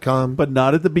a sitcom. But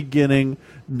not at the beginning,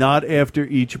 not after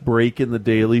each break in the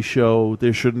Daily Show.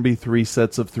 There shouldn't be 3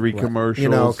 sets of 3 commercials. You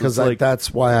know, because It's like,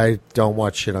 that's why I don't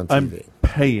watch shit on TV. I'm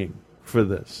paying for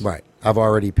this. Right. I've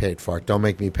already paid for it. Don't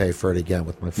make me pay for it again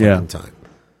with my fucking time.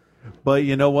 But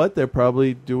you know what? They're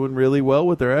probably doing really well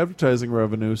with their advertising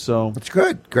revenue. So it's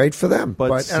good. Great for them. But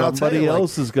and I'll tell somebody you, like,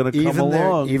 else is going to come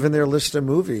along. Even their list of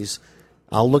movies,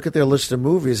 I'll look at their list of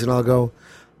movies and I'll go,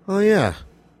 oh, yeah,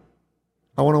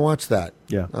 I want to watch that.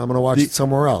 Yeah. I'm going to watch it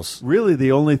somewhere else. Really,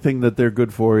 the only thing that they're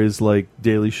good for is like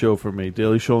Daily Show for me,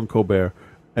 Daily Show and Colbert,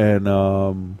 and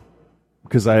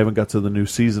because I haven't got to the new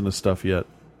season of stuff yet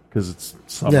because it's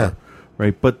summer, Yeah.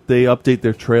 right? But they update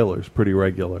their trailers pretty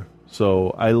regular,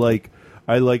 so I like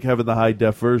having the high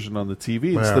def version on the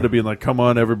TV instead Yeah. of being like, come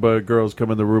on, everybody, girls,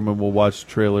 come in the room and we'll watch the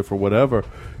trailer for whatever.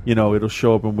 You know, it'll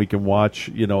show up and we can watch,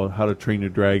 you know, How to Train Your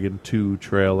Dragon 2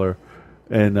 trailer,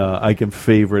 and I can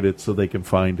favorite it so they can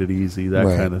find it easy, that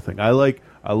Right. kind of thing. I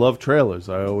love trailers.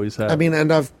 I always have. I mean,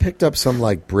 and I've picked up some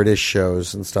like British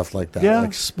shows and stuff like that, Yeah,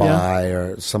 like Spy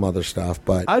or some other stuff.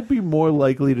 But I'd be more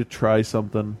likely to try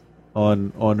something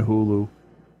on Hulu.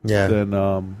 Yeah. Than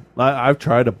I've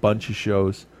tried a bunch of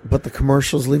shows. But the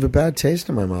commercials leave a bad taste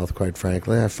in my mouth, quite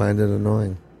frankly. I find it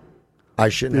annoying. I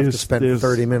shouldn't have to spend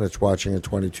 30 minutes watching a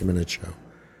 22-minute show.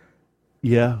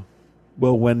 Yeah.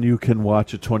 Well, when you can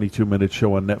watch a 22-minute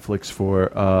show on Netflix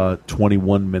for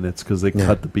 21 minutes because they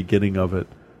cut the beginning of it.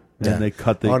 And Yeah. they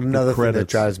cut the Another thing that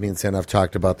credits. drives me insane, I've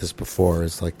talked about this before,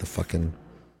 is like the fucking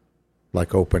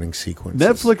like opening sequence.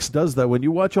 Netflix does that. When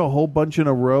you watch a whole bunch in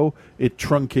a row, it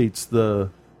truncates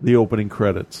the opening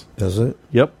credits. Does it?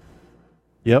 Yep.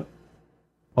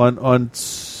 On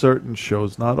certain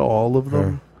shows, not all of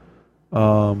them.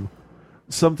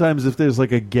 Sometimes if there's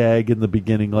like a gag in the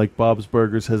beginning, like Bob's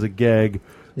Burgers has a gag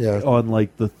on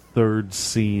like the third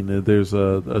scene. There's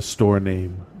a store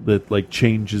name that like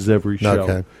changes every show.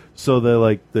 Okay. So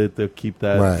they'll keep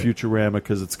that Right. Futurama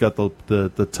because it's got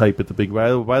the type at the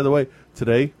beginning. By the way,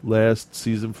 today, last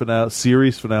series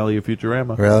finale of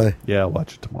Futurama. Really? Yeah, I'll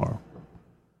watch it tomorrow.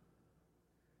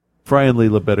 Fry and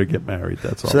Leela better get married.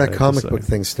 That's all. So I that have comic to say. book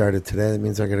thing started today. That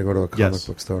means I got to go to a comic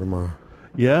book store tomorrow.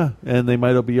 Yeah, and they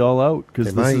might be all out because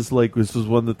They this might. is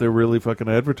one that they're really fucking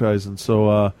advertising.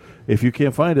 So if you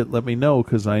can't find it, let me know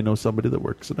because I know somebody that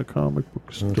works in a comic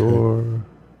book store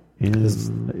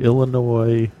in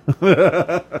Illinois.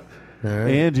 right.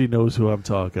 Angie knows who I'm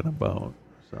talking about.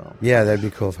 So Yeah, that'd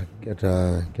be cool if I could get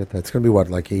that. It's going to be what,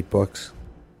 like 8 books?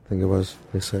 I think it was.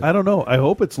 They said. I don't know. I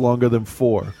hope it's longer than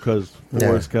 4 because 4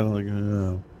 Yeah. is kind of like.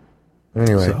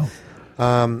 Anyway,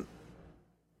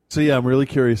 So yeah, I'm really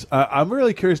curious. I'm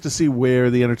really curious to see where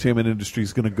the entertainment industry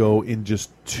is going to go in just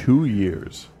 2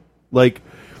 years. Like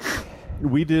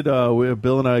we did,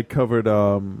 Bill and I covered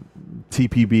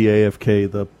TPB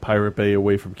AFK, the Pirate Bay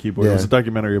Away from Keyboard. It was a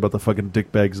documentary about the fucking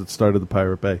dickbags that started the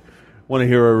Pirate Bay. Want to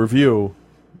hear a review?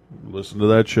 Listen to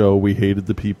that show. We hated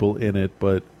the people in it,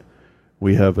 but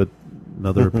we have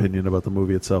another opinion about the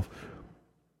movie itself.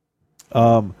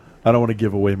 I don't want to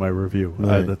give away my review.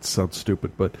 Right. That sounds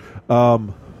stupid, but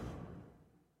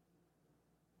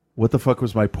what the fuck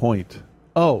was my point?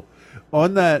 Oh,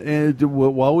 on that,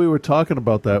 while we were talking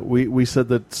about that, we said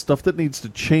that stuff that needs to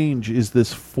change is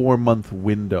this 4-month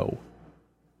window,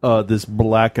 this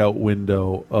blackout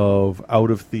window of out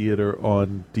of theater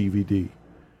on DVD.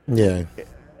 Yeah.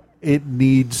 It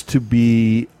needs to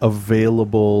be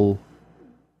available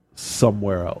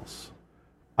somewhere else.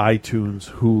 iTunes,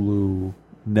 Hulu,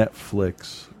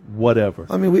 Netflix, whatever.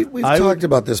 I mean, we've talked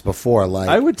about this before. Like,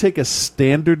 I would take a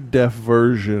standard def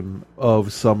version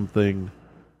of something,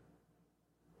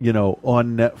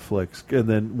 on Netflix, and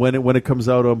then when it comes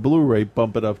out on Blu-ray,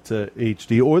 bump it up to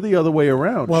HD, or the other way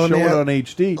around. Well, show it on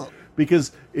HD.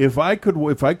 Because if I could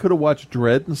have watched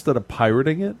Dredd instead of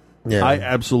pirating it, I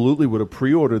absolutely would have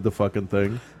pre-ordered the fucking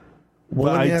thing.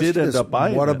 Well, but let me I ask did you end this. up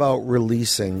buying What it. about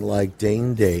releasing like day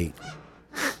and date,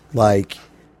 like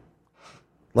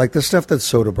the stuff that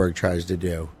Soderbergh tries to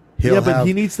do? But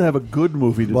he needs to have a good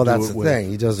movie to do it with. Well, that's the thing.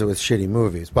 He does it with shitty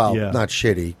movies. Well, Yeah. not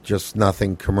shitty, just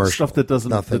nothing commercial. Stuff that doesn't.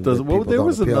 Nothing That doesn't. that Well, people there don't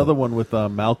was appeal. another one with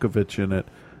Malkovich in it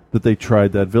that they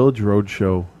tried. That Village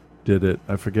Roadshow did it.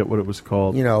 I forget what it was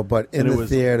called. But in And it the was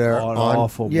theater, an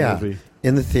awful movie.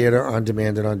 in the theater, on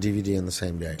demand, and on DVD in the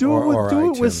same day. Do it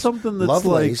iTunes. with something that's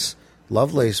Lovelace.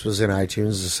 Lovelace was in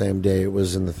iTunes the same day it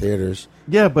was in the theaters.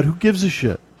 Yeah, but who gives a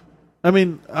shit? I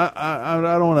mean, I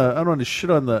don't want to shit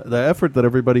on the effort that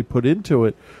everybody put into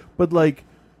it, but like,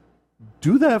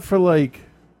 do that for like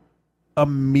a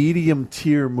medium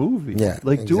tier movie. Yeah,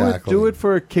 like exactly. do it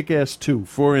for a Kick-Ass 2,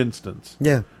 for instance.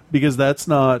 Yeah. Because that's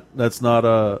not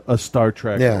a Star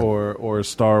Trek Yeah. or a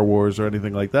Star Wars or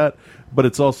anything like that, but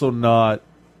it's also not,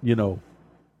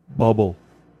 Bubble.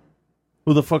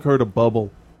 Who the fuck heard of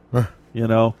Bubble?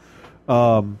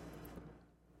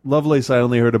 Lovelace, I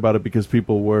only heard about it because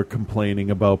people were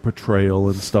complaining about portrayal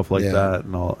and stuff like that,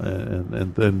 and all,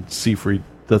 and then Seyfried,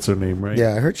 that's her name, right?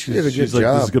 Yeah, I heard she did a good She's like,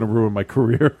 job. this is going to ruin my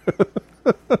career.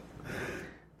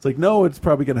 It's like, no, it's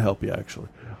probably going to help you, actually.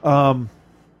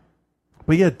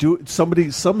 But yeah,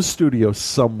 some studio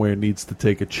somewhere needs to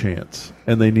take a chance,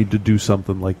 and they need to do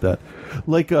something like that,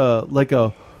 like a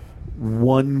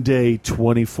 1-day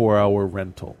 24-hour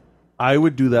rental. I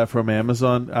would do that from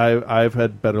Amazon. I've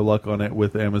had better luck on it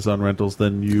with Amazon rentals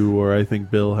than you or I think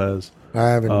Bill has. I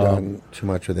haven't done too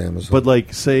much with Amazon. But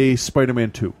like, say Spider-Man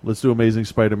 2. Let's do Amazing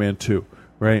Spider-Man 2,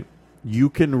 right?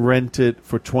 You can rent it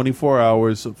for 24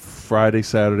 hours, Friday,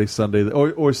 Saturday, Sunday,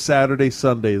 or Saturday,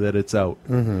 Sunday that it's out.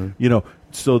 Mm-hmm.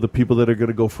 So the people that are going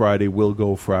to go Friday will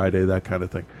go Friday, that kind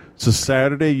of thing. So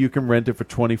Saturday you can rent it for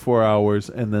 24 hours,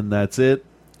 and then that's it.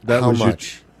 That How was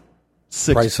much?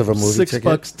 Price of a movie ticket?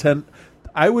 $6, 10.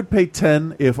 I would pay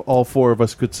 10 if all 4 of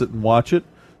us could sit and watch it.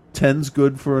 10's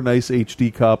good for a nice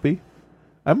HD copy.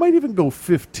 I might even go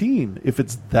 15 if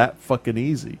it's that fucking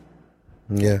easy.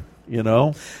 Yeah.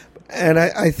 And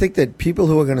I think that people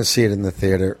who are going to see it in the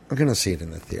theater are going to see it in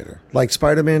the theater. Like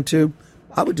Spider-Man 2,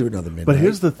 I would do another midnight. But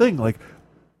here's the thing, like,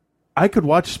 I could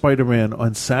watch Spider-Man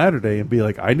on Saturday and be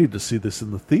like, I need to see this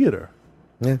in the theater.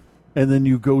 Yeah. And then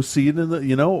you go see it in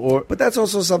the, But that's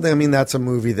also something, I mean, that's a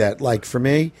movie that, like, for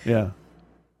me, yeah,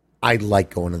 I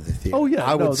like going to the theater. Oh, yeah,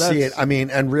 I would no, see it. that's- I mean,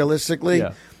 and realistically,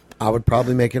 Yeah. I would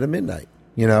probably make it a midnight,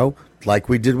 like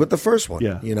we did with the first one.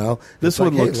 Yeah. It's This like,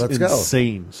 one hey, looks let's go.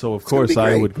 insane. So, of It's gonna course, be I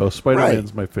great. would go.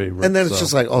 Spider-Man's Right. my favorite. And then it's so.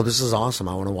 just like, oh, this is awesome.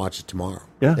 I want to watch it tomorrow.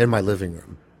 Yeah. In my living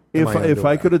room. If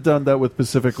I could have done that with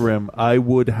Pacific Rim, I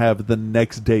would have the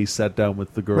next day sat down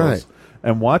with the girls Right.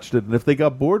 and watched it. And if they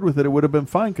got bored with it, it would have been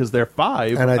fine because they're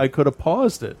 5. And I could have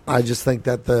paused it. I just think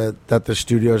that the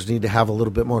studios need to have a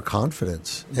little bit more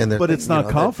confidence in their. But it's not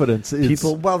that confidence. It's,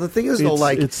 people. Well, the thing is, though,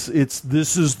 like it's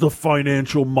this is the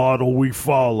financial model we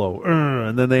follow,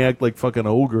 and then they act like fucking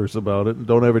ogres about it and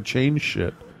don't ever change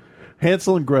shit.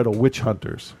 Hansel and Gretel, Witch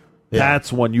Hunters. Yeah.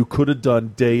 That's one you could have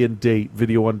done day and date,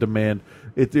 video on demand.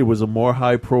 It was a more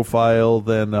high profile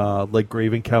than like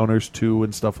Grave Encounters 2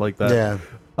 and stuff like that.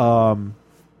 Yeah.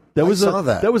 That was saw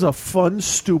that. That was a fun,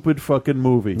 stupid fucking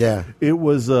movie. Yeah. It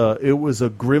was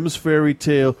a Grimm's fairy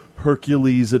tale,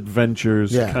 Hercules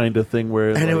adventures Yeah. kind of thing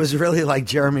where And it was really like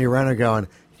Jeremy Renner going,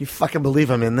 "You fucking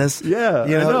believe I'm in this?" Yeah,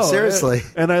 you I know. seriously.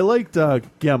 And I liked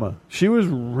Gemma. She was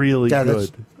really Yeah, good.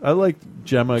 that's- I liked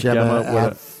Gemma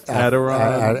Adderon.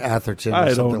 Atherton. Or I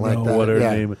don't something like know that. what her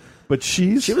Yeah. name is. But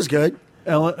she was good.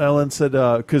 Ellen said,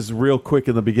 because real quick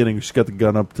in the beginning, she got the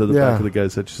gun up to the Yeah. back of the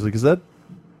guy's head. She's like, "Is that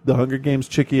the Hunger Games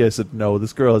chickie?" I said, "No,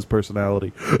 this girl has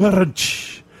personality."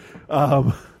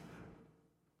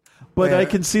 But I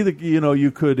can see that,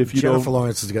 you could, if you Jennifer don't.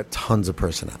 Lawrence has got tons of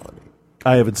personality.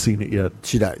 I haven't seen it yet.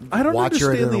 I don't watch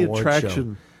her at understand an the award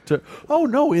attraction. Oh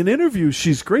no! In interviews,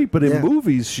 she's great, but in Yeah.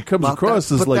 movies, she comes Well,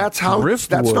 across as but like that's how.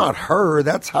 driftwood. That's not her.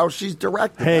 That's how she's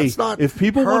directed. Hey, that's not if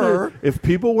people her.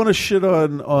 want to shit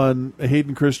on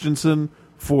Hayden Christensen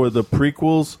for the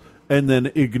prequels and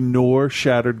then ignore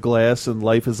Shattered Glass and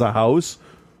Life is a House,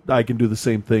 I can do the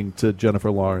same thing to Jennifer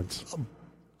Lawrence.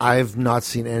 I've not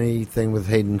seen anything with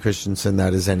Hayden Christensen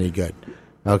that is any good.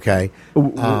 Okay.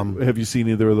 Have you seen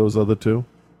either of those other two?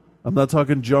 I'm not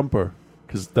talking Jumper,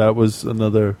 because that was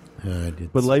another. I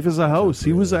did. But Life is a House,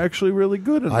 he was actually really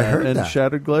good in I that, heard and that.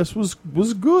 Shattered Glass was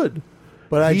good.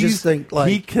 But I just think, like-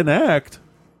 he can act.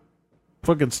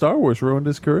 Fucking Star Wars ruined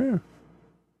his career.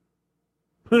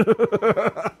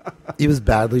 He was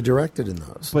badly directed in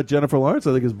those. But Jennifer Lawrence,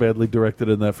 I think, is badly directed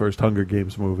in that first Hunger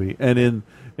Games movie, and in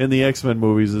the X-Men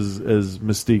movies as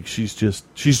Mystique, she's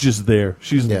just there.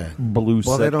 She's blue.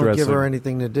 Well, set they don't dressing. give her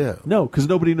anything to do. No, because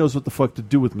nobody knows what the fuck to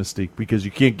do with Mystique, because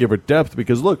you can't give her depth,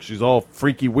 because look, she's all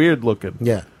freaky weird looking.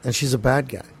 Yeah, and she's a bad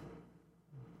guy.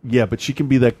 Yeah, but she can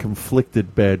be that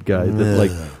conflicted bad guy that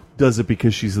like does it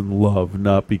because she's in love,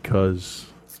 not because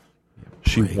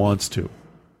she wants to.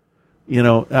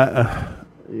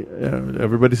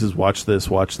 Everybody says watch this,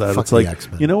 watch that. Fuck it's like, the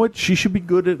X-Men. you know what? She should be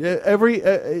good at every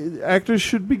actors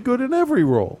should be good in every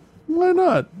role. Why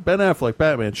not? Ben Affleck,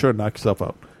 Batman, sure, knock yourself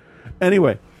out.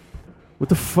 Anyway, what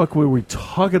the fuck were we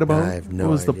talking about? I have no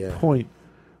what was idea. the point?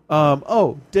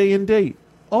 Day and date.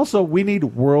 Also, we need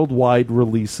worldwide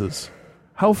releases.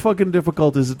 How fucking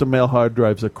difficult is it to mail hard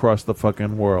drives across the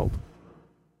fucking world?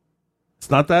 It's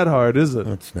not that hard, is it?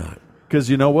 It's not. Because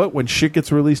you know what? When shit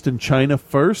gets released in China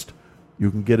first,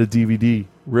 you can get a DVD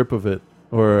rip of it,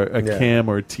 or a cam,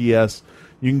 or a TS.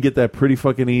 You can get that pretty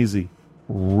fucking easy,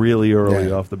 really early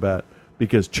off the bat,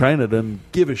 because China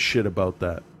doesn't give a shit about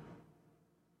that.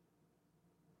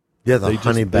 Yeah, the They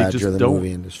honey just- they badger just of the don't.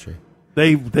 movie industry.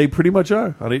 They pretty much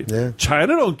are. Honey. Yeah.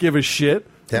 China don't give a shit.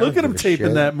 They Look don't at them give a taping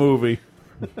shit. that movie.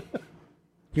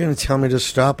 You're going to tell me to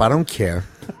stop? I don't care.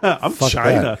 I'm Fuck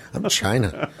China. that. I'm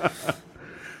China.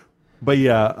 But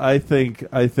yeah, I think.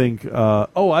 I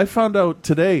found out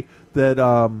today that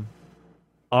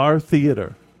our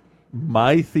theater,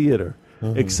 my theater,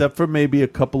 except for maybe a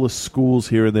couple of schools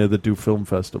here and there that do film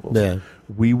festivals,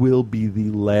 we will be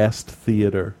the last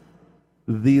theater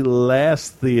in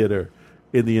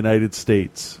the United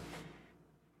States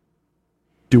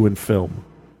doing film.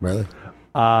 Really?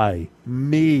 I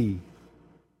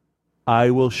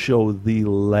will show the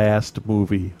last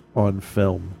movie on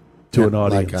film to an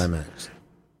audience. Like IMAX.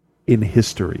 In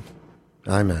history.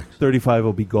 IMAX. 35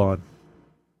 will be gone.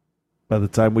 By the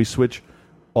time we switch,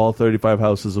 all 35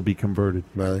 houses will be converted.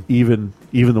 Really? Even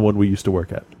the one we used to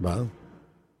work at. Wow.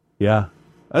 Yeah.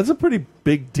 That's a pretty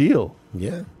big deal.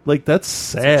 Yeah. Like, that's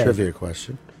sad. Trivia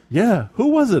question. Yeah. Who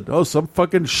was it? Oh, some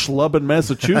fucking schlub in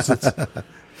Massachusetts.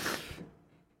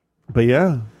 But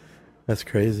yeah. That's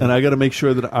crazy. And I got to make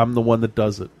sure that I'm the one that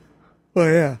does it. Oh,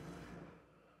 yeah.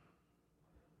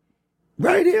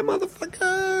 Right here,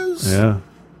 motherfuckers. Yeah.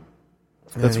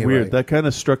 That's Anyway. weird. That kind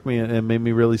of struck me and made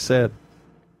me really sad.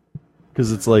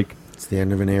 Because it's like... It's the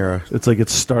end of an era. It's like it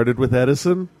started with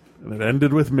Edison and it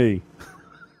ended with me.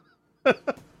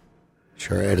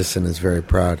 Sure, Edison is very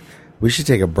proud. We should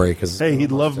take a break. Hey,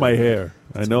 he'd love my hair.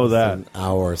 I know that. An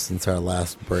hour since our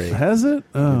last break. Has it?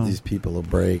 Oh. Give these people a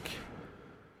break.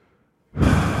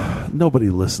 Nobody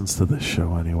listens to this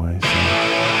show anyway.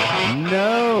 So.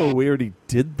 No, we already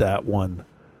did that one.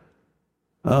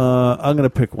 I'm going to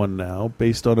pick one now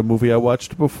based on a movie I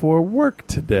watched before work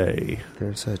today.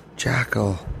 There's a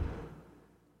jackal.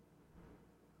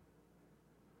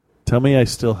 Tell me I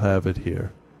still have it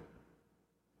here.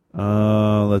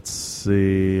 Let's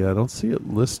see. I don't see it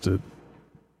listed.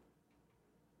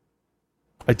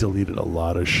 I deleted a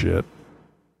lot of shit.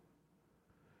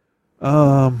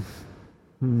 We'll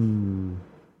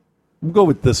go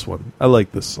with this one. I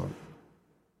like this song.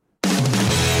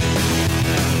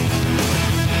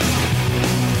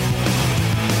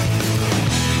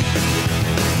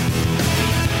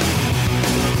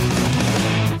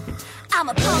 I'm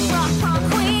a punk rock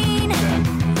prom queen.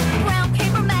 Brown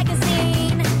paper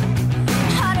magazine.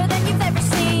 Hotter than you've ever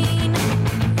seen.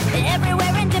 Everywhere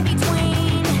and in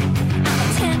between. I'm a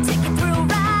 10-ticket through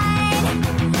ride.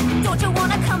 Don't you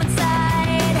wanna come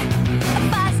inside? A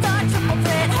 5-star triple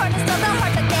threat. Hardest of the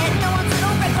hard to get. No one's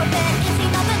little red carpet. Easy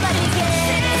nothing let me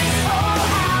get. 6 whole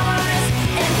hours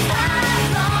and 5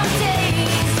 long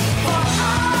days for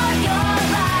all your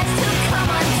lies to come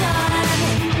undone.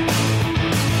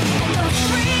 And those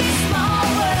 3 small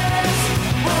words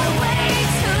were way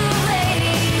too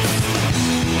late.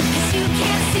 'Cause you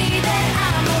can't see that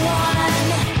I'm the one.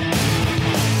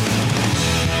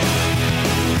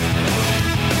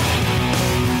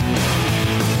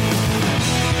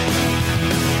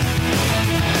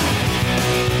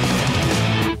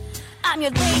 I'm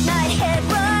your late night head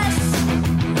rush.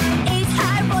 Ace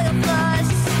high royal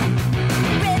flush.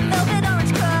 Red velvet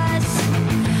orange crush.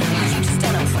 You just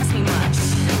don't impress me much.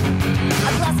 A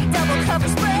glossy double cover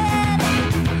spread.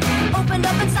 Opened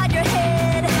up inside your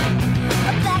head.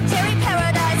 A black cherry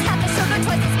paradise. Half the sugar,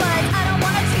 twice the spice. I don't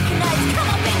wanna treat you nice. Come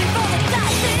on, baby, roll the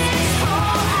dice. 6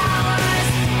 whole hours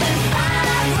and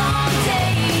 5 long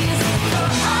days for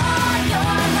all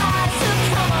your lies to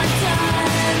come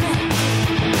undone.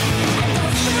 And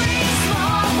those 3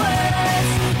 small words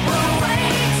were way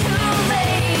too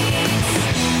late.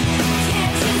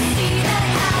 Can't you see that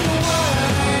I'm the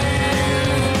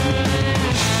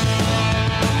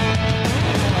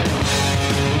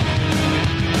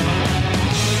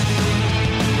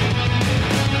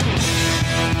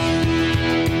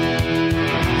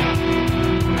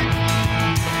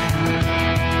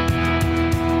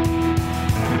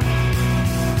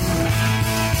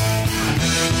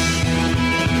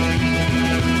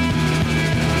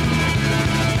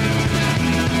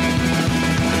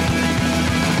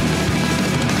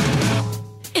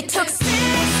It took 6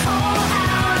 whole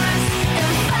hours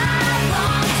and 5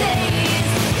 long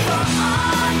days for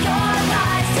all your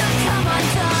lies to come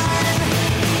undone.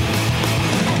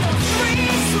 And those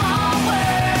 3 small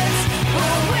words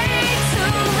were way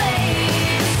too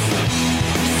late.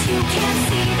 'Cause you can't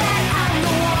see that I'm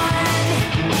the one.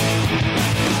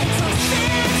 It took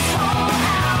 6 whole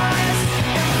hours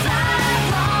and 5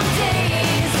 long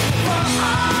days for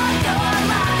all your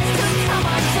lies to come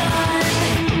undone.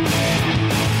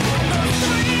 Those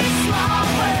 3 small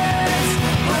words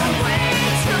were way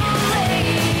too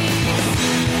late.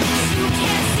 'Cause you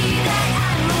can't see that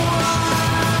I'm the one.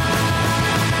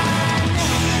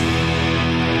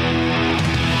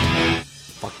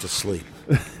 Fuck to sleep.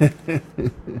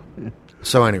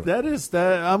 So anyway, that is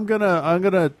that. I'm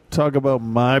gonna talk about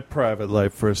my private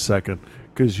life for a second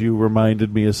because you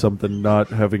reminded me of something not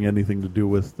having anything to do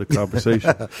with the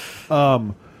conversation.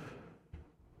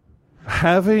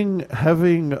 Having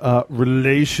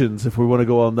relations, if we want to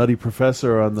go all nutty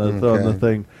professor on the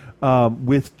thing,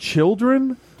 with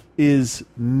children is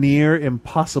near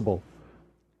impossible.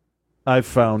 I've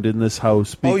found in this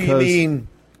house. Because, oh, you mean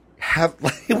have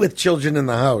with children in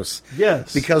the house?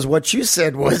 Yes, because what you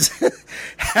said was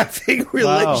having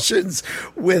relations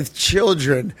with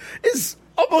children is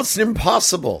almost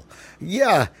impossible.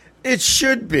 Yeah. It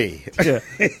should be. Yeah,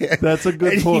 that's a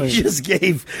good point. You just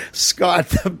gave Scott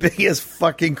the biggest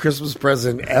fucking Christmas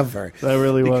present ever. That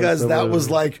really was. Because that was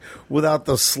like without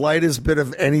the slightest bit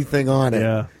of anything on it.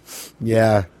 Yeah.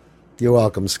 Yeah. You're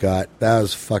welcome, Scott. That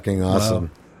was fucking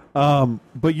awesome. Wow.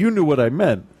 But you knew what I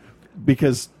meant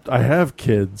because I have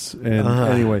kids. And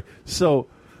anyway, so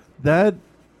that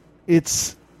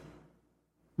it's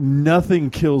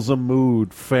nothing kills a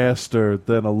mood faster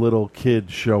than a little kid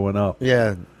showing up.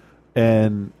 Yeah.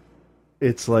 And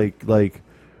it's like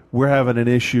we're having an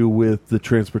issue with the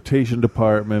transportation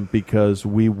department because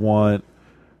we want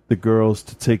the girls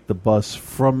to take the bus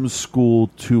from school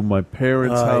to my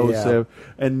parents' house, yeah.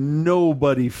 and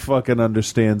nobody fucking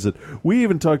understands it. We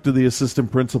even talked to the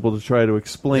assistant principal to try to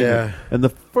explain it, and the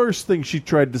first thing she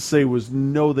tried to say was,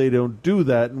 no, they don't do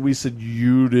that, and we said,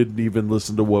 you didn't even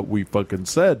listen to what we fucking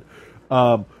said.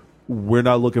 We're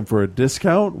not looking for a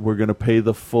discount. We're going to pay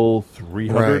the full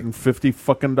 $350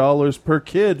 fucking dollars per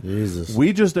kid. Jesus.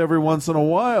 We just every once in a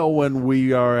while, when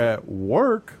we are at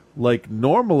work, like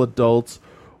normal adults,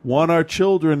 want our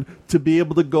children to be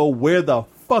able to go where the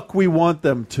fuck we want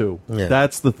them to. Yeah.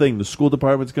 That's the thing. The school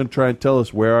department's going to try and tell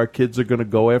us where our kids are going to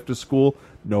go after school.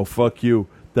 No, fuck you.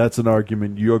 That's an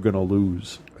argument you're going to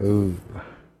lose. Ooh.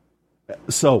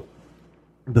 So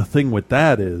the thing with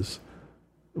that is,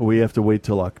 we have to wait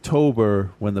till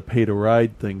October when the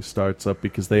pay-to-ride thing starts up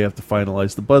because they have to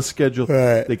finalize the bus schedule.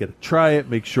 Right. They got to try it,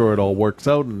 make sure it all works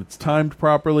out and it's timed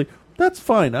properly. That's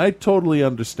fine. I totally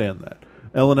understand that.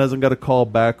 Ellen hasn't got a call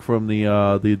back from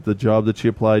the job that she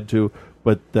applied to,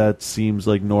 but that seems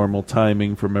like normal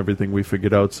timing from everything we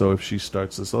figured out. So if she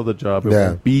starts this other job, it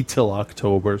won't be till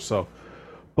October. So,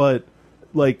 but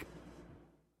like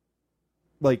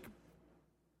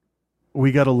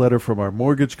we got a letter from our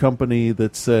mortgage company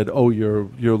that said, "Oh, your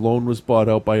loan was bought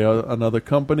out by another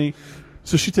company."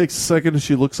 So she takes a second and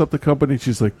she looks up the company. And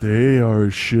she's like, "They are a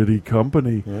shitty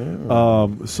company."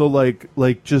 So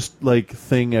just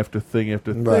thing after thing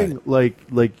after thing, Right.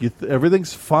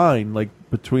 everything's fine. Like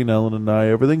between Ellen and I,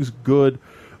 everything's good.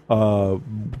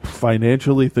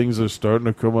 Financially, things are starting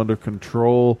to come under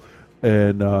control,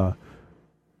 and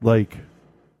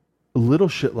little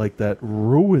shit like that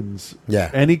ruins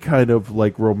any kind of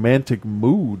like romantic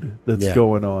mood that's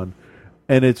going on,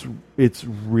 and it's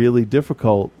really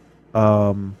difficult.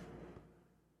 Nova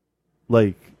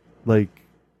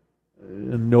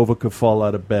could fall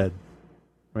out of bed,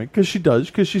 right? Because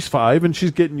she's 5 and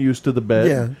she's getting used to the bed.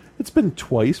 Yeah. It's been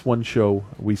twice. One show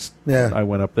I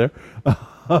went up there.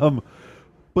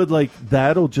 But like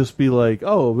that'll just be like,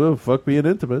 oh, well, fuck being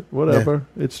intimate, whatever.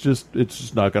 Yeah. It's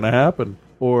just not going to happen.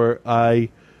 Or I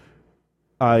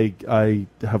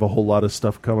have a whole lot of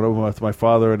stuff coming up with my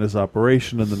father and his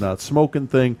operation and the not smoking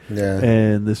thing. Yeah.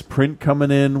 And this print coming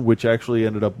in, which actually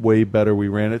ended up way better. We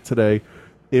ran it today.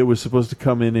 It was supposed to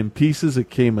come in pieces.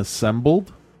 It came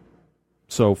assembled.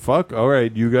 So fuck. All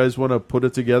right, you guys want to put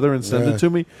it together and send it to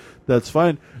me? That's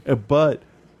fine. But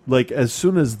like as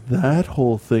soon as that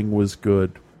whole thing was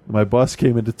good, my boss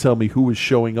came in to tell me who was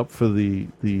showing up for the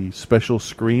special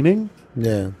screening.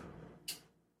 Yeah.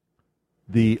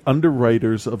 The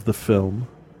underwriters of the film.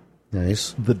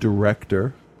 Nice. The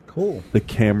director. Cool. The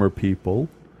camera people.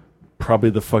 Probably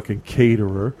the fucking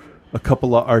caterer. A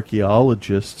couple of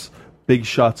archaeologists. Big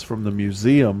shots from the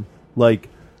museum. Like,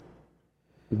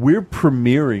 we're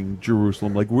premiering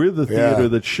Jerusalem. Like, we're the theater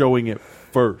that's showing it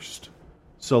first.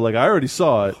 So, like, I already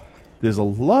saw it. There's a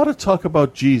lot of talk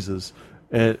about Jesus.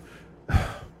 And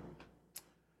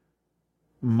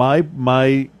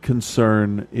my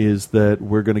concern is that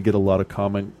we're going to get a lot of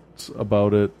comments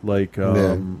about it, like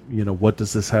what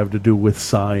does this have to do with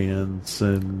science?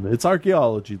 And it's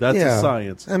archaeology. That's a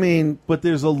science. I mean, but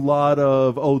there's a lot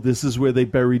of this is where they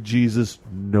buried Jesus.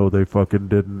 No, they fucking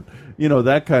didn't.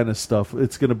 That kind of stuff.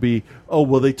 It's going to be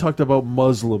they talked about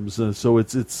Muslims, so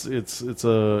it's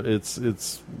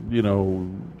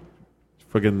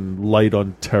fucking light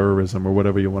on terrorism or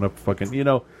whatever you want to fucking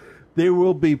There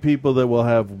will be people that will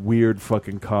have weird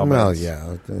fucking comments.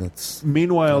 Well, that's.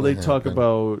 Meanwhile, they talk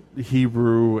about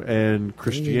Hebrew and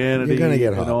Christianity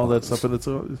get and all that stuff, and it's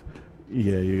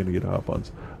you're gonna get hot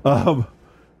buns.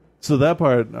 So that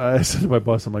part, I said to my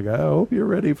boss, I'm like, I hope you're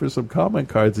ready for some comment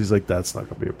cards. He's like, that's not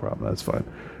gonna be a problem. That's fine.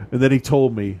 And then he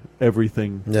told me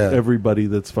everything, everybody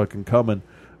that's fucking coming,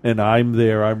 and I'm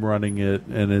there, I'm running it,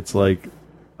 and it's like,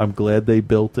 I'm glad they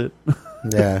built it.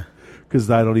 Yeah.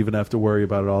 Because I don't even have to worry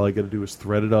about it. All I got to do is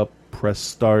thread it up, press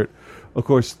start. Of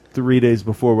course, 3 days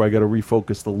before, I got to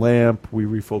refocus the lamp. We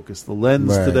refocused the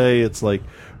lens today. It's like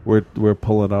we're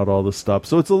pulling out all the stuff.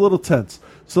 So it's a little tense.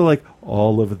 So like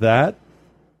all of that,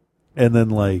 and then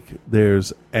like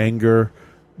there's anger,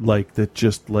 like that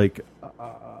just like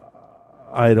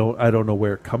I don't know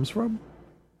where it comes from.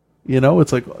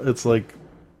 It's like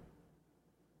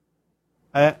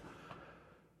I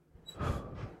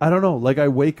don't know. Like I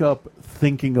wake up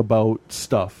thinking about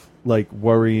stuff, like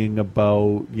worrying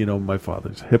about, my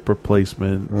father's hip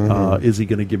replacement. Mm-hmm. Is he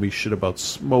going to give me shit about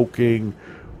smoking?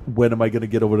 When am I going to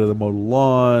get over to the mow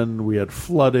lawn? We had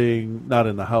flooding, not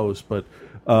in the house, but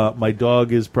my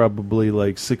dog is probably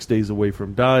like 6 days away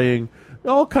from dying.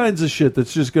 All kinds of shit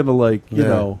that's just going to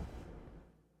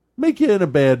make you in a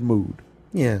bad mood.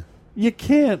 Yeah. You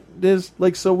can't.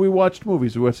 So we watched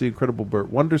movies. We watched The Incredible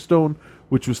Burt Wonderstone,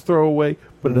 which was throwaway,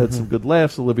 but it had some good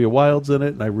laughs. Olivia Wilde's in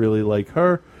it, and I really like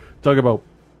her. Talk about,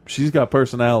 she's got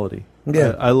personality.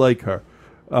 Yeah. I like her.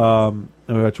 And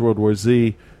we watched World War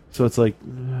Z, so it's like,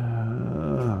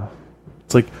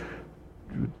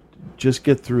 just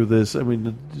get through this. I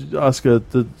mean, Oscar,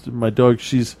 my dog,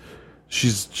 she's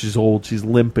old. She's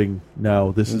limping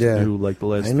now. This is new, like the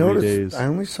last 3 days. I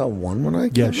only saw one when I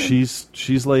came in.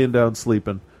 She's laying down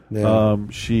sleeping. Yeah.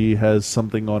 She has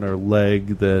something on her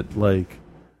leg that, like,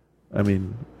 I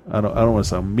mean, I don't want to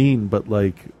sound mean, but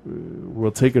like,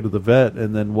 we'll take her to the vet,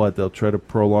 and then what? They'll try to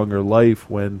prolong her life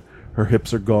when her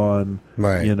hips are gone.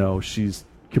 Right. She's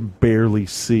can barely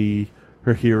see.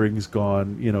 Her hearing's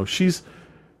gone. She's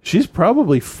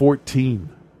probably 14.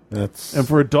 And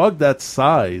for a dog that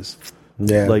size,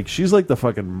 like she's like the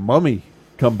fucking mummy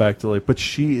come back to life. But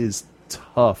she is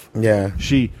tough. Yeah.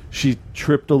 She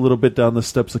tripped a little bit down the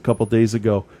steps a couple days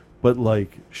ago, but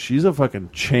like she's a fucking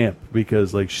champ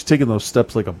because like she's taking those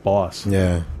steps like a boss.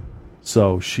 Yeah.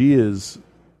 So she is.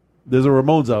 There's a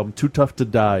Ramones album, "Too Tough to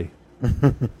Die."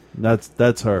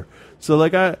 That's her. So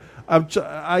like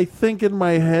I think in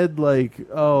my head like,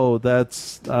 oh,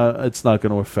 that's it's not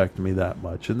going to affect me that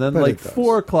much. And then But like it does.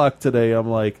 4 o'clock today, I'm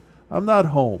like, I'm not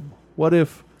home. What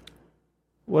if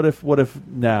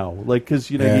now? Like, because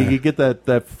you know Yeah. you get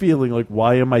that feeling like,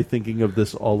 why am I thinking of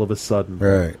this all of a sudden?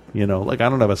 Right. You know, like I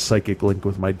don't have a psychic link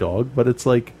with my dog, but it's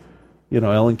like, you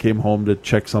know, Ellen came home to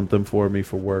check something for me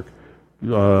for work.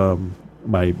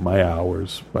 My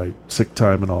hours, my sick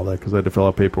time and all that, because I had to fill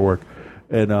out paperwork.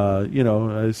 And, you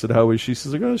know, I said, how is she?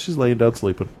 She's like, oh, she's laying down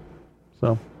sleeping.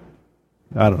 So,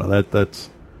 I don't know. That's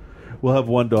we'll have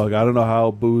one dog. I don't know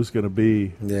how Boo's going to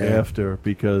be after,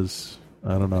 because,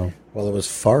 I don't know. Well, it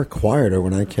was far quieter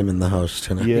when I came in the house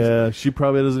tonight. Yeah, she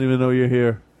probably doesn't even know you're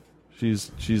here.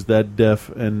 She's that deaf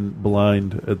and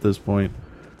blind at this point.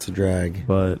 It's a drag.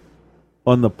 But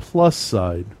on the plus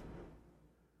side,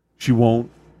 she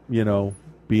won't, you know,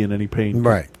 be in any pain,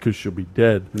 right? Because she'll be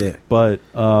dead. Yeah. But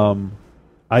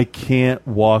I can't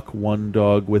walk one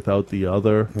dog without the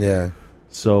other. Yeah.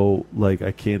 So like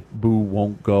I can't. Boo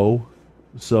won't go.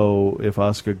 So if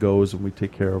Oscar goes and we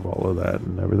take care of all of that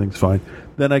and everything's fine,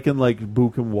 then I can like Boo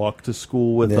can walk to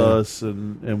school with us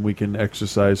and we can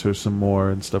exercise her some more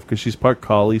and stuff because she's part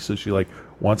collie, so she like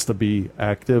wants to be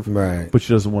active, right? But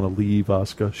she doesn't want to leave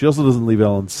Oscar. She also doesn't leave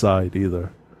Ellen's side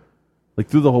either. Like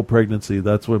through the whole pregnancy,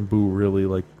 that's when Boo really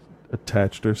like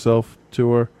attached herself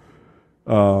to her,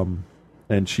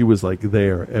 and she was like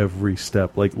there every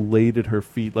step, like laid at her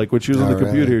feet. Like when she was on the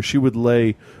computer, she would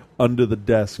lay under the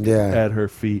desk at her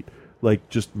feet, like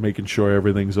just making sure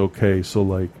everything's okay. So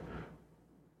like,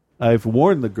 I've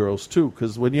warned the girls too,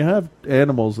 because when you have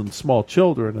animals and small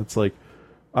children, it's like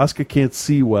Oscar can't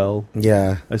see well.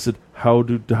 Yeah, I said, how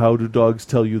do dogs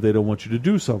tell you they don't want you to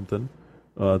do something?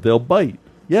 They'll bite.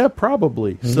 Yeah,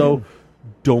 probably. Mm-hmm. So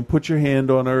don't put your hand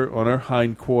on her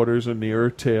hindquarters or near her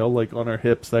tail, like on her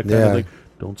hips, that kind of thing.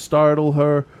 Don't startle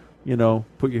her. You know,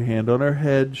 put your hand on her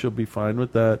head. She'll be fine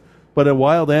with that. But a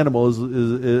wild animal is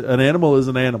an animal is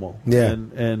an animal. Yeah,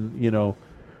 and you know,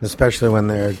 especially when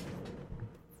they're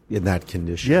in that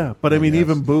condition. Yeah, but I mean,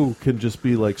 even Boo can just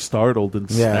be like startled and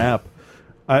snap.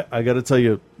 I got to tell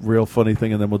you a real funny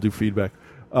thing, and then we'll do feedback.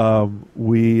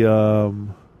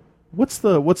 What's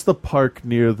the park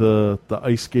near the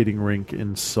ice skating rink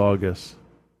in Saugus?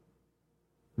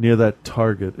 Near that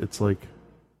Target, it's like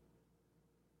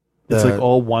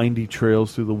all windy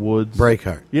trails through the woods.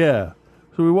 Breakheart. Yeah.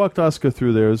 So we walked Oscar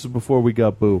through there. This is before we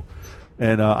got Boo,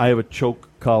 and I have a choke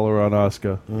collar on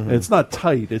Oscar. Mhm. And it's not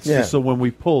tight. It's just so when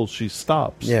we pull, she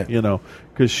stops. Yeah. You know,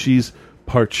 because she's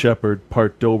part Shepherd,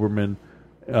 part Doberman.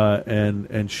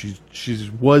 And she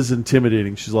was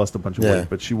intimidating. She's lost a bunch of weight,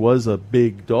 but she was a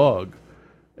big dog,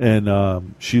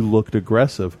 and she looked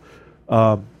aggressive.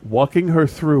 Walking her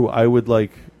through, I would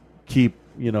like keep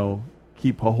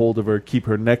a hold of her, keep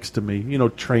her next to me,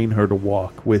 train her to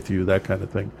walk with you, that kind of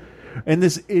thing. And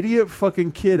this idiot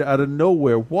fucking kid out of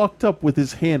nowhere walked up with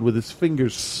his hand, with his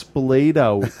fingers splayed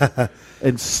out,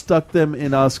 and stuck them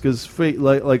in Oscar's face,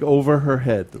 like over her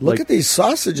head. Look at these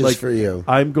sausages for you.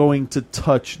 I'm going to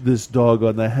touch this dog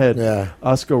on the head. Yeah.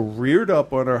 Oscar reared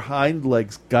up on her hind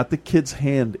legs, got the kid's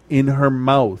hand in her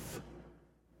mouth,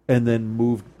 and then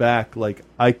moved back like,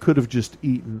 I could have just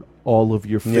eaten all of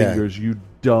your fingers, you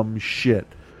dumb shit.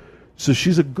 So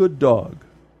she's a good dog.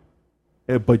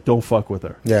 But don't fuck with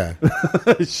her. Yeah,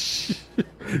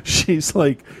 she's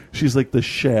like the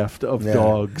Shaft of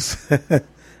dogs because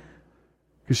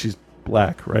she's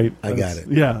black, right? I got it.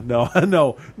 Yeah,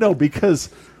 no, because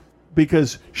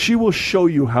she will show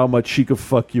you how much she could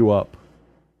fuck you up,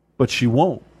 but she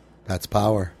won't. That's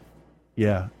power.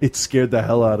 Yeah, it scared the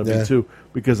hell out of me Yeah. too,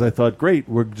 because I thought, great,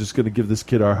 we're just going to give this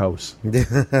kid our house.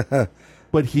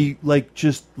 But he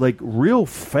just real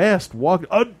fast walked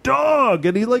a dog,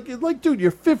 and he like dude, you're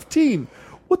 15.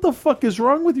 What the fuck is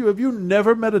wrong with you? Have you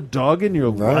never met a dog in your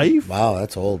life? Wow,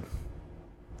 that's old.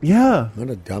 Yeah, what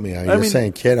a dummy. I You're mean-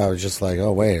 saying kid, I was just like,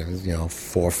 oh wait,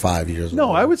 4 or 5 years old.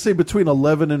 No, I would say between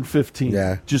 11 and 15.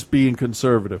 Yeah. Just being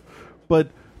conservative. But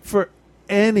for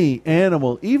any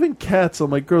animal, even cats,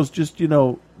 I'm like, girls, just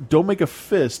don't make a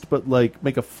fist, but like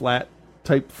make a flat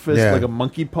type fist, Yeah. like a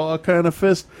monkey paw kind of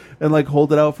fist, and like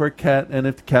hold it out for a cat. And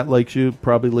if the cat likes you,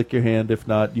 probably lick your hand. If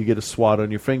not, you get a swat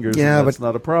on your fingers. Yeah, and that's but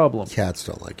not a problem. Cats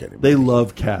don't like anybody. They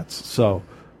love cats, so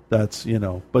that's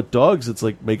But dogs, it's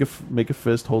like make a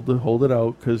fist, hold it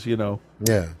out, because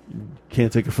yeah,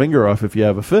 can't take a finger off if you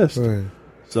have a fist. Right.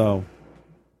 So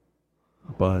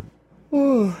But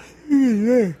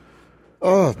tired.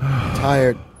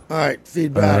 All right,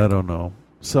 feedback. I don't know.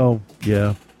 So,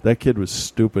 yeah, that kid was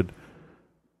stupid.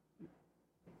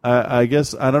 I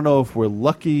guess, I don't know if we're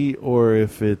lucky or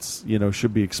if it's,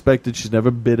 should be expected. She's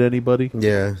never bit anybody.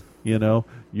 Yeah.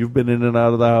 You've been in and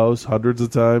out of the house hundreds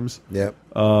of times. Yep.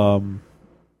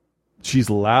 She's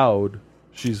loud.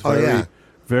 She's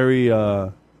very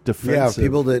defensive. Yeah,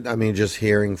 people that, just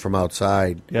hearing from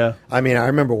outside. Yeah. I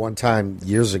remember one time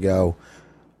years ago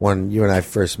when you and I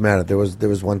first met, there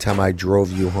was one time I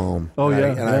drove you home. Oh,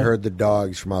 and I heard the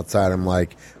dogs from outside. I'm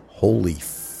like, holy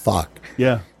fuck.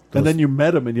 Yeah. And then you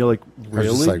met him and you're like, really? I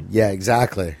was just like, yeah,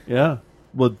 exactly. Yeah.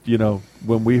 Well,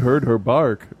 when we heard her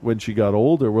bark when she got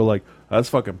older, we're like, that's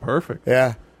fucking perfect.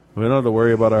 Yeah. We don't have to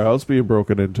worry about our house being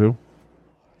broken into.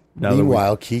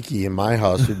 Meanwhile, Kiki in my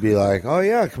house would be like, oh,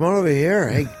 yeah, come on over here.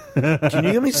 Hey, can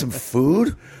you give me some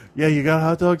food? Yeah, you got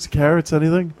hot dogs, carrots,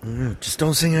 anything? Just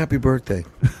don't sing happy birthday.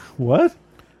 What?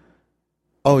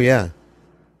 Oh, yeah.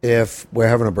 If we're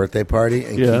having a birthday party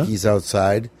and Kiki's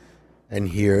outside and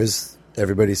hears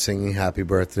everybody singing happy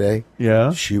birthday,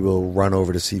 she will run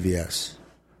over to CVS.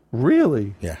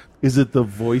 Really? Yeah. Is it the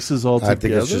voices all together? I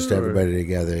think it's just everybody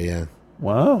together, yeah.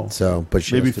 Wow. So, but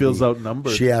she maybe feels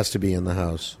outnumbered. She has to be in the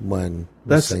house when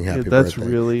we sing happy birthday. That's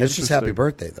really It's just happy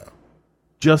birthday, though.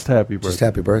 Just happy birthday. Just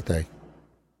happy birthday.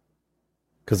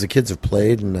 Because the kids have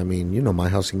played, and my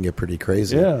house can get pretty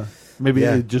crazy. Yeah.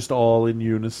 Maybe just all in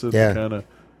unison. Yeah. Kind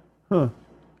of.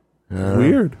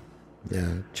 Weird.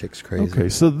 Yeah, chick's crazy. Okay,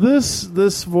 so this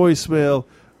voicemail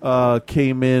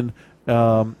came in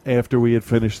after we had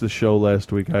finished the show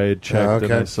last week. I had checked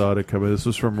and I saw it come in. This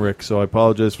was from Rick, so I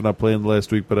apologize for not playing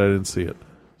last week, but I didn't see it.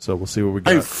 So we'll see what we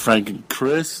got. Hey, Frank and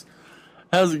Chris.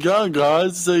 How's it going,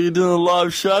 guys? So you're doing a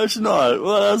live show tonight?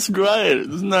 Well, that's great.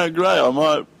 Isn't that great? I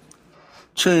might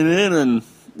tune in and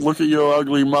look at your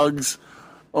ugly mugs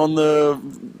on the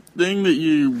thing that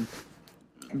you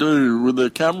do with the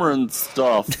camera and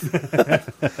stuff.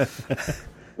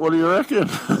 What do you reckon?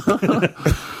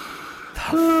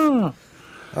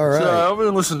 All right. So I've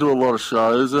been listening to a lot of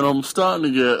shows, and I'm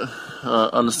starting to get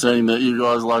understanding that you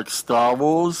guys like Star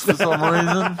Wars for some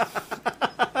reason.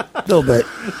 A little bit.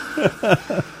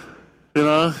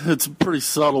 It's pretty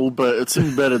subtle, but it's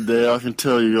embedded there. I can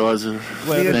tell you guys are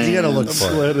fans. You gotta look for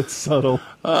I'm glad it's subtle.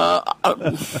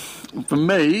 For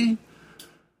me,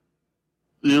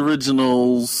 the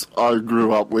originals I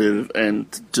grew up with and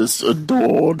just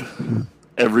adored.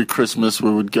 Every Christmas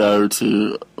we would go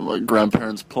to my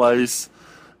grandparents' place,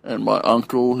 and my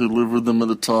uncle who lived with them at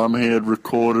the time, he had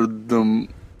recorded them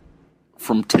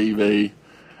from TV,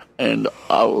 and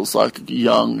I was like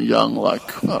young,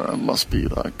 like, I don't know, must be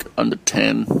like under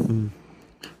 10,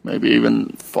 maybe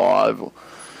even 5,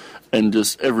 and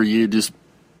just every year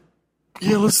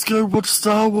let's go watch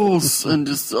Star Wars, and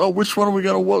just, which one are we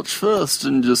going to watch first,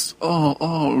 and just,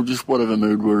 just whatever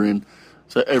mood we're in.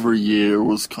 So every year it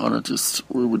was kind of just,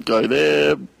 we would go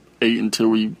there, eat until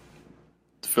we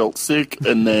felt sick,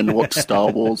 and then watch Star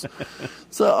Wars.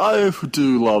 So I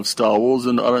do love Star Wars,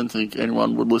 and I don't think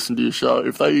anyone would listen to your show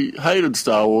if they hated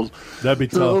Star Wars. That'd be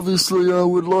tough. So obviously I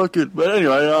would like it. But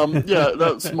anyway,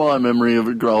 that's my memory of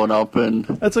it growing up. And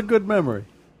that's a good memory.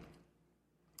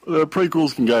 The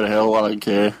prequels can go to hell, I don't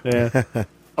care. Yeah.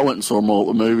 I went and saw them all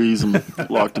at the movies and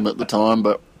liked them at the time,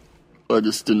 but I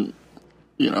just didn't,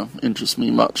 interest me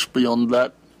much beyond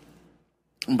that.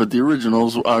 But the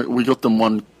originals, we got them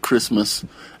one Christmas,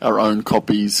 our own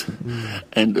copies,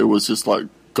 and it was just like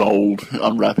gold.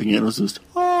 Unwrapping it was just,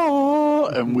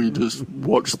 and we just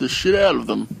watched the shit out of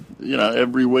them,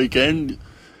 every weekend.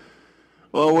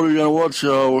 Well, what are we going to watch?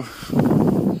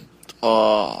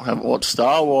 I haven't watched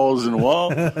Star Wars in a while.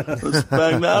 Let's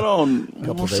bang that on.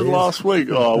 We watched it last week.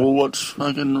 We'll watch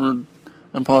fucking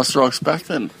Empire Strikes Back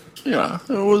then. It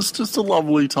was just a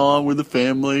lovely time with the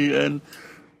family, and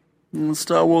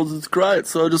Star Wars is great.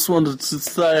 So I just wanted to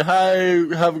say, hey,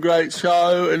 have a great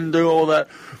show and do all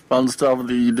that fun stuff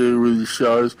that you do with your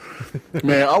shows.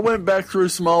 Man, I went back through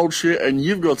some old shit, and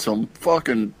you've got some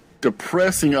fucking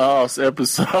depressing ass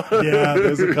episodes. Yeah,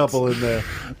 there's a couple in there.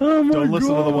 Oh my Don't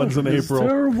listen to the ones in it's April.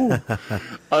 Terrible.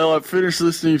 I finished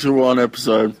listening to one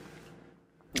episode,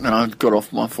 and I got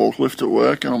off my forklift at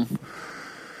work, and I'm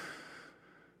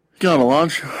going to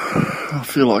lunch. I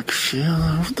feel like shit.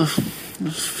 I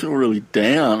just feel really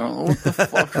down. What the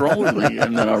fuck's wrong with me?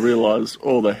 And then I realised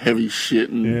all the heavy shit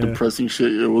and depressing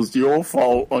shit. It was your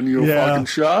fault on your fucking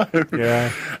show.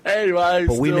 Yeah. Anyway,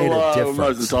 but we still, made a difference.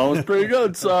 most of the time it was pretty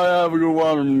good. So have a good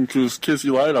one and just kiss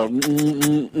you later.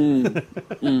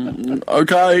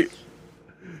 Okay.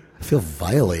 I feel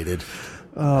violated.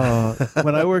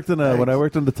 When I worked in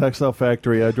the textile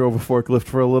factory, I drove a forklift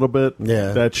for a little bit.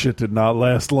 Yeah. That shit did not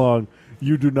last long.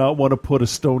 You do not want to put a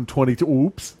stone 22.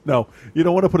 Oops. No, you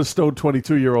don't want to put a stone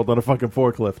 22-year-old on a fucking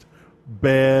forklift.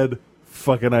 Bad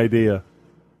fucking idea.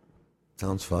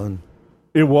 Sounds fun.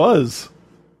 It was.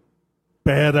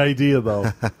 Bad idea,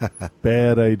 though.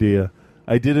 Bad idea.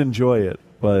 I did enjoy it,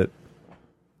 but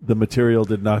the material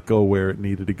did not go where it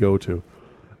needed to go to.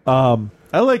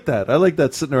 I like that. I like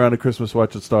that sitting around at Christmas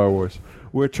watching Star Wars.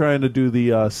 We're trying to do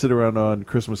the sit around on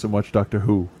Christmas and watch Doctor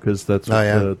Who, because that's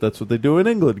what they do in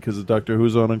England, because Doctor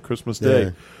Who's on Christmas Day.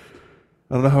 Yeah.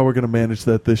 I don't know how we're going to manage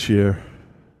that this year.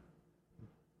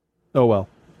 Oh, well.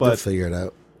 They'll But figure it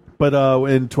out. But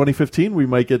in 2015, we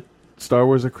might get Star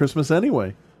Wars at Christmas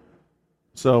anyway.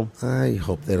 So I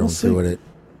hope they we'll don't do see. it.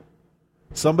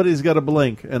 Somebody's got to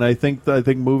blink, and I think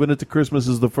moving it to Christmas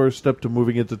is the first step to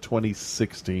moving it to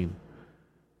 2016.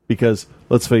 Because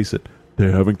let's face it,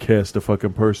 they haven't cast a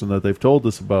fucking person that they've told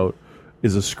us about.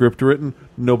 Is a script written?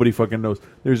 Nobody fucking knows.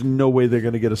 There's no way they're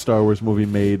going to get a Star Wars movie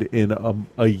made in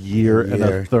a year and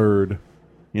a third.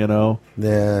 You know?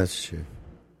 Yeah, that's true.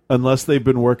 Unless they've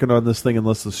been working on this thing,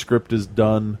 unless the script is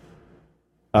done,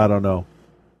 I don't know.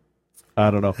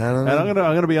 And I'm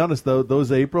gonna be honest though,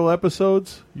 those April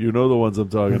episodes, you know the ones I'm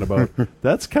talking about.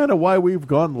 That's kind of why we've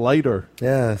gone lighter.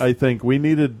 Yeah, I think we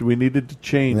needed to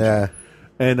change. Yeah,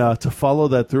 and to follow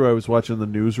that through, I was watching The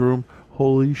Newsroom.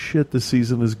 Holy shit, the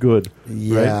season is good.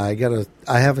 Yeah, right?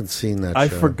 I haven't seen that. I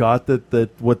show. forgot that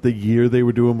what the year they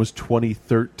were doing was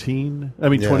 2013. I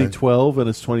mean 2012, and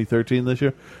it's 2013 this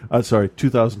year. Sorry,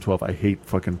 2012. I hate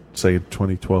fucking saying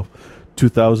 2012.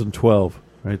 2012.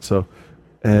 Right, so.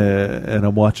 And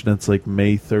I'm watching it's like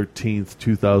May 13th,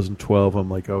 2012. I'm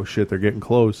like, oh shit, they're getting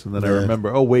close. And then I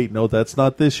remember, oh wait, no, that's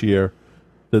not this year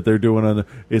that they're doing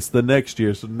it's the next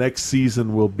year. So next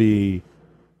season will be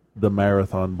the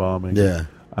marathon bombing. Yeah.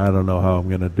 I don't know how I'm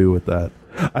going to do with that.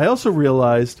 I also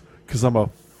realized, because I'm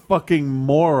a fucking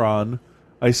moron,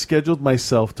 I scheduled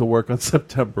myself to work on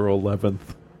September 11th.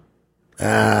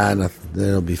 Nothing.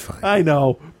 It'll be fine. I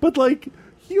know, but like,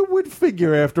 you would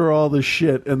figure after all the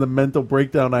shit and the mental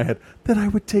breakdown I had that I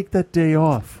would take that day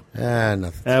off.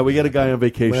 Nothing. We got a guy on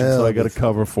vacation, Well, so I got to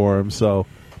cover for him. So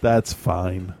that's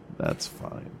fine.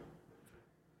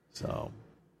 So,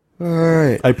 all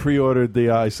right. I pre-ordered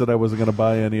I said I wasn't going to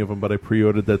buy any of them, but I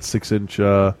pre-ordered that 6-inch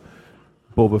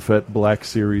Boba Fett Black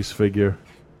Series figure.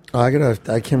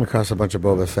 I came across a bunch of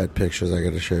Boba Fett pictures. I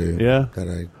got to show you. Yeah,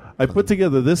 that I put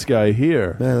together this guy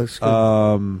here. Yeah, looks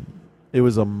good. It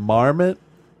was a Marmot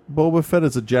Boba Fett.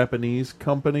 It's a Japanese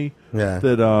company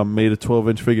that made a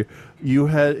 12-inch figure. You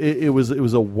had it was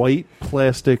a white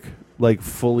plastic, like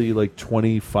fully like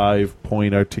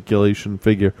 25-point articulation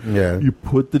figure. Yeah. You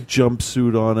put the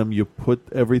jumpsuit on him. You put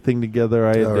everything together.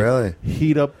 I had to really?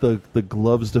 heat up the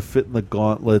gloves to fit in the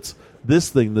gauntlets. This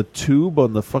thing, the tube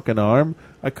on the fucking arm,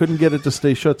 I couldn't get it to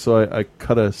stay shut, so I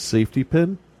cut a safety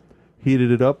pin,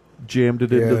 heated it up, jammed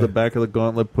it into the back of the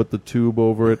gauntlet, put the tube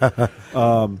over it.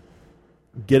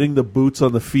 Getting the boots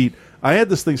on the feet. I had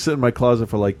this thing sit in my closet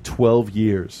for like 12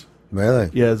 years. Really?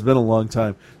 Yeah, it's been a long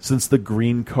time. Since the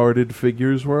green carded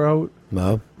figures were out.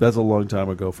 No. That's a long time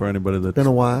ago for anybody that's... Been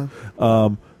a while.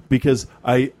 Because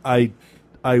I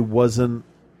wasn't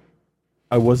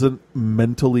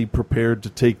mentally prepared to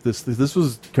take this. This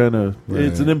was kind of...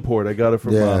 It's an import. I got it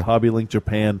from Hobby Link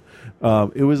Japan.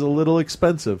 It was a little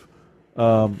expensive.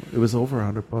 It was over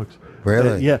 $100.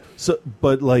 Really? Yeah. So,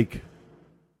 but like,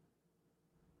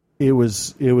 it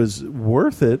was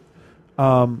worth it.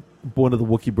 One of the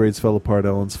Wookiee braids fell apart.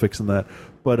 Ellen's fixing that.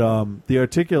 But the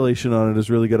articulation on it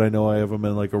is really good. I know I have him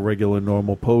in like a regular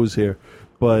normal pose here,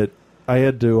 but I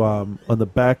had to on the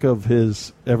back of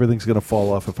his. Everything's going to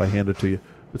fall off if I hand it to you.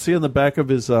 But see on the back of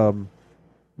his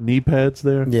knee pads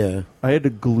there. Yeah. I had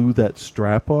to glue that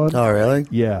strap on. Oh, really?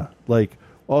 Yeah, like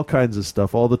all kinds of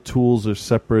stuff. All the tools are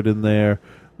separate in there.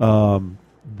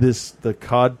 The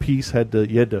cod piece you had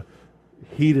to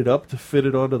heat it up to fit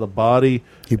it onto the body.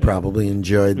 He probably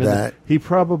enjoyed that. He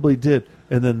probably did.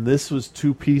 And then this was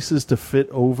two pieces to fit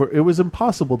over. It was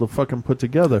impossible to fucking put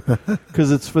together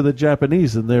because it's for the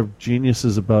Japanese and they're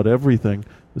geniuses about everything,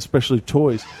 especially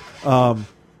toys. So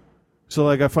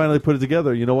like I finally put it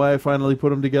together. You know why I finally put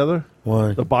them together?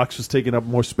 Why? The box was taking up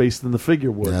more space than the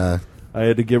figure would. Yeah. I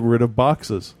had to get rid of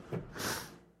boxes.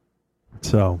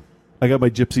 So I got my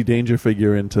Gypsy Danger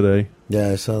figure in today.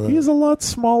 Yeah, I saw that. He's a lot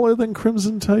smaller than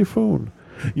Crimson Typhoon.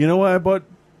 You know why I bought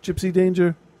Gypsy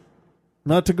Danger?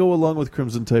 Not to go along with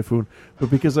Crimson Typhoon, but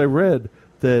because I read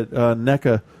that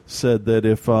NECA said that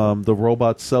if the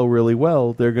robots sell really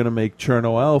well, they're going to make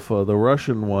Cherno Alpha, the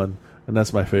Russian one, and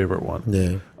that's my favorite one.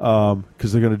 Yeah.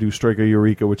 Because they're going to do Striker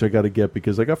Eureka, which I got to get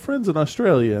because I got friends in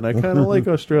Australia, and I kind of like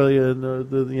Australia,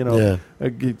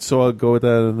 and so I'll go with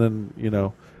that, and then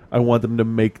I want them to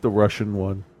make the Russian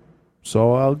one,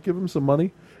 so I'll give them some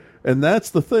money, and that's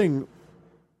the thing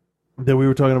that we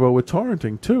were talking about with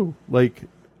torrenting too. Like,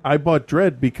 I bought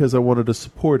Dredd because I wanted to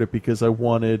support it because I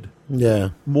wanted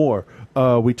more.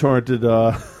 We torrented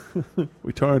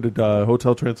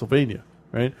Hotel Transylvania.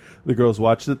 Right, the girls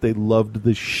watched it. They loved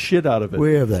the shit out of it.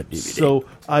 We have that DVD. So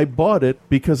I bought it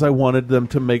because I wanted them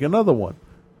to make another one.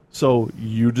 So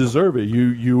you deserve it.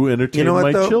 You entertain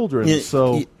my children.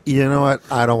 So you know what?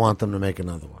 I don't want them to make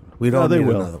another one. We don't need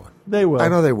another one. They will. I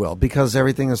know they will because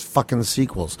everything is fucking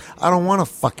sequels. I don't want a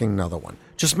fucking another one.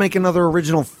 Just make another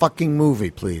original fucking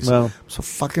movie, please. Well, I'm so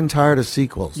fucking tired of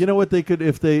sequels. You know what they could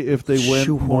if they went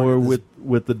more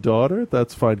with the daughter,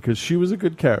 that's fine because she was a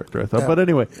good character, I thought. Yeah. But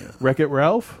anyway, Wreck-It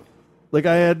Ralph. Like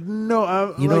I had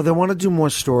no. They want to do more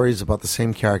stories about the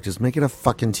same characters. Make it a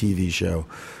fucking TV show.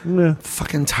 Yeah.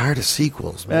 Fucking tired of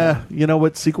sequels, man. You know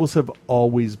what? Sequels have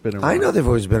always been around. I know they've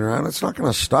always been around. It's not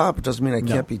going to stop. It doesn't mean I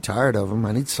can't be tired of them.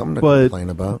 I need something to complain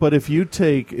about. But if you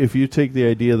take the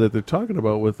idea that they're talking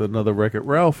about with another Wreck-It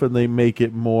Ralph and they make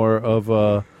it more of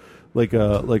an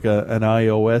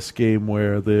iOS game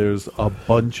where there's a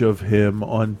bunch of him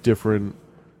on different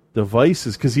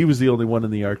devices because he was the only one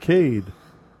in the arcade.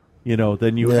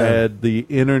 Then you had the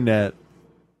internet.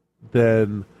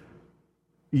 Then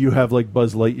you have like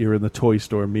Buzz Lightyear in the toy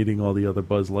store meeting all the other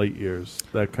Buzz Lightyears,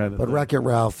 that kind of thing. But Wreck-It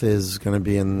Ralph is going to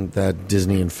be in that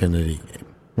Disney Infinity game,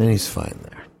 and he's fine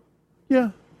there.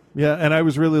 Yeah. And I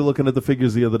was really looking at the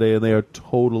figures the other day, and they are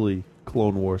totally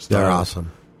Clone Wars style. They're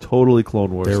awesome. Totally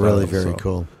Clone Wars. They're style, really very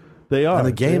cool. They are. And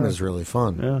the game is really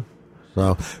fun. Yeah.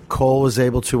 So Cole was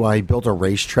able to, he built a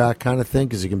racetrack kind of thing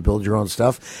because you can build your own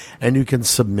stuff and you can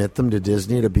submit them to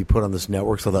Disney to be put on this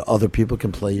network so that other people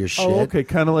can play your shit. Oh, okay.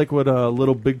 Kind of like what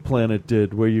Little Big Planet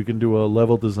did where you can do a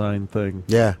level design thing.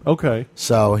 Yeah. Okay.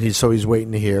 So he's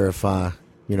waiting to hear if,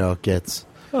 gets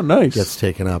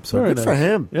taken up. So Very good for nice.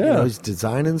 him. Yeah. He's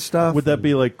designing stuff. Would that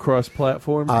be like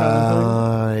cross-platform kind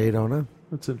of thing? I don't know.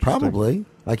 That's interesting. Probably.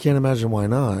 I can't imagine why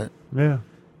not. Yeah.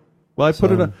 Well, I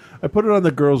put it on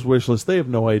the girls' wish list. They have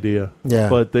no idea. Yeah.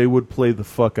 But they would play the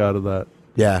fuck out of that.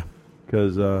 Yeah.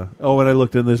 Because, and I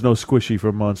looked in, there's no Squishy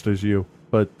from Monsters U.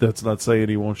 But that's not saying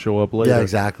he won't show up later. Yeah,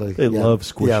 exactly. They love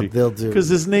Squishy. Yeah, they'll do. Because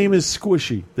his name is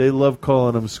Squishy. They love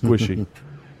calling him Squishy.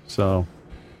 So,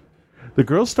 the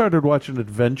girls started watching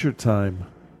Adventure Time.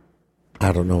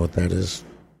 I don't know what that is.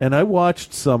 And I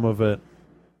watched some of it.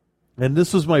 And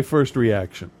this was my first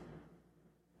reaction.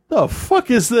 The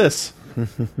fuck is this?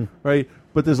 Right?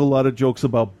 But there's a lot of jokes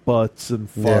about butts and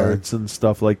farts and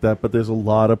stuff like that. But there's a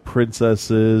lot of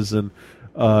princesses. And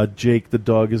Jake the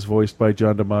dog is voiced by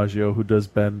John DiMaggio, who does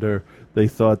Bender. They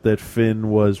thought that Finn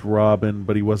was Robin,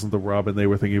 but he wasn't the Robin. They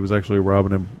were thinking he was actually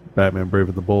Robin in Batman Brave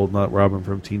and the Bold, not Robin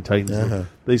from Teen Titans. Uh-huh.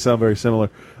 They sound very similar.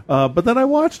 But then I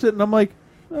watched it, and I'm like,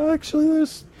 actually,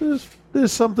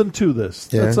 there's something to this.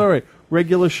 Yeah. That's all right.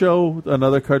 Regular show,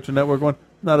 another Cartoon Network one,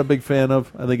 not a big fan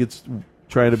of. I think it's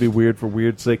trying to be weird for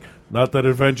weird's sake. Not that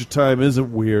Adventure Time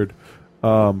isn't weird,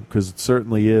 because it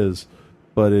certainly is.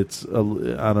 But it's, I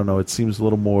don't know, it seems a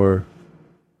little more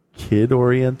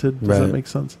kid-oriented. Does that make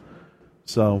sense?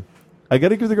 So, I got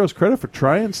to give the girls credit for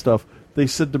trying stuff. They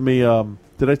said to me,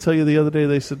 did I tell you the other day,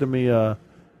 they said to me, I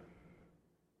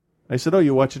said, oh,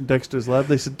 you watching Dexter's Lab?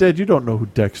 They said, Dad, you don't know who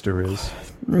Dexter is.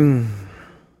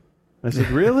 I said,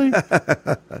 really?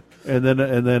 and then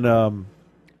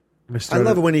I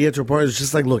love it when you get to a point, it's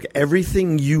just like, look,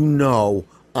 everything you know,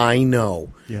 I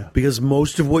know. Yeah. Because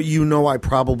most of what you know, I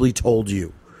probably told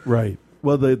you. Right.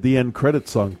 Well, the end credit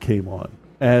song came on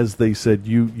as they said,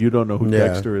 you don't know who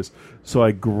Dexter is. So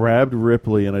I grabbed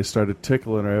Ripley and I started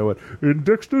tickling her. I went, in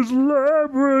Dexter's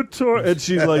laboratory. And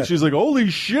she's like, holy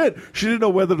shit. She didn't know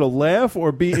whether to laugh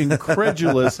or be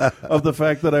incredulous of the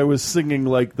fact that I was singing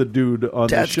like the dude on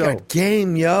the show. That's got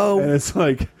game, yo. And it's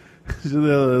like,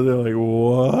 they're like,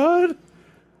 what?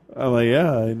 I'm like,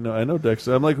 yeah, I know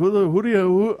Dexter. I'm like,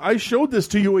 who I showed this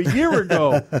to you a year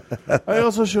ago. I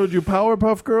also showed you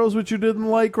Powerpuff Girls, which you didn't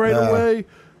like right away.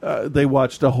 They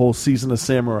watched a whole season of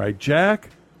Samurai Jack.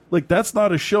 Like, that's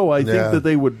not a show I think that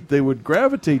they would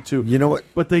gravitate to. You know what?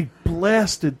 But they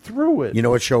blasted through it. You know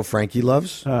what show Frankie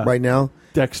loves right now?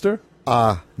 Dexter?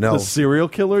 No. The serial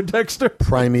killer Dexter?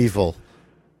 Primeval.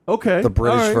 Okay. The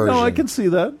British version. No, I can see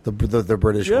that. The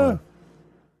British one.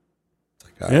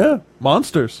 Yeah.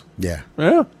 Monsters. Yeah.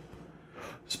 Yeah.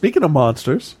 Speaking of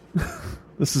monsters,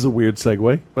 This is a weird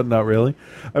segue, but not really.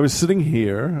 I was sitting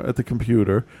here at the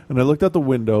computer, and I looked out the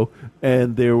window,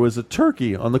 and there was a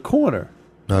turkey on the corner.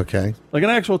 Okay. Like an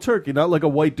actual turkey, not like a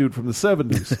white dude from the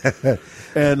 70s.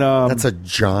 And that's a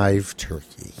jive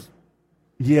turkey.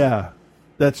 Yeah,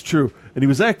 that's true. And he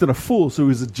was acting a fool, so he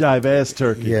was a jive-ass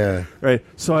turkey. Yeah. Right?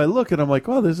 So I look, and I'm like,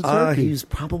 oh, there's a turkey. He's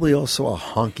probably also a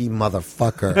honky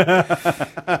motherfucker.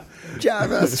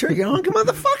 Jive-ass turkey, honky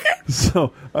motherfucker.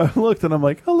 So I looked, and I'm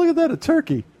like, oh, look at that, a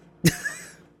turkey.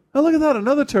 Oh, look at that,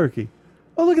 another turkey.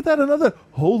 Oh, look at that, another.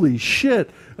 Holy shit.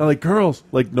 I'm like, girls,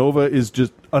 like Nova is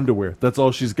just underwear. That's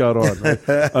all she's got on.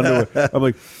 Right? Underwear. I'm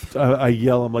like, I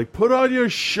yell, I'm like, put on your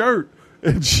shirt.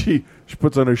 And she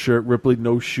puts on her shirt, Ripley,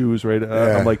 no shoes, right?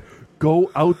 I'm like,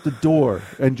 go out the door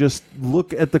and just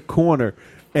look at the corner.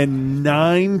 And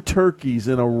 9 turkeys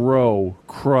in a row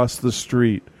cross the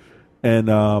street. And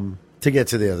to get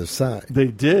to the other side. They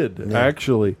did,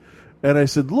 actually. And I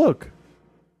said, look.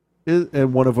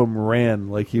 And one of them ran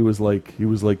like he was like the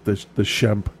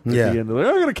Shemp at the end. Like,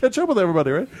 I'm gonna catch up with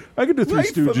everybody, right? I can do Three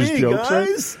Stooges jokes,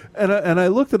 guys. Right? And I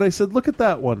looked and I said, look at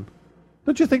that one.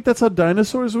 Don't you think that's how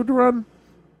dinosaurs would run?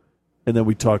 And then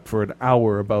we talked for an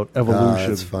hour about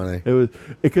evolution. That's funny. It was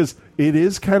because it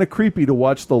is kind of creepy to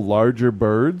watch the larger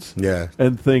birds,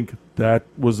 and think that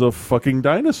was a fucking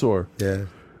dinosaur. Yeah.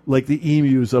 Like the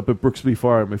emus up at Brooksby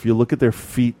Farm, if you look at their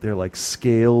feet, they're like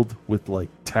scaled with like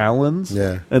talons.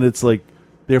 Yeah. And it's like,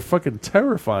 they're fucking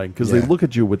terrifying because they look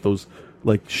at you with those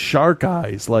like shark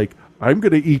eyes, like, I'm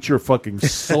going to eat your fucking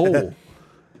soul.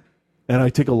 And I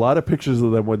take a lot of pictures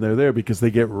of them when they're there because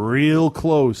they get real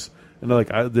close. And they're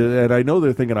like, and I know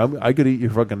they're thinking, I could eat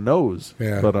your fucking nose,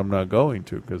 but I'm not going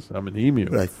to because I'm an emu.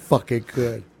 But I fucking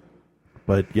could.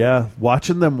 But yeah,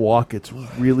 watching them walk, it's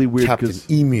really weird. Captain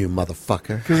Emu,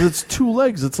 motherfucker. Because it's 2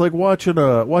 legs. It's like watching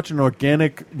an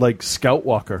organic like scout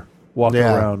walker walking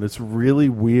around. It's really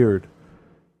weird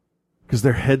because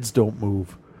their heads don't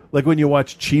move. Like when you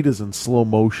watch cheetahs in slow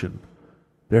motion,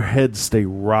 their heads stay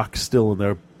rock still and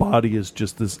their body is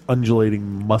just this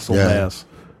undulating muscle mass.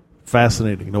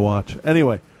 Fascinating to watch.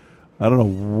 Anyway, I don't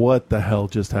know what the hell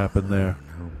just happened there,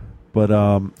 but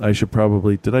I should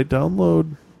probably. Did I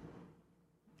download?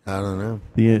 I don't know.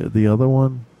 The other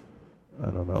one?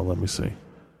 I don't know. Let me see.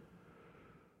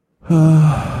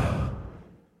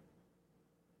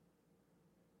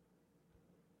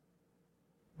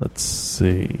 Let's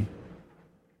see.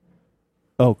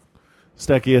 Oh,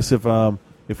 Stacky asked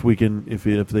if we can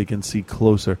if they can see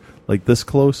closer, like this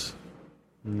close.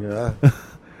 Yeah.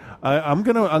 I'm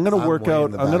gonna work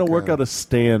out. I'm gonna work out a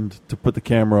stand to put the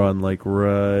camera on, like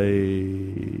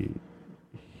right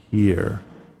here.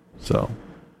 So.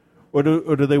 Or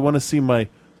do they want to see my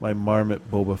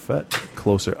Marmot Boba Fett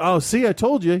closer? Oh, see, I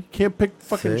told you. You can't pick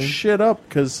fucking shit up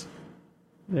because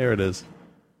there it is.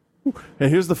 And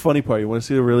here's the funny part. You want to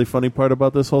see the really funny part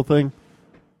about this whole thing?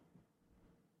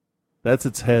 That's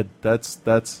its head. That's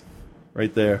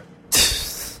right there.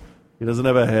 He doesn't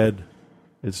have a head.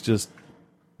 It's just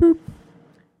boop.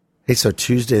 Hey, so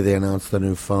Tuesday they announced the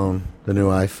new phone, the new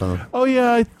iPhone. Oh,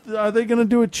 yeah. Are they going to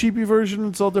do a cheapy version?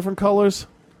 It's all different colors?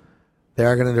 They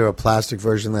are going to do a plastic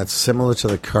version that's similar to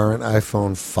the current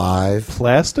iPhone 5.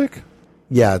 Plastic?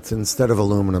 Yeah, it's instead of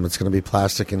aluminum, it's going to be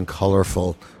plastic and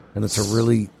colorful, and it's a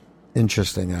really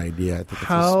interesting idea. I think it's a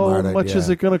smart idea. How much is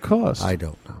it going to cost? I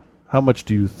don't know. How much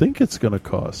do you think it's going to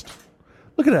cost?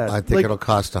 Look at that. I think it'll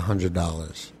cost $100.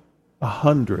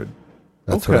 $100.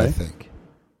 That's what I think.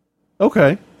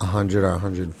 Okay. 100 or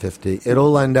 150.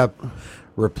 It'll end up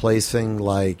replacing,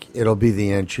 like, it'll be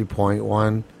the entry point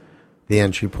one. The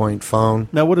entry point phone.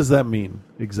 Now, what does that mean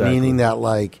exactly? Meaning that,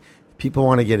 like, people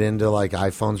want to get into, like,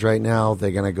 iPhones right now.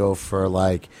 They're going to go for,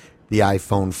 like, the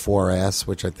iPhone 4S,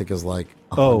 which I think is, like,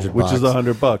 $100. Which is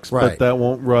 $100. Right. But that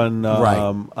won't run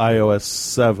iOS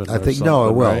 7 I think, no,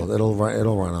 it will. Right?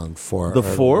 It'll run on 4. The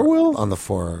 4 will? On the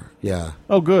 4, yeah.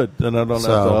 Oh, good. Then I don't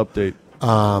have to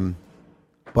update.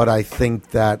 But I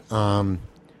think that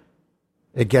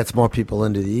it gets more people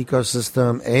into the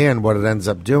ecosystem, and what it ends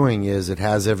up doing is it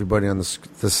has everybody on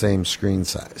the same screen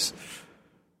size.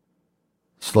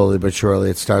 Slowly but surely,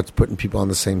 it starts putting people on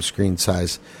the same screen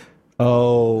size.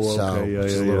 Oh, okay. So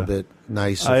it's a little bit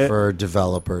nicer for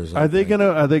developers. Are they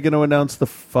gonna announce the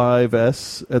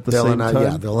 5S at the same time?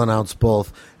 Yeah, they'll announce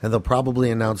both, and they'll probably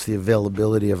announce the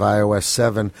availability of iOS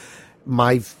 7.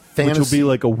 Which will be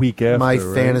like a week after. My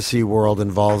fantasy world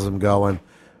involves them going,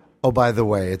 oh, by the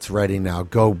way, it's ready now.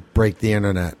 Go break the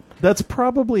internet. That's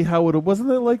probably how it... Wasn't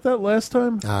it like that last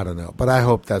time? I don't know, but I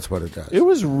hope that's what it does. It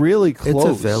was really close. It's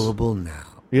available now.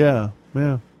 Yeah.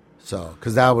 So,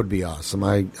 because that would be awesome.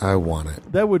 I want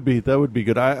it. That would be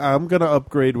good. I'm gonna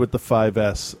upgrade with the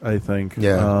 5S. I think.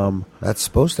 Yeah, that's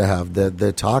supposed to have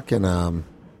they're talking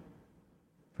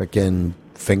freaking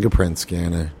fingerprint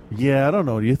scanner. Yeah, I don't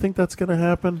know. Do you think that's gonna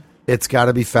happen? It's got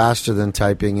to be faster than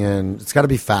typing in. It's got to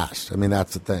be fast. I mean,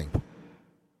 that's the thing.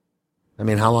 I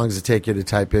mean, how long does it take you to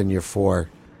type in your four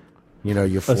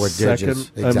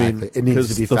digits? Exactly. I mean, it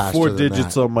needs to be the faster 4 than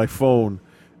digits that. on my phone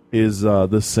is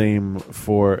the same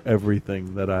for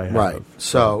everything that I have. Right.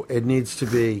 So it needs to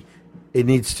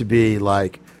be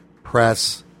like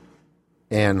press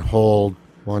and hold.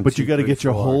 But you got to get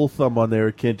your whole thumb on there.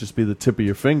 It can't just be the tip of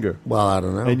your finger. Well, I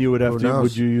don't know. And you would have Who to. knows?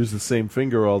 Would you use the same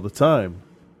finger all the time?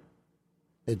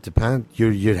 It depends.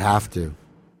 You'd have to.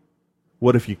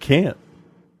 What if you can't?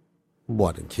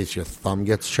 What, in case your thumb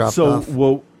gets chopped So, off?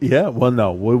 well, yeah. Well,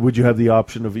 no. Would you have the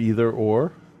option of either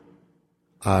or?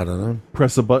 I don't know.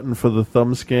 Press a button for the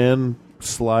thumb scan,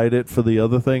 slide it for the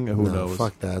other thing. Who No, knows?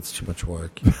 fuck that. It's too much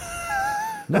work.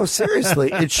 No,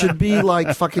 seriously. It should be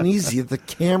like fucking easy. The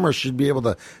camera should be able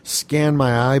to scan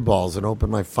my eyeballs and open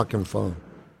my fucking phone.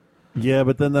 Yeah,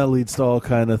 but then that leads to all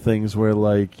kind of things where,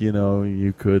 like,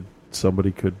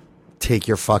 somebody could take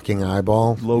your fucking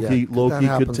eyeball. Loki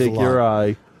could take your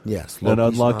eye. Yes, and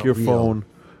Loki's unlock not your real. phone.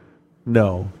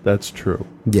 No, that's true.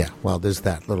 Yeah, well, there's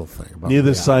that little thing about Neither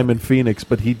reality. Simon Phoenix,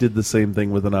 but he did the same thing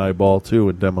with an eyeball too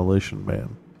in Demolition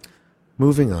Man.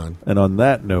 Moving on. And on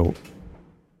that note,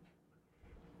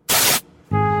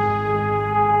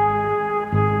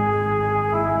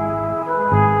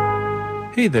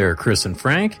 Hey there, Chris and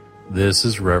Frank. This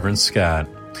is Reverend Scott.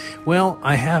 Well,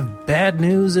 I have bad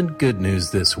news and good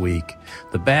news this week.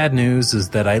 The bad news is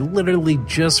that I literally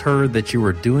just heard that you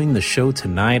were doing the show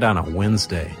tonight on a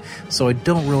Wednesday, so I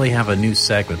don't really have a new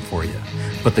segment for you.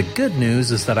 But the good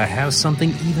news is that I have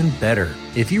something even better.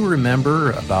 If you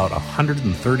remember, about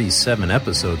 137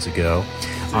 episodes ago,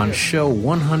 on show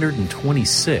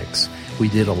 126, we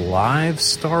did a live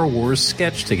Star Wars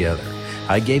sketch together.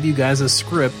 I gave you guys a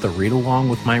script to read along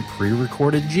with my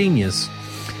pre-recorded genius.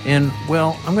 And,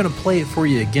 well, I'm going to play it for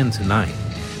you again tonight.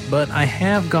 But I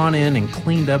have gone in and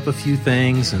cleaned up a few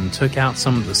things and took out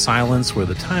some of the silence where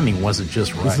the timing wasn't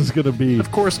just right. this is going to be...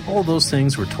 Of course, all those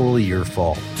things were totally your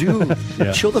fault. Dude,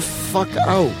 Yeah. chill the fuck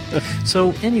out.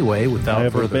 So, anyway, I without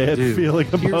have a further bad ado, feeling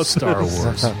about here's Star this.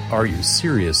 Wars. Are You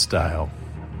Serious style.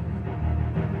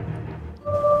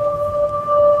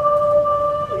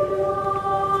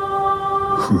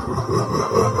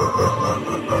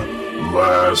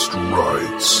 Last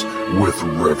Rites with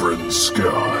Reverend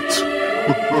Scott.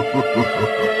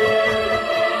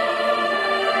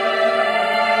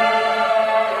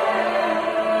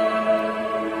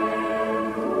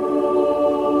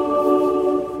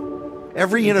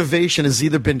 Every innovation has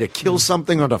either been to kill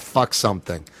something or to fuck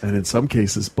something. And in some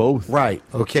cases, both. Right.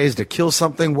 Okay, is to kill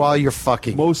something while you're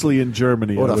fucking. Mostly in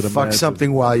Germany, Or I to would fuck imagine.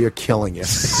 something while you're killing it.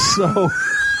 So...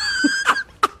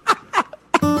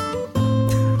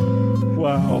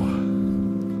 Wow.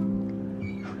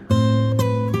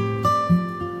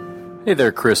 Hey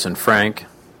there, Chris and Frank.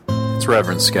 It's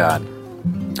Reverend Scott.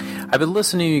 I've been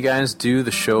listening to you guys do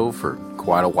the show for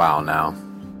quite a while now.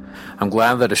 I'm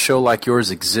glad that a show like yours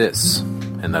exists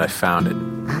and that I found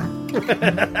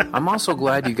it. I'm also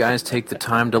glad you guys take the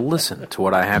time to listen to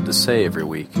what I have to say every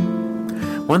week.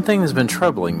 One thing has been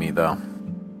troubling me, though.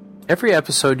 Every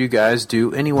episode you guys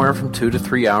do anywhere from 2 to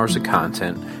 3 hours of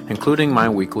content, including my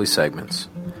weekly segments.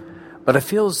 But I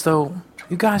feel as though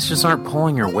you guys just aren't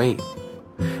pulling your weight.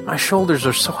 My shoulders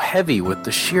are so heavy with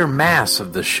the sheer mass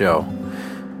of this show.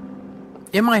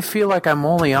 It might feel like I'm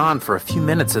only on for a few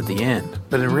minutes at the end,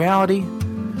 but in reality,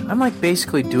 I'm like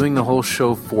basically doing the whole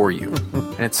show for you,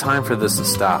 and it's time for this to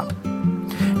stop.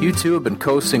 You two have been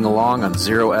coasting along on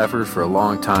zero effort for a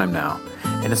long time now,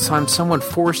 and it's time someone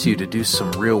forced you to do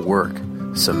some real work,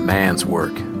 some man's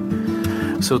work.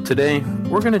 So today,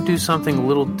 we're going to do something a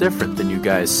little different than you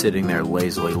guys sitting there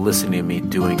lazily listening to me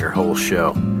doing your whole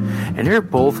show. And you're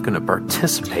both going to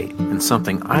participate in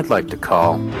something I'd like to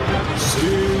call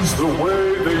Scenes the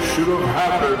way they should have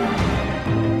happened.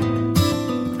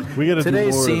 We gotta do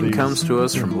Today's more of scene these. comes to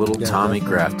us from little Tommy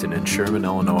Grafton in Sherman,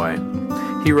 Illinois.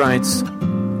 He writes,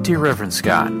 Dear Reverend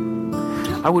Scott,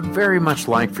 I would very much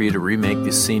like for you to remake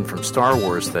this scene from Star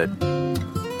Wars that,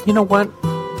 you know what?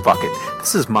 Fuck it.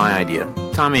 This is my idea.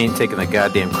 Tommy ain't taking the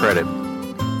goddamn credit.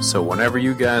 So whenever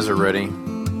you guys are ready,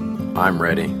 I'm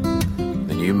ready.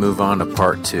 Then you move on to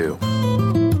part 2.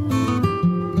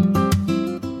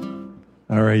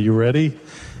 All right, you ready?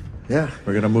 Yeah.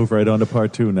 We're going to move right on to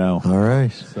part 2 now. All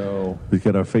right. So we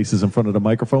got our faces in front of the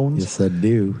microphones. Yes, I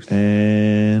do.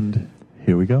 And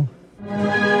here we go.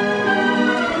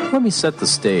 Let me set the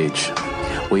stage.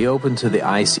 We open to the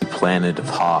icy planet of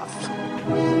Hoth.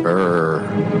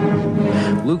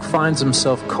 Luke finds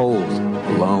himself cold,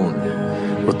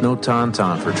 alone, with no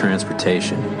tauntaun for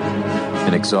transportation,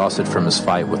 and exhausted from his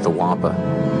fight with the Wampa.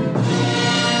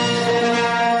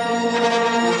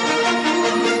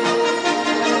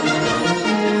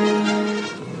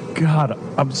 God,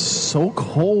 I'm so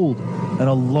cold and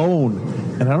alone,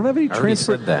 and I don't have any I already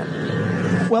transport. said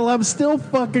that. Well, I'm still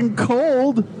fucking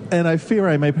cold, and I fear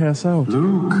I may pass out.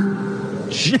 Luke.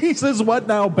 Jesus, what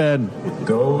now, Ben?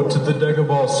 Go to the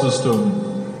Dagobah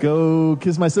system. Go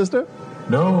kiss my sister?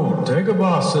 No,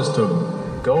 Dagobah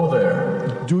system. Go there.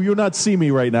 Do you not see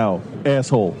me right now,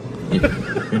 asshole? You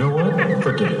know what?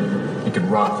 Forget it. You can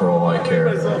rock for all I care.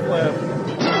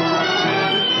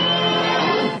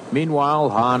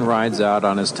 Meanwhile, Han rides out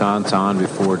on his tauntaun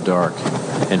before dark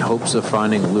in hopes of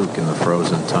finding Luke in the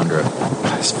frozen tundra.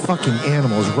 This fucking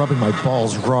animal is rubbing my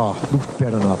balls raw. Luke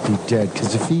better not be dead,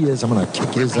 because if he is, I'm going to kick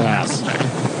his ass.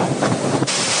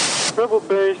 Rebel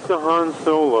base to Han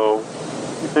Solo.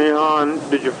 Hey, Han,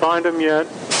 did you find him yet?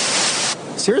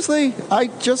 Seriously? I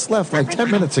just left like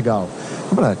 10 minutes ago.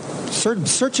 I'm going to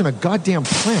searching a goddamn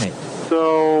planet.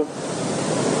 So,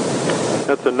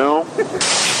 that's a no?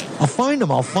 I'll find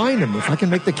him. If I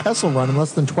can make the Kessel run in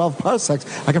less than 12 parsecs,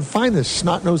 I can find this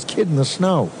snot-nosed kid in the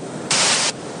snow.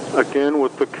 Again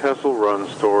with the Kessel Run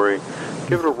story.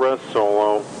 Give it a rest,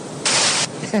 Solo.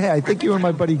 Hey, I think you and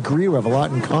my buddy Greer have a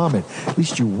lot in common. At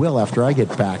least you will after I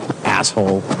get back,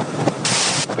 asshole.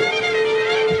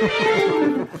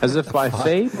 As if by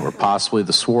fate, or possibly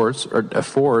the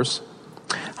Force,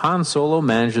 Han Solo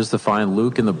manages to find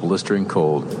Luke in the blistering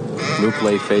cold. Luke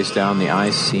lay face down in the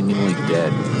ice, seemingly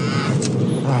dead.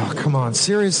 Oh, come on,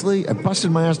 seriously? I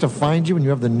busted my ass to find you and you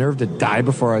have the nerve to die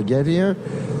before I get here?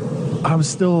 I'm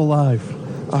still alive.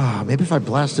 Maybe if I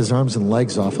blast his arms and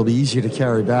legs off, it'll be easier to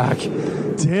carry back.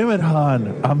 Damn it,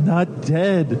 Han. I'm not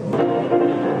dead.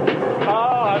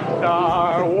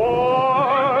 Star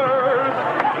Wars,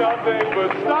 nothing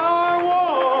but Star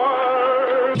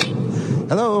Wars.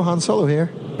 Hello, Han Solo here.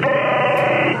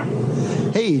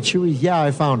 Hey, Chewie, yeah,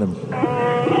 I found him.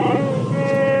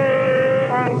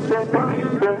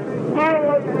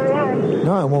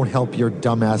 No, I won't help your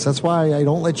dumbass. That's why I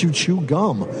don't let you chew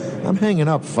gum. I'm hanging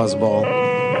up, fuzzball.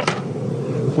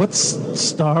 What's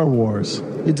Star Wars?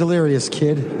 You delirious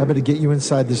kid. I better get you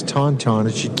inside this tauntaun.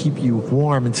 It should keep you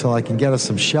warm until I can get us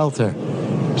some shelter.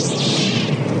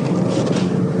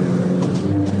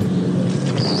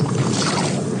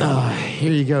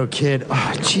 Here you go, kid.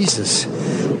 Oh, Jesus.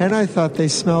 And I thought they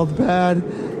smelled bad.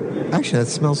 Actually, that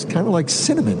smells kind of like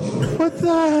cinnamon. What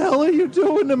the hell are you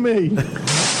doing to me?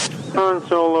 Han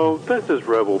Solo, this is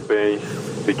Rebel Base.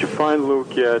 Did you find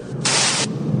Luke yet?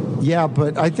 Yeah,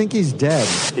 but I think he's dead.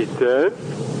 He's dead?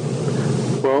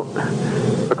 Well,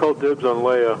 I called dibs on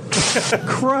Leia.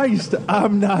 Christ,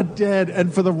 I'm not dead.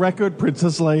 And for the record,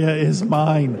 Princess Leia is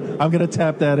mine. I'm going to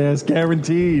tap that ass,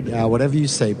 guaranteed. Yeah, whatever you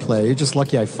say, player. You're just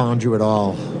lucky I found you at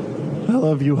all. I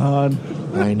love you, Han.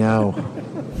 I know.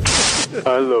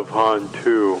 I love Han,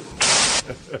 too.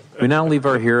 We now leave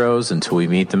our heroes until we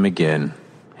meet them again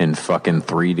in fucking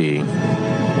 3D.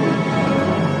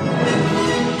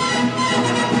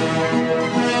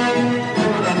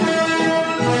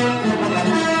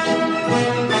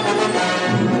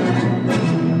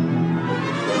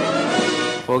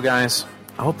 Well, guys,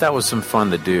 I hope that was some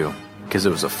fun to do, because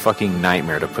it was a fucking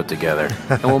nightmare to put together,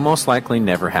 and will most likely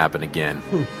never happen again.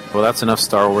 Well, that's enough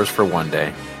Star Wars for one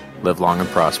day. Live long and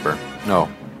prosper.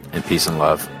 Oh, and peace and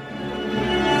love.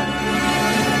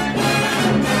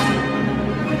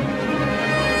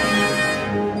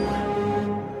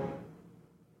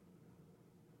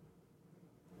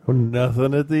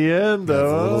 Nothing at the end.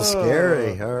 That's a little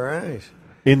scary. All right.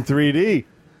 In 3D.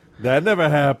 That never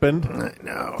happened. I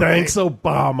know. Thanks,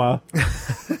 Obama.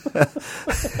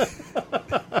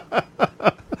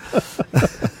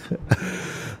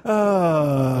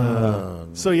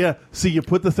 So yeah, see, you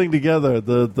put the thing together,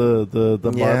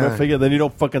 the Marmot figure, then you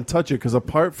don't fucking touch it because a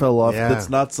part fell off that's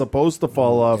not supposed to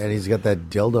fall off. And he's got that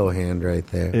dildo hand right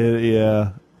there.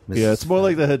 Yeah, it's more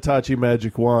like the Hitachi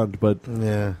magic wand, but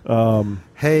yeah.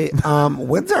 Hey,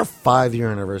 when's our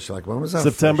 5-year anniversary? Like, when was that?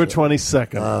 September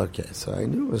 22nd. Okay, so I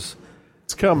knew it was.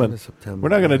 It's coming. We're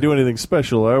not going to do anything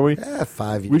special, are we? Yeah,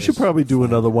 5 years. We should probably do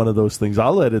another one of those things.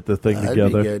 I'll edit the thing That'd be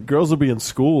together. good. Girls will be in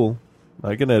school.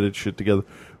 I can edit shit together.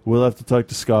 We'll have to talk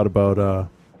to Scott about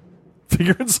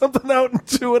figuring something out in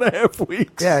 2.5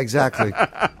 weeks. Yeah, exactly.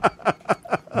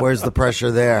 Where's the pressure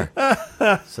there?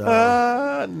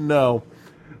 So. No.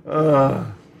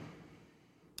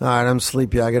 All right, I'm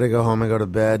sleepy. I got to go home and go to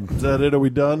bed. Is that it? Are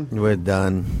we done? We're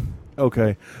done.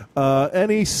 Okay.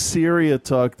 Any Syria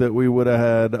talk that we would have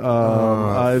had,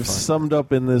 I've summed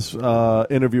up in this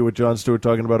interview with Jon Stewart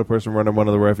talking about a person running one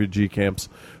of the refugee camps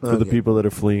for the people that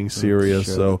are fleeing Syria.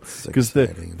 Sure, so because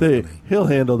he'll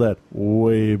handle that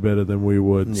way better than we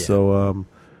would. Yeah. So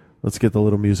let's get the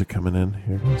little music coming in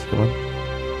here. Come on.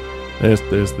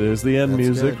 There's the end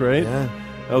music, good. right? Yeah.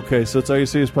 Okay, so it's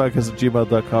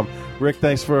areyourseriousspodcast@gmail.com. Rick,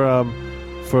 thanks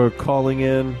for calling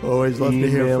in. Always love to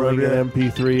hear from you. Emailing an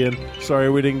MP3 in. Sorry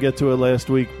we didn't get to it last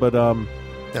week, but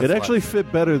it actually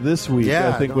fit better this week,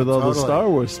 I think, with all the Star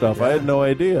Wars stuff. I had no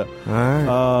idea. All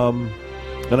right.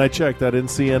 And I checked. I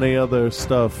didn't see any other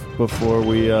stuff before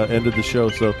we ended the show.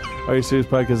 So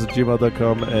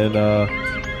areyourseriospodcast@gmail.com, and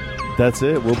that's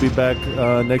it. We'll be back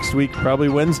next week, probably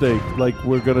Wednesday, like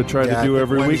we're going to try to do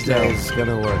every week now. Wednesday's going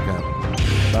to work out.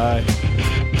 Bye.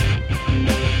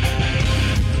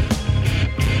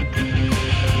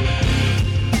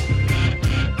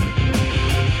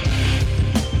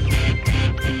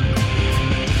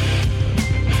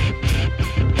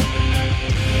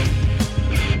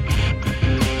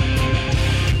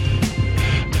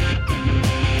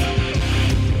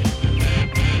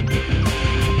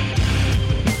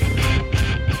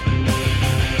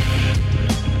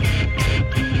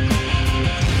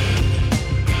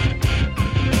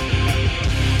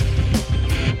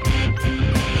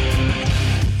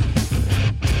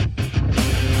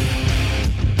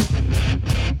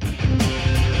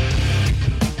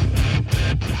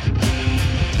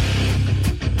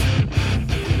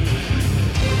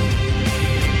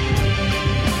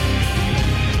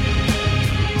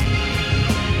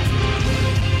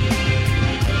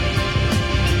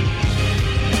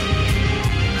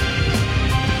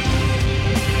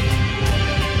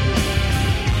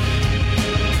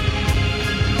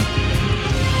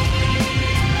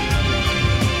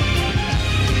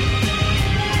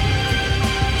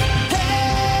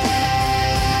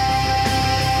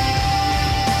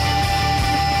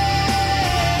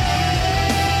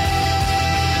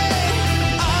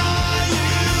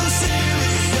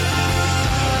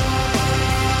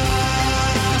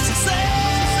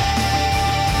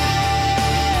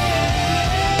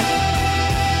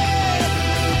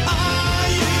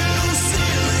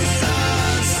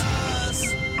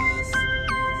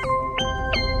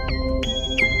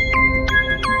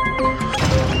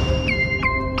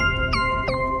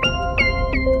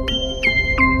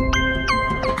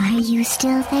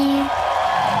 Still there?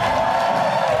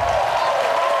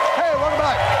 Hey, welcome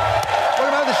back.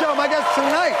 Welcome back to the show. My guest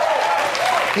tonight,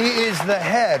 he is the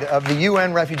head of the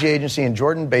UN Refugee Agency in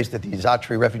Jordan, based at the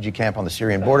Zatri refugee camp on the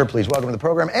Syrian border. Please welcome to the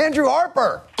program, Andrew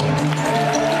Harper. How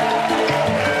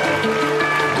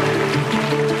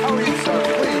are you, sir?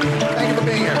 Please, thank you for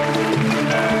being here.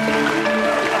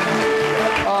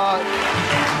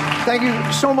 Thank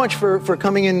you so much for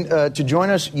coming in to join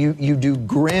us. You do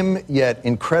grim yet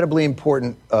incredibly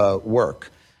important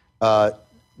work.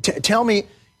 Tell me,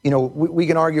 we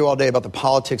can argue all day about the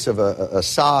politics of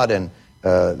Assad and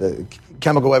the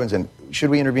chemical weapons, and should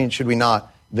we intervene, should we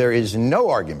not? There is no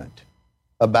argument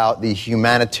about the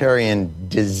humanitarian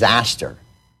disaster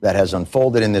that has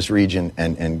unfolded in this region,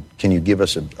 and can you give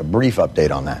us a brief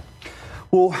update on that?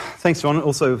 Well, thanks, John.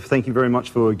 Also, thank you very much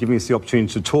for giving us the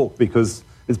opportunity to talk, because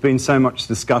there's been so much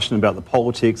discussion about the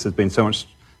politics, there's been so much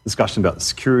discussion about the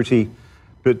security,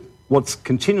 but what's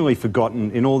continually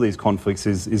forgotten in all these conflicts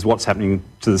is what's happening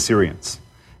to the Syrians.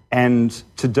 And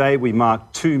today we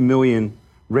mark 2 million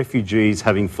refugees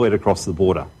having fled across the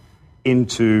border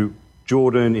into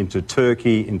Jordan, into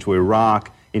Turkey, into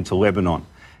Iraq, into Lebanon.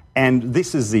 And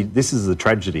this is the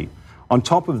tragedy. On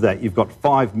top of that, you've got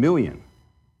 5 million.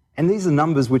 And these are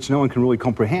numbers which no one can really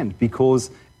comprehend,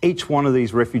 because each one of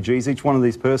these refugees, each one of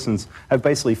these persons have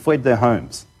basically fled their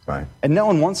homes. Right. And no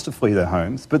one wants to flee their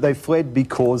homes, but they've fled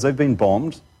because they've been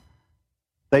bombed,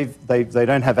 they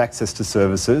don't have access to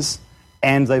services,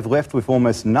 and they've left with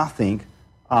almost nothing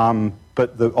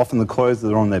but often the clothes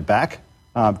that are on their back.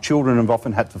 Children have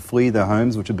often had to flee their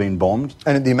homes, which have been bombed.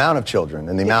 And the amount of children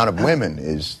and the amount of women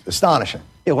is astonishing.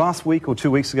 Yeah, last week or 2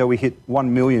 weeks ago, we hit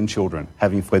 1 million children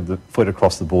having fled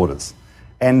across the borders.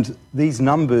 And these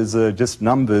numbers are just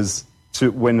numbers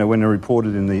when they're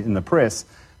reported in the press.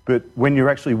 But when you're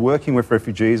actually working with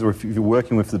refugees, or if you're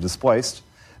working with the displaced,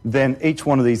 then each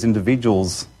one of these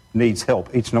individuals needs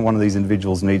help. Each one of these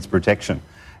individuals needs protection.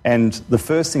 And the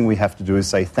first thing we have to do is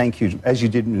say thank you, as you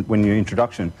did when your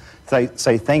introduction,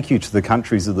 say thank you to the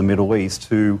countries of the Middle East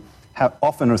who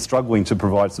often are struggling to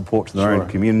provide support to their own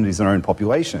communities and their own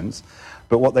populations.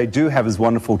 But what they do have is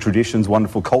wonderful traditions,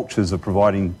 wonderful cultures of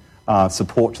providing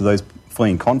support to those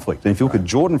fleeing conflict. And if you look at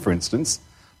Jordan, for instance,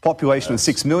 population of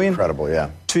 6 million. Incredible, yeah.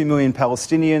 2 million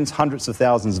Palestinians, hundreds of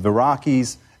thousands of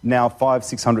Iraqis, now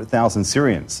 600,000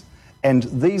 Syrians. And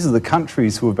these are the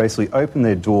countries who have basically opened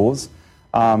their doors.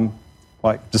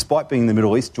 Despite being in the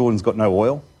Middle East, Jordan's got no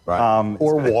oil. Right.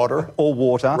 Or water. Or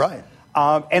water. Right.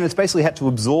 And it's basically had to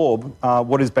absorb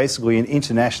what is basically an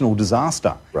international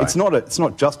disaster. Right. It's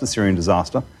not just a Syrian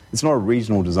disaster. It's not a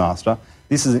regional disaster.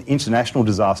 This is an international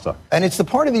disaster. And it's the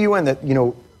part of the UN that,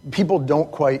 people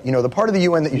don't quite, the part of the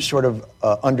UN that you sort of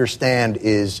understand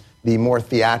is the more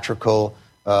theatrical,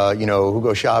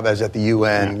 Hugo Chavez at the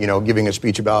UN, giving a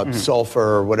speech about sulfur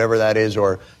or whatever that is,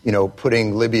 or,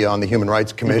 putting Libya on the Human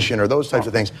Rights Commission or those types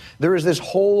of things. There is this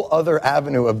whole other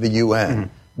avenue of the UN,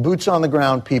 boots on the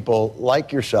ground people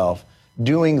like yourself,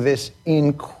 doing this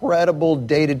incredible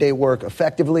day-to-day work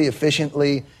effectively,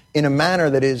 efficiently, in a manner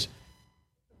that is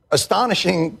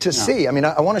astonishing to see. I mean,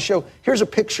 I want to show, here's a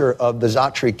picture of the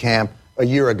Zatri camp a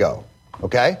year ago,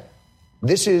 okay?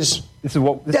 This is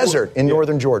desert in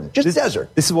northern Jordan, just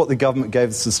desert. This is what the government gave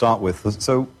us to start with.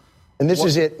 So, and this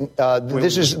is it.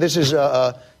 This is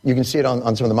you can see it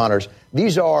on some of the monitors.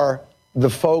 These are the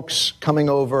folks coming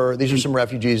over. These are some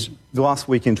refugees. The last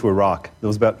week into Iraq, there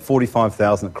was about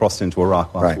 45,000 that crossed into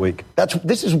Iraq last week.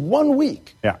 This is 1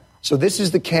 week. Yeah. So this is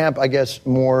the camp, I guess,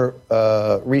 more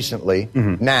recently.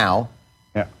 Now,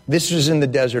 this is in the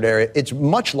desert area. It's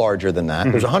much larger than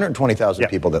that. There's 120,000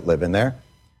 people that live in there.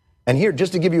 And here,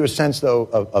 just to give you a sense, though,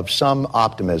 of some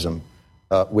optimism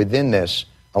within this,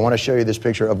 I want to show you this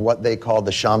picture of what they call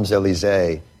the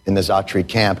Champs-Élysées in the Zatri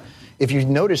camp. If you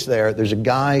notice there's a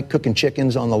guy cooking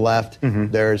chickens on the left.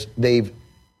 The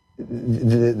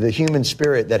human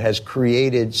spirit that has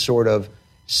created sort of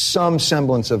some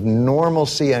semblance of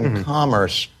normalcy and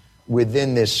commerce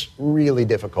within this really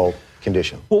difficult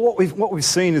condition. Well, what we've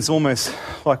seen is almost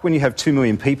like when you have 2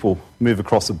 million people move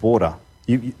across a border,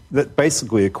 that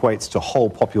basically equates to whole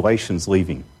populations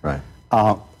leaving. Right.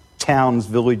 Towns,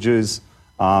 villages.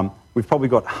 We've probably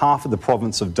got half of the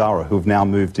province of Dara who have now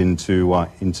moved into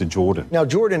Jordan. Now,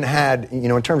 Jordan had,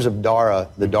 in terms of Dara,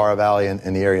 the Dara Valley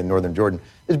and the area in northern Jordan,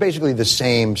 is basically the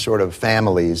same sort of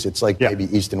families. It's like maybe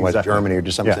East and West Germany or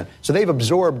to some extent. So they've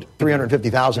absorbed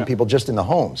 350,000 people just in the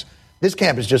homes. This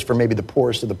camp is just for maybe the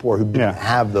poorest of the poor who didn't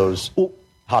have those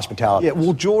hospitality. Yeah,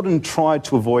 well, Jordan tried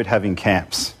to avoid having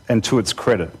camps, and to its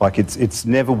credit, it's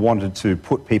never wanted to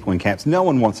put people in camps. No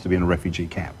one wants to be in a refugee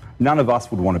camp. None of us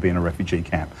would want to be in a refugee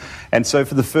camp. And so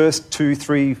for the first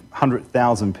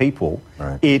 200,000-300,000 people,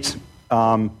 it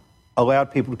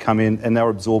allowed people to come in and they were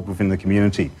absorbed within the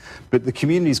community. But the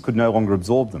communities could no longer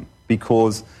absorb them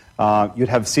because you'd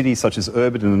have cities such as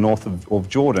Irbid in the north of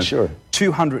Jordan.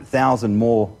 200,000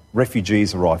 more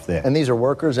refugees arrived there. And these are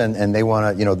workers and they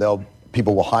want to,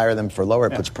 people will hire them for lower.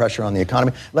 It puts pressure on the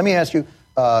economy. Let me ask you,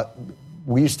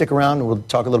 will you stick around? We'll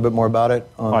talk a little bit more about it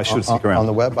stick around on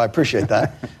the web. I appreciate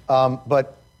that.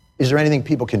 But is there anything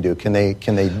people can do? Can they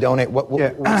donate?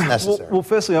 What's necessary? Well,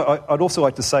 firstly, I'd also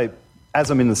like to say, as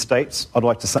I'm in the States, I'd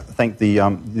like to thank the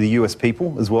US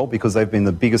people as well, because they've been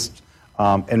the biggest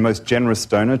and most generous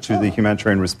donor to the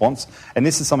humanitarian response. And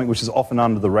this is something which is often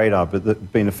under the radar, but that's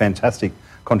been a fantastic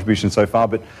contribution so far.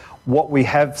 But what we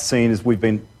have seen is we've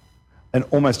been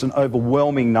almost an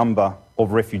overwhelming number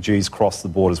of refugees cross the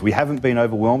borders. We haven't been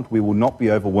overwhelmed. We will not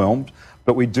be overwhelmed,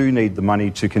 but we do need the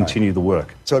money to continue the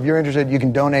work. So if you're interested, you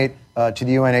can donate to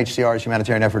the UNHCR's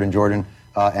humanitarian effort in Jordan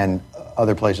and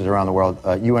other places around the world,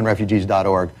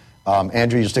 unrefugees.org.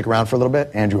 Andrew, you stick around for a little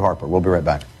bit. Andrew Harper. We'll be right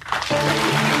back.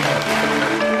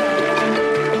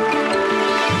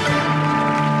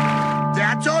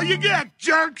 That's all you get,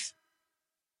 jerks!